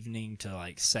evening to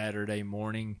like Saturday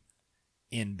morning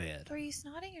in bed. Were you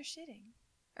snotting or shitting?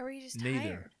 Or were you just Neither.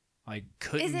 tired? I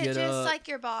couldn't Is it get just up. like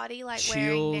your body wearing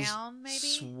chills, down maybe?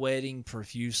 sweating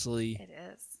profusely. It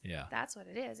is. Yeah. That's what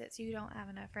it is. It's you don't have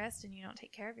enough rest and you don't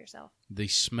take care of yourself. The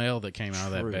smell that came out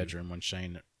of that True. bedroom when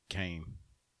Shane came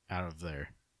out of there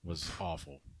was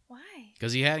awful Why?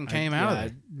 because he hadn't came out of I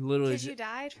there. literally, Because you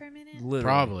died for a minute? literally,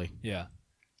 Probably. yeah.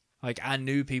 Like I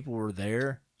knew people were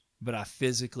there, but I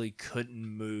physically couldn't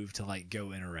move to like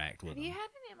go interact with Have you them. had an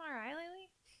MRI lately?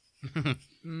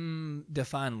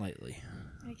 Define lately.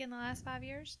 Like in the last 5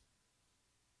 years?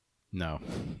 No,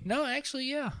 No, actually,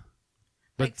 yeah,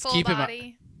 but Like full keep in mind,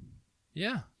 body?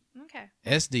 yeah. Okay.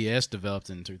 SDS developed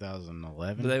in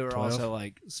 2011. But they were 12. also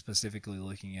like specifically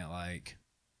looking at like,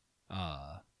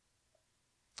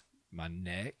 my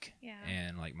neck Yeah.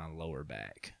 and like my lower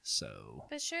back. So,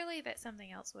 But surely that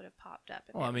something else would have popped up.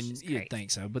 And well, I it was mean, just you'd crazy.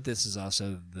 think so, but this is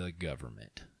also the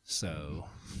government, so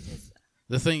Just-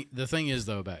 The thing is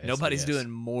though about nobody's SDS doing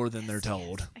more than they're SDS.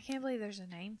 told. I can't believe there's a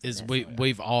name for is this.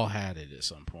 we've all had it at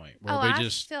some point where Oh, we I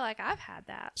just feel like I've had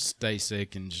that. stay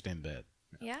sick and just in bed.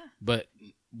 Yeah. But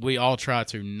we all try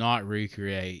to not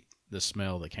recreate the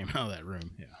smell that came out of that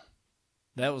room. Yeah.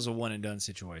 That was a one and done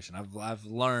situation. I've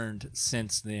learned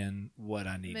since then what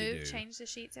I need to Move, do. change the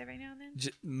sheets every now and then.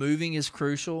 Moving is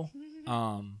crucial.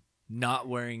 Not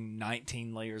wearing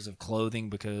 19 layers of clothing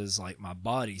because like my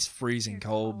body's freezing You're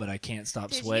cold, cold. but I can't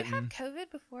stop Did sweating. you have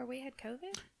COVID before we had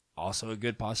COVID? Also a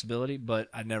good possibility, but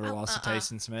I never Oh, lost the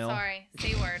taste and smell. Sorry.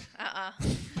 C word.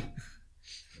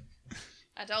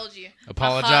 I told you.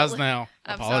 Apologize hot now.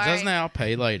 I'm Apologize sorry. now.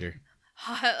 Pay later.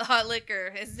 Hot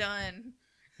liquor is done.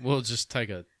 We'll just take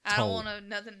a I toll. don't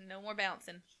want no more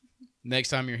bouncing. Next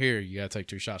time you're here, you gotta take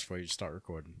 2 shots before you start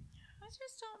recording. I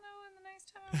just don't know when the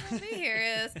next time I'm going to be here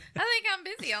is. I think I'm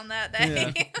busy on that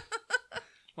day.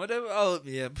 Whatever. Oh,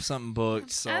 yeah, something booked.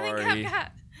 I think Sorry. I've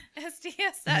got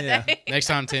SDS that Yeah. day. Next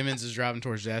time Timmons is driving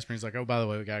towards Jasper, he's like, "Oh, by the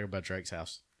way, we gotta go by Drake's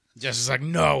house." Jess is like,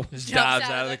 "No." Just Jumps dives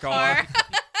out of the car.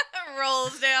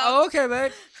 rolls down. Oh, okay,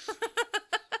 babe.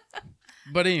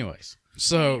 But anyways,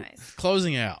 so Anyways.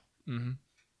 closing out, Mm-hmm.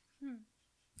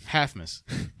 Halfmas.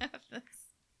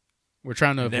 We're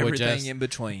trying to avoid Everything Jess. in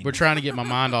between. We're trying to get my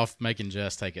mind off making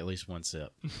Jess take at least one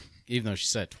sip, even though she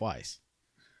said it twice.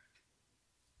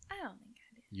 I don't think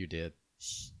I did. You did.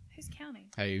 Shh. Who's counting?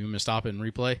 Hey, you want me to stop it and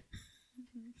replay?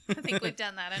 I think we've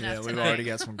done that enough Yeah, we've tonight. already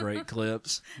got some great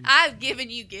clips. I've given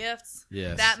you gifts.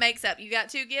 Yes. That makes up. You got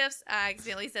 2 gifts. I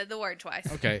accidentally said the word twice.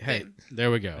 Okay. Hey, Boom. there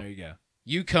we go. There you go.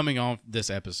 You coming on this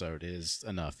episode is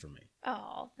enough for me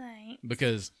Oh, thanks.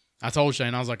 because I told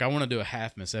Shane I was like, I want to do a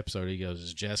Halfmas episode. He goes,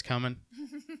 "Is Jess coming?"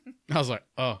 I was like,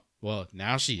 "Oh, well,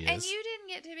 now she is." And you didn't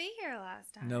get to be here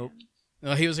last time. Nope.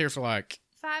 Well, he was here for like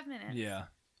 5 minutes. Yeah,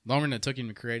 longer than it took him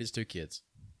to create his 2 kids.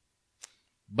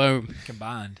 Boom.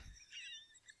 combined.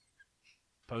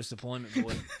 Post-deployment,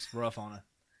 boy. It's rough on her.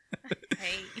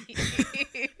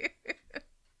 Hey.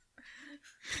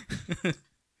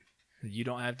 You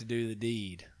don't have to do the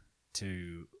deed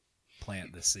to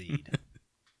plant the seed.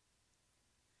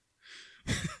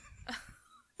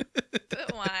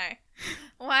 But why?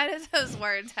 Why do those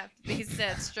words have to be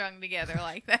said strung together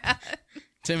like that?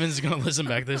 Timmons is gonna listen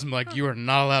back to this and be like, "You are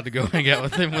not allowed to go hang out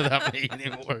with him without me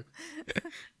anymore."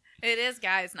 It is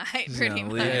guys' night, Just pretty gonna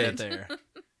much. leave it there.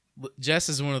 Jess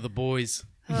is one of the boys.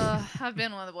 I've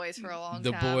been one of the boys for a long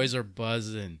The time. boys are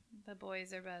buzzing. The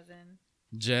boys are buzzing.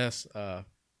 Jess,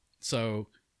 so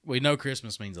we know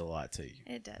Christmas means a lot to you.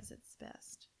 It does its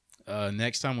best.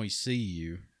 Next time we see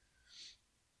you,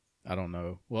 I don't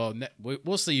know. Well,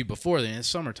 we'll see you before then. It's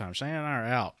summertime. Shane and I are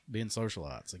out being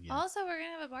socialites again. Also, we're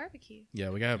gonna have a barbecue. Yeah,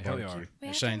 we got a Hell, we barbecue are. We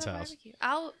at have Shane's to have a house. barbecue.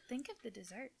 I'll think of the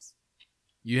desserts.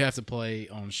 You have to play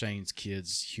on Shane's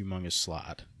kid's humongous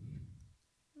slide.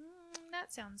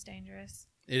 That sounds dangerous.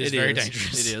 It is very is.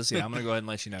 dangerous. It is. Yeah, I'm gonna go ahead and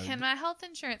let you know. Can my health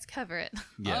insurance cover it?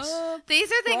 Yes.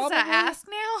 These are things I Probably. ask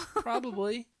now.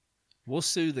 Probably. We'll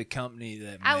sue the company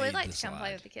that I made would like the to come play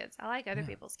slide. with the kids. I like other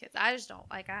people's kids. I just don't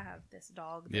like. I have this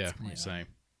dog. Yeah, That's Yeah. same.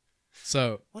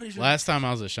 So What is your last time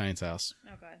I was at Shane's house,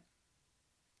 Oh god.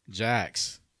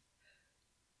 Jax.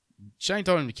 Shane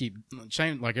told him to keep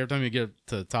Shane, like every time you get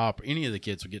to the top, any of the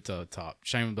kids would get to the top.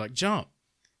 Shane would be like, "Jump."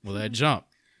 Well, they'd jump.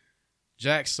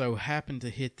 Jax so happened to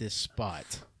hit this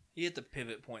spot. He hit the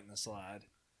pivot point in the slide.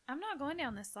 I'm not going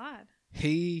down this slide.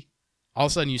 He all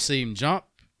of a sudden you see him jump,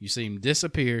 you see him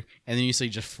disappear, and then you see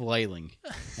just flailing.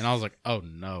 And I was like, "Oh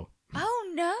no."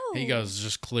 Oh no. He goes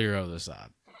just clear over the side.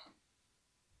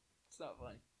 It's not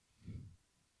funny.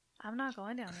 I'm not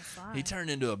going down this slide. He turned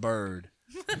into a bird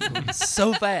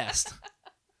so fast.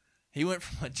 He went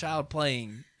from a child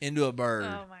playing into a bird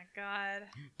Oh my god.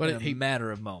 But in a he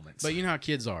matter of moments. but you know how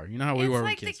kids are. You know how we It's were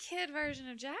like with the kids. kid version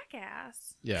of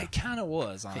Jackass. Yeah. It kind of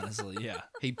was, honestly. Yeah.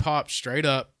 He popped straight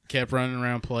up, kept running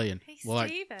around playing. Hey, Well, like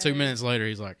Steven. 2 minutes later,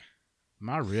 he's like,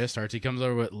 "My wrist hurts." He comes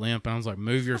over with limp, and I was like,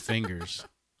 "Move your fingers."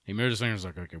 He moved his fingers,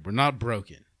 like, "Okay, we're not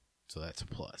broken, so that's a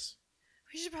plus."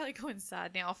 We should probably go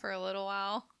inside now for a little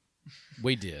while.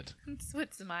 We did,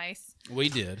 With some ice. we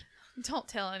did. Don't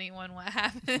tell anyone what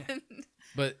happened.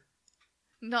 But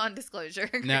Non-disclosure.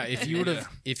 now, if you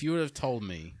would have told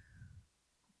me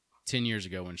 10 years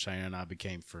ago when Shane and I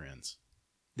became friends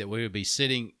that we would be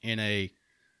sitting in a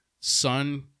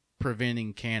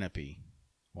sun-preventing canopy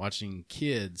watching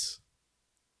kids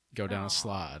go down Aw. a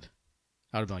slide,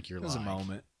 I'd have been like, "You're It was a lying."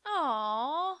 moment.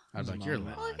 Aww. I'd It was be a like, "You're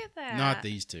moment. lying." Look at that. Not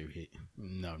these two.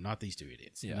 No, not these two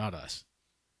idiots. Yeah. Not us.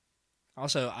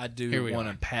 Also, I Here do we want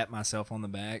are. to pat myself on the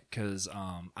back because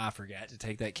I forgot to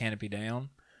take that canopy down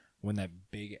when that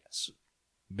big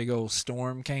old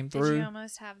storm came Did through. you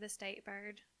almost have the state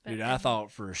bird? But Dude, I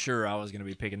thought for sure I was going to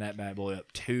be picking that bad boy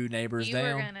up 2 neighbors you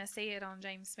down. were going to see it on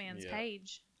James Spann's Yeah.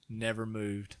 page. Never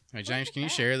moved. Hey, James, at can you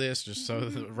that. share this just so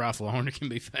the rifle owner can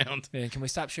be found? Man, can we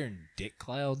stop sharing dick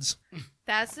clouds?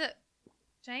 That's it.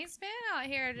 James Spann out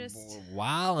here just... We're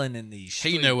wilding in these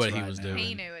He knew what streets he right was now. doing.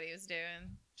 He knew what he was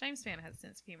doing. James Spann has a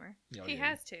sense of humor. Oh, He yeah.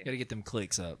 has to. Got to get them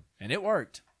clicks up. And it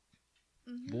worked.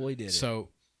 Mhm. Boy, did it. So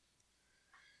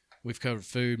we've covered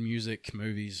food, music,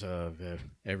 movies,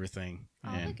 everything,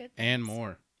 All the and good and things.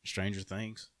 more. Stranger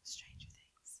Things. Stranger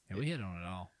Things. Yeah, we hit on it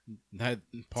all. That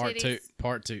part two. Titties.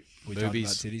 Part two. We talked about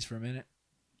movies. titties for a minute.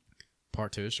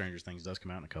 Part two of Stranger Things does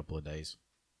come out in a couple of days.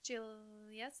 Jill,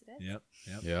 yes, it is.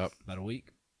 Yep. Yep, About a week.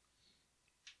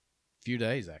 few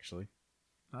days actually.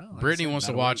 Oh, like I Brittany said, wants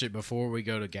to about a watch week. it before we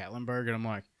go to Gatlinburg, and I'm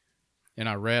like, and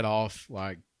I read off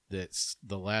like that's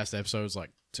the last episode's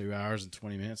like 2 hours and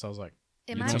 20 minutes. I was like,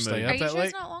 Am You I? gonna It's a stay movie. Are up you that sure late?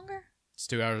 it's not longer? It's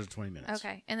 2 hours and 20 minutes.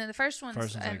 Okay, and then the first one's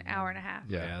First one's an like hour and a half.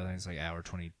 Yeah, I think it's like hour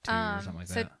 22 or something like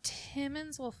So that.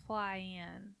 Timmons will fly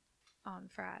in on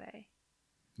Friday.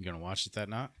 You gonna watch it that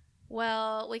night?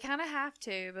 Well, we kind of have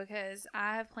to because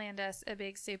I have planned us a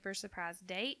big super surprise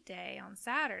date day on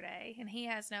Saturday, and he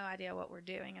has no idea what we're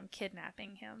doing. I'm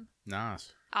kidnapping him.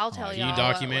 Nice. I'll tell Can Can y'all you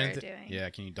what document we're it? doing. Yeah,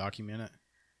 can you document it?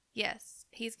 Yes,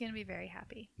 he's going to be very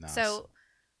happy. Nice. So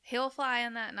he'll fly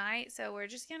in that night, so we're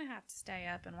just going to have to stay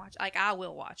up and watch. Like, I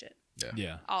will watch it.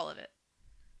 Yeah. All of it.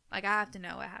 Like, I have to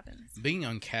know what happens. Being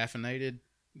uncaffeinated,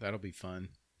 that'll be fun.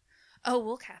 Oh,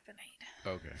 we'll caffeinate.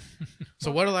 Okay.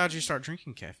 So what allowed you to start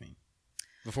drinking caffeine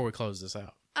before we close this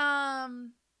out?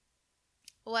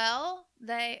 Well,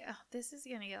 this is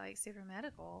going to get like super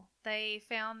medical. They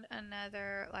found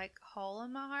another like hole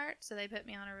in my heart, so they put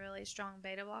me on a really strong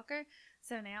beta blocker.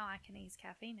 So now I can ease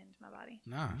caffeine into my body.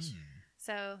 Nice.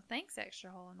 So thanks, extra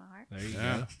hole in my heart. There you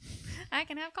Yeah. go. I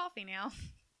can have coffee now.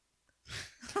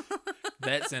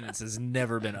 That sentence has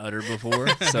never been uttered before,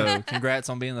 so congrats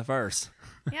on being the first.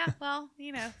 Yeah, well,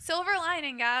 silver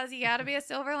lining, guys. You got to be a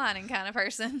silver lining kind of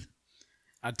person.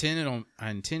 I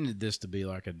intended this to be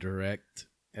like a direct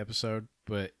episode,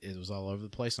 but it was all over the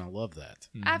place, and I love that.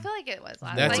 I feel like it was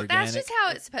last. That's Like that's organic. just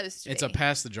how it's supposed to It's be. a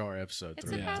pass the jar episode. It's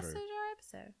through a and pass through. the jar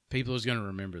episode. People is gonna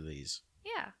remember these.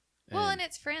 Yeah. Well, and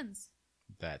it's friends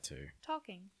that too.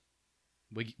 talking.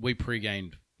 We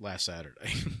pre-gamed last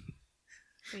Saturday.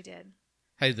 We did.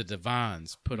 Hey, the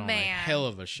Divines put on a Man. hell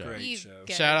of a show. Great You show.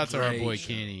 go. Shout out to our Great boy show.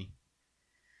 Kenny.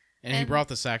 And he And- brought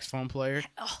the saxophone player.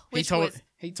 Oh, He which told was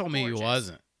me he gorgeous.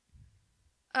 wasn't.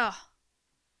 Oh.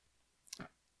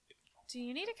 Do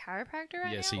you need a chiropractor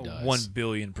right Yes, now? he does.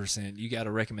 1,000,000,000%. You got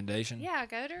a recommendation? Yeah,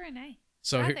 go to Renee.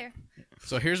 So right here- there.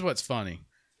 So here's what's funny.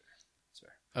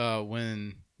 Sorry.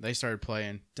 When they started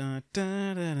playing, dun,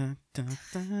 dun, dun, dun,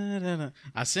 dun, dun, dun,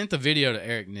 I sent the video to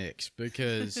Eric Nix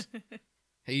because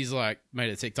he's like made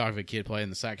a TikTok of a kid playing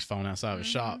the saxophone outside of his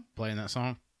shop playing that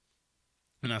song,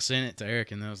 and I sent it to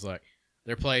Eric, and I was like,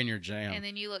 "They're playing your jam." And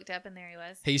then you looked up and there he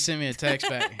was. He sent me a text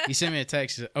back. He sent me a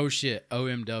text. He said, "Oh shit,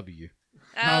 OMW."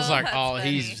 And I was like, that's "Oh,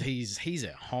 funny. he's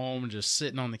at home, just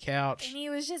sitting on the couch." And he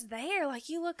was just there. Like,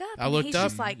 you look up. I and looked he's up,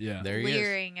 just like yeah. There he is.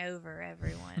 leering over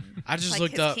everyone. I just like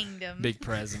looked his up. Kingdom. Big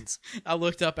presence. I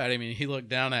looked up at him, and he looked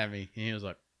down at me, and he was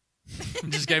like,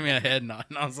 just gave me a head nod,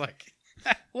 and I was like,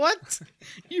 "What?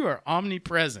 You are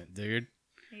omnipresent, dude."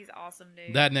 He's awesome,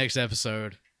 dude. That next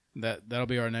episode, that'll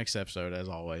be our next episode, as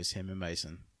always. Him and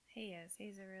Mason. He is.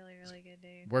 He's a really, really good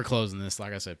dude. We're closing this,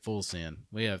 like I said, full send.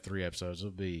 We have 3 episodes.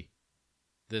 It'll be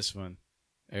this one,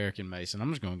 Eric and Mason. I'm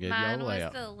just gonna give y'all Mine the was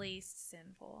layout. the least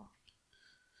sinful.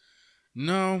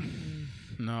 No.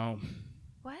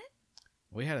 What?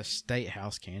 We had a state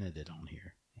house candidate on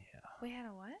here. We had a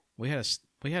what? We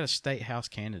had a state house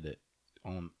candidate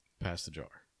on Pass the Jar.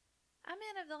 I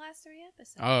meant of the last 3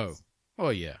 episodes. Oh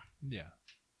yeah, Yeah.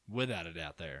 Without a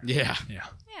doubt there. yeah. Yeah.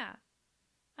 Yeah.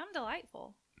 I'm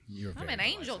delightful. You're I'm very an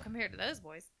angel delightful. compared to those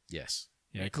boys. Yes.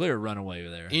 Yeah, clear runaway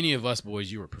there. Any of us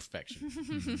boys, you were perfection.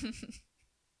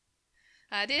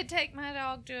 I did take my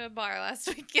dog to a bar last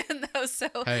weekend, though, so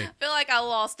Hey. I feel like I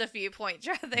lost a few points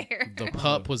right there. The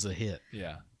pup was a hit.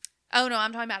 Yeah. Oh, no,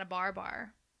 I'm talking about a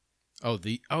bar.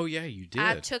 Oh yeah, you did.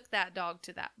 I took that dog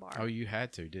to that bar. Oh, you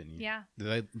had to, didn't you? Yeah.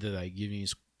 Did they give you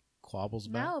squabbles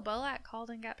back? No, Bolak called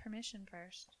and got permission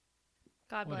first.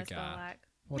 God What a bless guy. Bolak.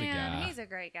 What a Man, guy. he's a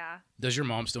great guy. Does your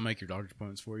mom still make your doctor's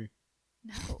appointments for you?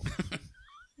 No.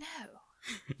 No.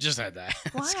 Just had that.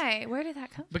 Why? Where did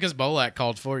that come from? Because Bolak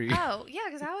called for you. Oh, yeah,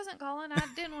 because I wasn't calling. I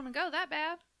didn't want to go that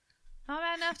bad. Not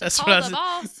bad enough to That's call what I the said.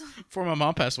 boss. Before my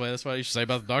mom passed away, that's what I used to say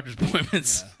about the doctor's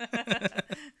appointments.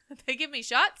 They give me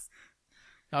shots.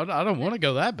 I don't want to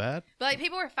go that bad. But like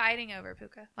people were fighting over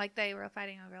Puka. Like they were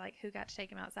fighting over like who got to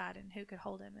take him outside and who could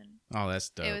hold him, and Oh, that's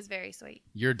dope. it was very sweet.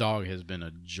 Your dog has been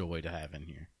a joy to have in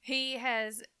here. He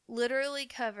has literally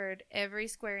covered every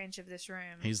square inch of this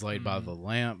room. He's laid by the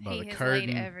lamp, by he the has curtain,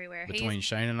 laid everywhere. between He's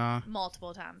Shane and I.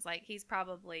 multiple times. Like he's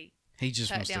probably He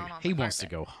just cut wants to. down on He the wants to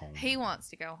carpet. go home. he wants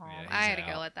to go home. Yeah, I he's had to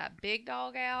go out. let that big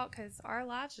dog out because our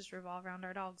lives just revolve around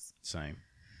our dogs. Same.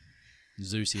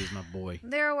 Zeusy is my boy.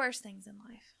 There are worse things in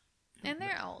life, and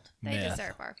they're old. They Meth.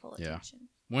 deserve our full Yeah. attention.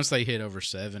 Once they hit over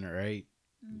 7 or 8,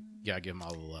 Mhm. you gotta give them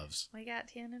all the loves. We got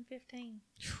 10 and 15.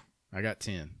 I got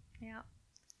 10. Yeah.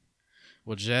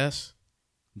 Well, Jess,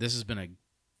 this has been a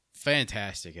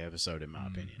fantastic episode in my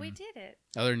opinion. We did it.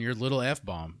 Other than your little F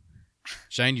bomb.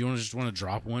 Shane, you want to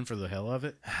drop one for the hell of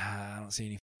it? I don't see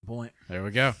any point. There we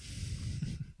go.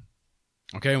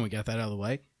 Okay, and we got that out of the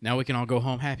way. Now we can all go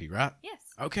home happy, right? Yes.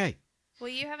 Okay. Well,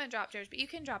 you haven't dropped yours, but you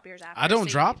can drop yours after. I don't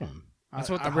so drop you- them. That's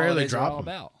what the I rarely holidays are drop all them.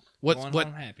 about. What's Going what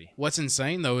home happy. What's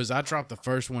insane though is I dropped the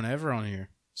first one ever on here,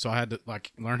 so I had to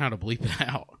like learn how to bleep it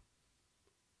out.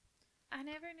 I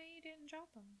never knew you didn't drop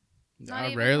them. I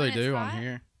even rarely when it's do hot? on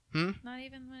here. Not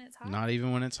even when it's hot. Not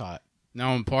even when it's hot.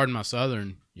 Now, pardon my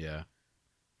southern. Yeah.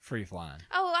 Free flying.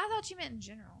 Oh, I thought you meant in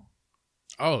general.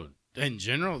 Oh, in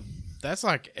general, that's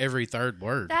like every third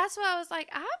word. That's why I was like,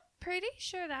 I'm pretty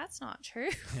sure that's not true.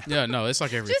 Yeah, no, it's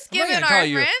like every. Just I'm not given gonna our call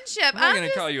you- friendship. I'm not I'm going to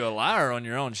just, call you a liar on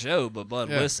your own show, but Bud,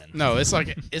 Yeah. listen. No, it's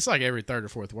like every third or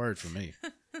fourth word for me.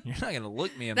 You're not going to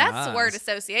look me in the that's eyes. the word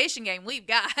association game we've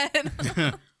got.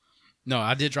 No,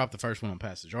 I did drop the first one on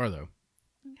Pass the Jar though,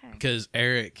 Okay. because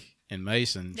Eric and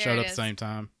Mason There showed it up at is. the same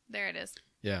time. There it is.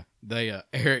 Yeah, they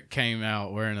Eric came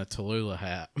out wearing a Tallulah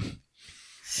hat,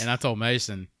 and I told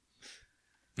Mason,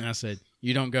 and I said,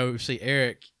 "You don't go see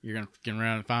Eric, you're gonna fucking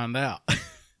around and find out."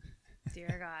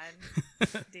 Dear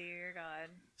God. Dear God.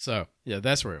 So yeah,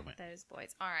 that's where it went. Those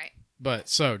boys. All right. But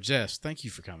so Jess, thank you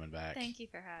for coming back. Thank you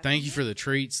for having Thank me. you for the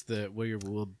treats that we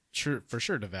will for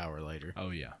sure devour later. Oh,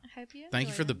 yeah. I hope you Thank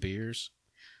you enjoy for the them. beers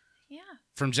Yeah.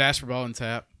 from Jasper Ball and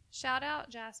Tap. Shout out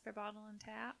Jasper Bottle and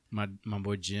Tap. My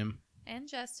boy Jim. And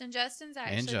Justin. Justin's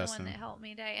actually the Justin. one that helped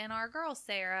me today. And our girl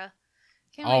Sarah.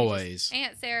 Can Always. just-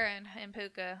 Aunt Sarah and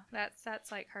Puka.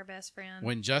 That's like her best friend.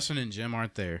 When Justin and Jim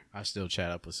aren't there, I still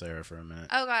chat up with Sarah for a minute.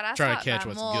 Oh God, I Try to stopped catch by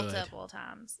what's good. multiple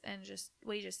times and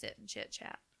we just sit and chit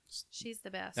chat. She's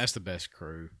the best. That's the best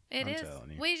crew. It I'm is.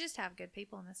 telling you. We just have good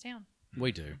people in this town.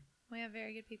 We do. We have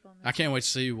very good people in this I can't wait to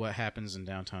see what happens in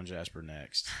downtown Jasper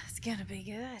next. It's gonna be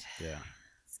good. Yeah.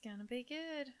 It's gonna be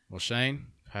good. Well, Shane,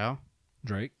 pal,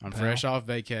 Drake. I'm pal, fresh off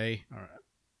vacay. All right.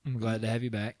 I'm glad to have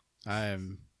you back.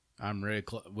 I'm really.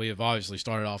 We have obviously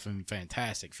started off in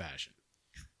fantastic fashion,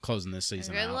 closing this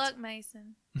season Good out. luck,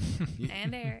 Mason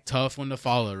and Eric. Tough one to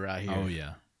follow right here. Oh,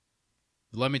 yeah.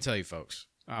 Let me tell you, folks.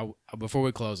 Before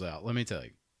we close out, let me tell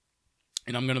you,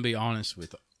 and I'm going to be honest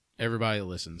with everybody that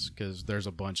listens because there's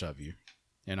a bunch of you,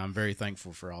 and I'm very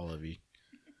thankful for all of you.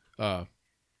 I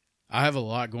have a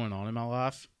lot going on in my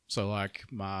life, so like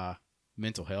my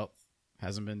mental health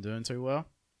hasn't been doing too well,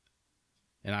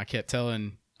 and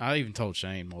I even told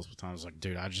Shane multiple times, like,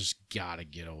 dude, I just gotta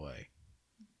get away.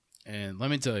 And let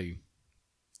me tell you,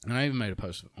 and I even made a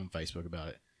post on Facebook about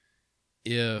it.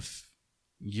 If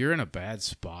you're in a bad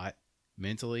spot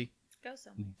mentally, Go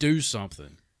somewhere. do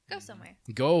something. Go somewhere.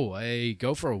 Go away.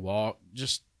 Go for a walk.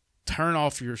 Just turn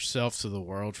off yourself to the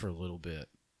world for a little bit.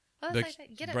 Well, Bec- that's like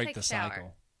that. Get up, Break take the a shower.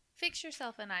 cycle. Fix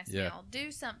yourself a nice Yeah. meal.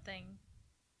 Do something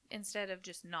instead of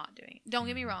just not doing it. Don't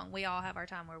get me wrong. We all have our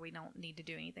time where we don't need to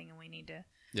do anything and we need to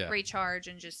Yeah. recharge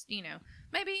and just,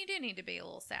 maybe you do need to be a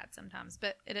little sad sometimes.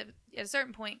 But at a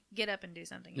certain point, get up and do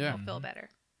something and Yeah. you'll feel better.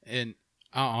 And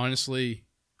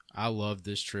I love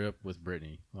this trip with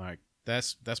Brittany. Like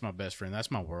that's my best friend. That's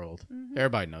my world. Mhm.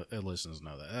 Everybody listeners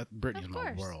know that. Brittany's Of my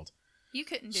course. world. You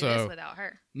couldn't do So- this without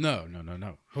her. No.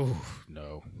 Ooh,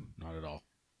 no, not at all.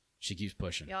 She keeps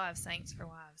pushing. Y'all have saints for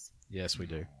wives. Yes, we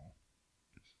do.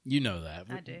 You know that.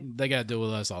 I do. They got to deal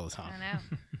with us all the time. I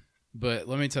know. But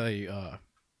let me tell you,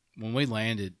 when we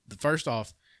landed, first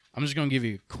off, I'm just going to give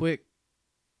you a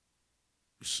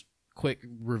quick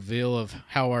reveal of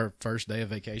how our first day of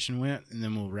vacation went, and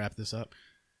then we'll wrap this up.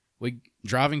 We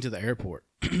driving to the airport.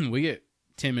 We get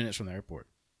 10 minutes from the airport.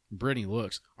 Brittany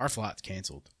looks, our flight's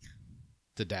canceled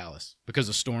to Dallas because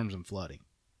of storms and flooding.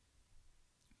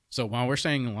 So while we're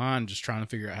staying in line, just trying to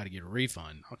figure out how to get a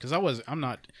refund, because I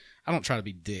don't try to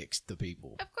be dicks to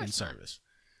people Of course in not. service.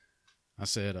 I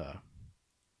said,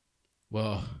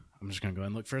 well, I'm just going to go ahead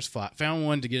and look for his flight. Found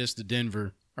one to get us to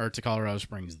Denver or to Colorado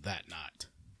Springs that night.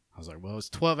 I was like, well, it's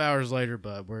 12 hours later,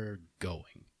 but we're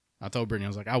going. I told Brittany, I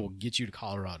was like, I will get you to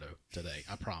Colorado today.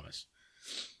 I promise.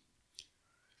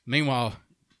 Meanwhile,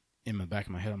 in the back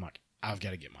of my head, I'm like, I've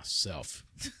got to get myself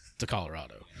to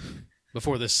Colorado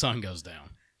before the sun goes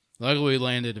down. Luckily, we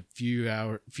landed a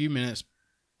few minutes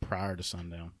prior to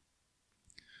sundown.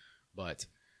 But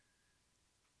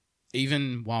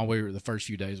even while the first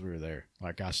few days we were there,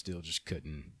 like I still just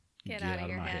couldn't Get out of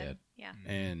your head. Yeah.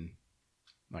 and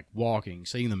like walking,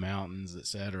 seeing the mountains,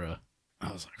 etc.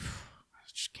 I was like, I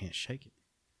just can't shake it.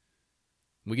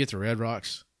 We get to Red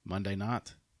Rocks Monday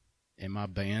night, and my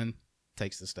band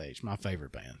takes the stage. My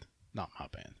favorite band, not my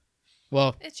band.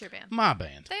 Well, It's your band. my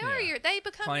band. They are they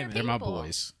become Claim your it. They're people. my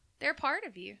boys. They're part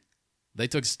of you. They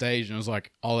took stage, and it was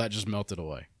like all that just melted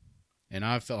away, and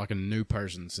I felt like a new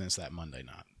person since that Monday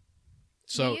night.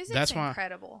 So Music's that's why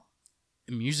incredible.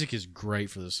 music is great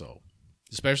for the soul,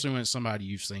 especially when it's somebody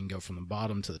you've seen go from the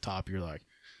bottom to the top. You're like,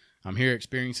 I'm here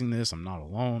experiencing this. I'm not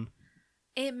alone.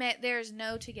 There's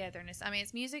no togetherness. I mean,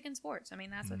 it's music and sports. I mean,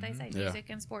 that's what they say. Yeah. Music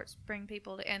and sports bring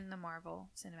people to in the Marvel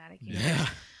Cinematic Universe.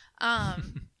 Yeah.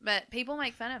 But people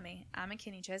make fun of me. I'm a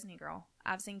Kenny Chesney girl.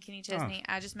 I've seen Kenny Chesney.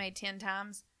 I just made 10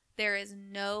 times. There is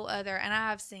no other, and I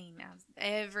have seen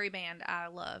every band I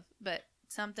love, but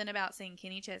something about seeing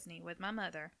Kenny Chesney with my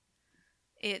mother,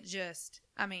 it just,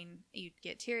 I mean, you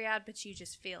get teary-eyed, but you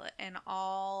just feel it, and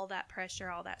all that pressure,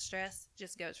 all that stress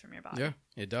just goes from your body. Yeah,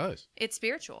 it does. It's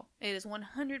spiritual. It is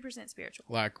 100% spiritual.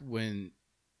 Like when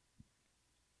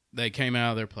they came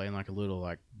out, they're playing like a little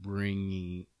like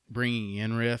bringing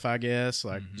in riff, I guess,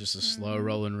 like just a slow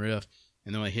rolling riff,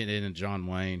 and then they hit it in John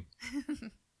Wayne.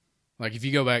 Like if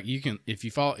you go back, you can if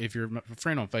you're a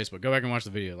friend on Facebook, go back and watch the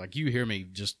video. Like you hear me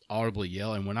just audibly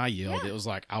yell, and when I yelled, it was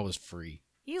like I was free.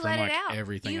 You from, let like, it out.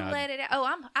 everything You let it out.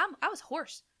 Oh, I was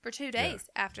hoarse for 2 days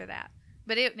after that.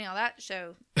 But that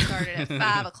show started at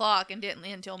 5 o'clock and didn't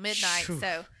end until midnight.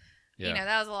 So,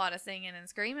 that was a lot of singing and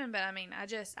screaming. But I mean, I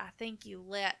think you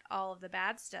let all of the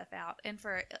bad stuff out, and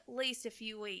for at least a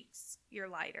few weeks, you're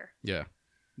lighter. Yeah,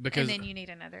 because and then you need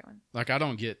another one. Like I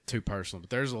don't get too personal, but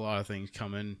there's a lot of things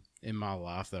coming in my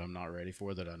life that I'm not ready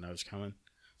for that I know is coming.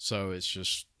 So it's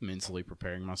just mentally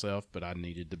preparing myself. But I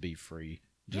needed to be free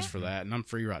just for that, and I'm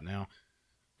free right now.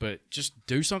 But just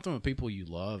do something with people you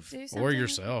love or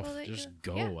yourself. Just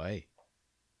go away.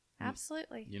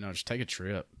 Absolutely. Just take a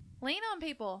trip. Lean on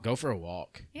people. Go for a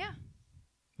walk. Yeah.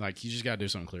 Like you just got to do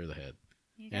something clear the head.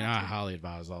 And I highly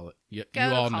advise all that. You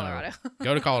Go all to Colorado. know.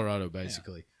 Go to Colorado,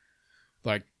 basically.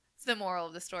 Like it's the moral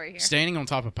of the story here. Standing on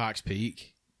top of Pikes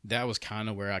Peak, that was kind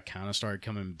of where I kind of started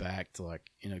coming back to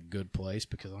like in a good place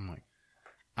because I'm like,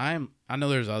 I know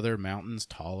there's other mountains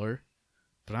taller,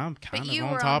 but I'm kind of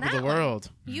on top of the world.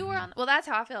 You were on. Well, that's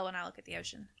how I feel when I look at the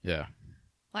ocean. Yeah.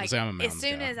 Like I'm a as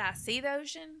soon guy. as I see the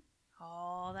ocean,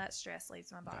 all that stress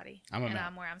leaves my body, I'm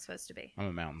where I'm supposed to be. I'm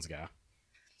a mountains guy.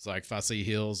 It's like if I see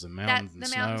hills and mountains and the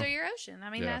snow, mountains are your ocean. I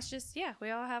mean, that's just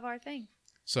we all have our thing.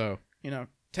 So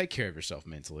take care of yourself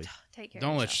mentally. Take care.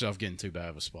 Don't let yourself get in too bad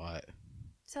of a spot.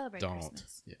 Celebrate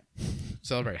Christmas. Yeah.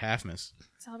 Celebrate Halfmas.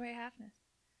 Celebrate Halfmas.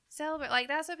 Celebrate. Like,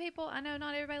 that's what people, I know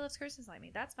not everybody loves Christmas like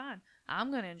me. That's fine.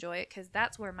 I'm going to enjoy it because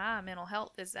that's where my mental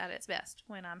health is at its best,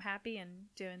 when I'm happy and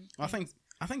doing things.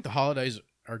 I think the holidays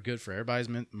are good for everybody's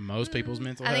most people's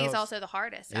mental health. I think it's also the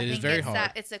hardest. I think is very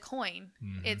hard. It's a coin.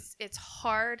 It's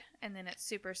hard, and then it's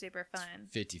super, super fun.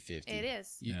 50-50. It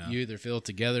is. You either feel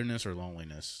togetherness or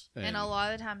loneliness. And a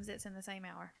lot of the times it's in the same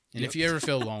hour. And if you ever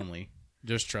feel lonely,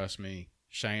 just trust me.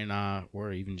 Shane and I,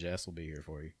 or even Jess, will be here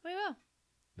for you. We will.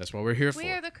 That's what we're here for.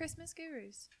 We are the Christmas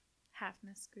gurus.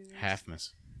 Halfmas gurus.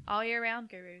 Halfmas. All year round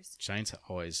gurus. Shane's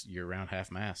always year-round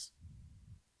half-mass.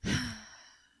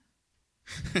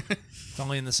 It's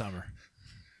only in the summer.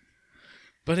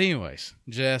 But anyways,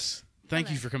 Jess,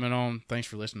 thank you for coming on. Thanks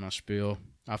for listening to my spiel.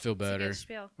 I feel better. It's a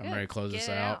good spiel. I'm ready to close this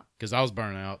out because I was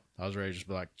burnt out. I was ready to just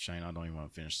be like, Shane, I don't even want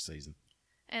to finish the season.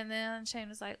 And then Shane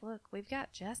was like, look, we've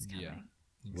got Jess coming. Yeah.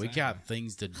 Exactly. We got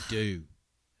things to do.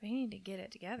 We need to get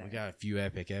it together. We got a few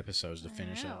epic episodes to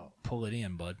finish out. Pull it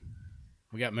in, bud.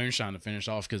 We got moonshine to finish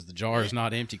off because the jar is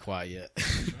not empty quite yet.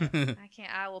 I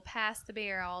can't. I will pass the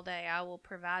beer all day. I will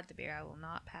provide the beer. I will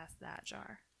not pass that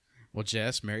jar. Well,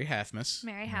 Jess, Merry Halfmas.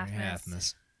 Merry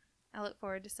Halfmas. I look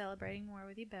forward to celebrating more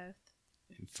with you both.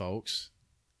 And folks,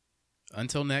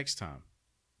 until next time,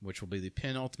 which will be the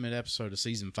penultimate episode of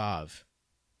Season 5,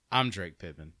 I'm Drake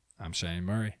Pippin. I'm Shane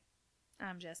Murray.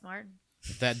 I'm Jess Martin.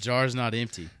 If that jar's not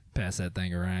empty, pass that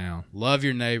thing around. Love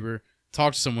your neighbor.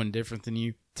 Talk to someone different than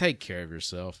you. Take care of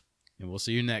yourself. And we'll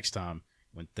see you next time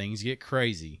when things get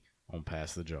crazy on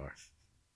Pass the Jar.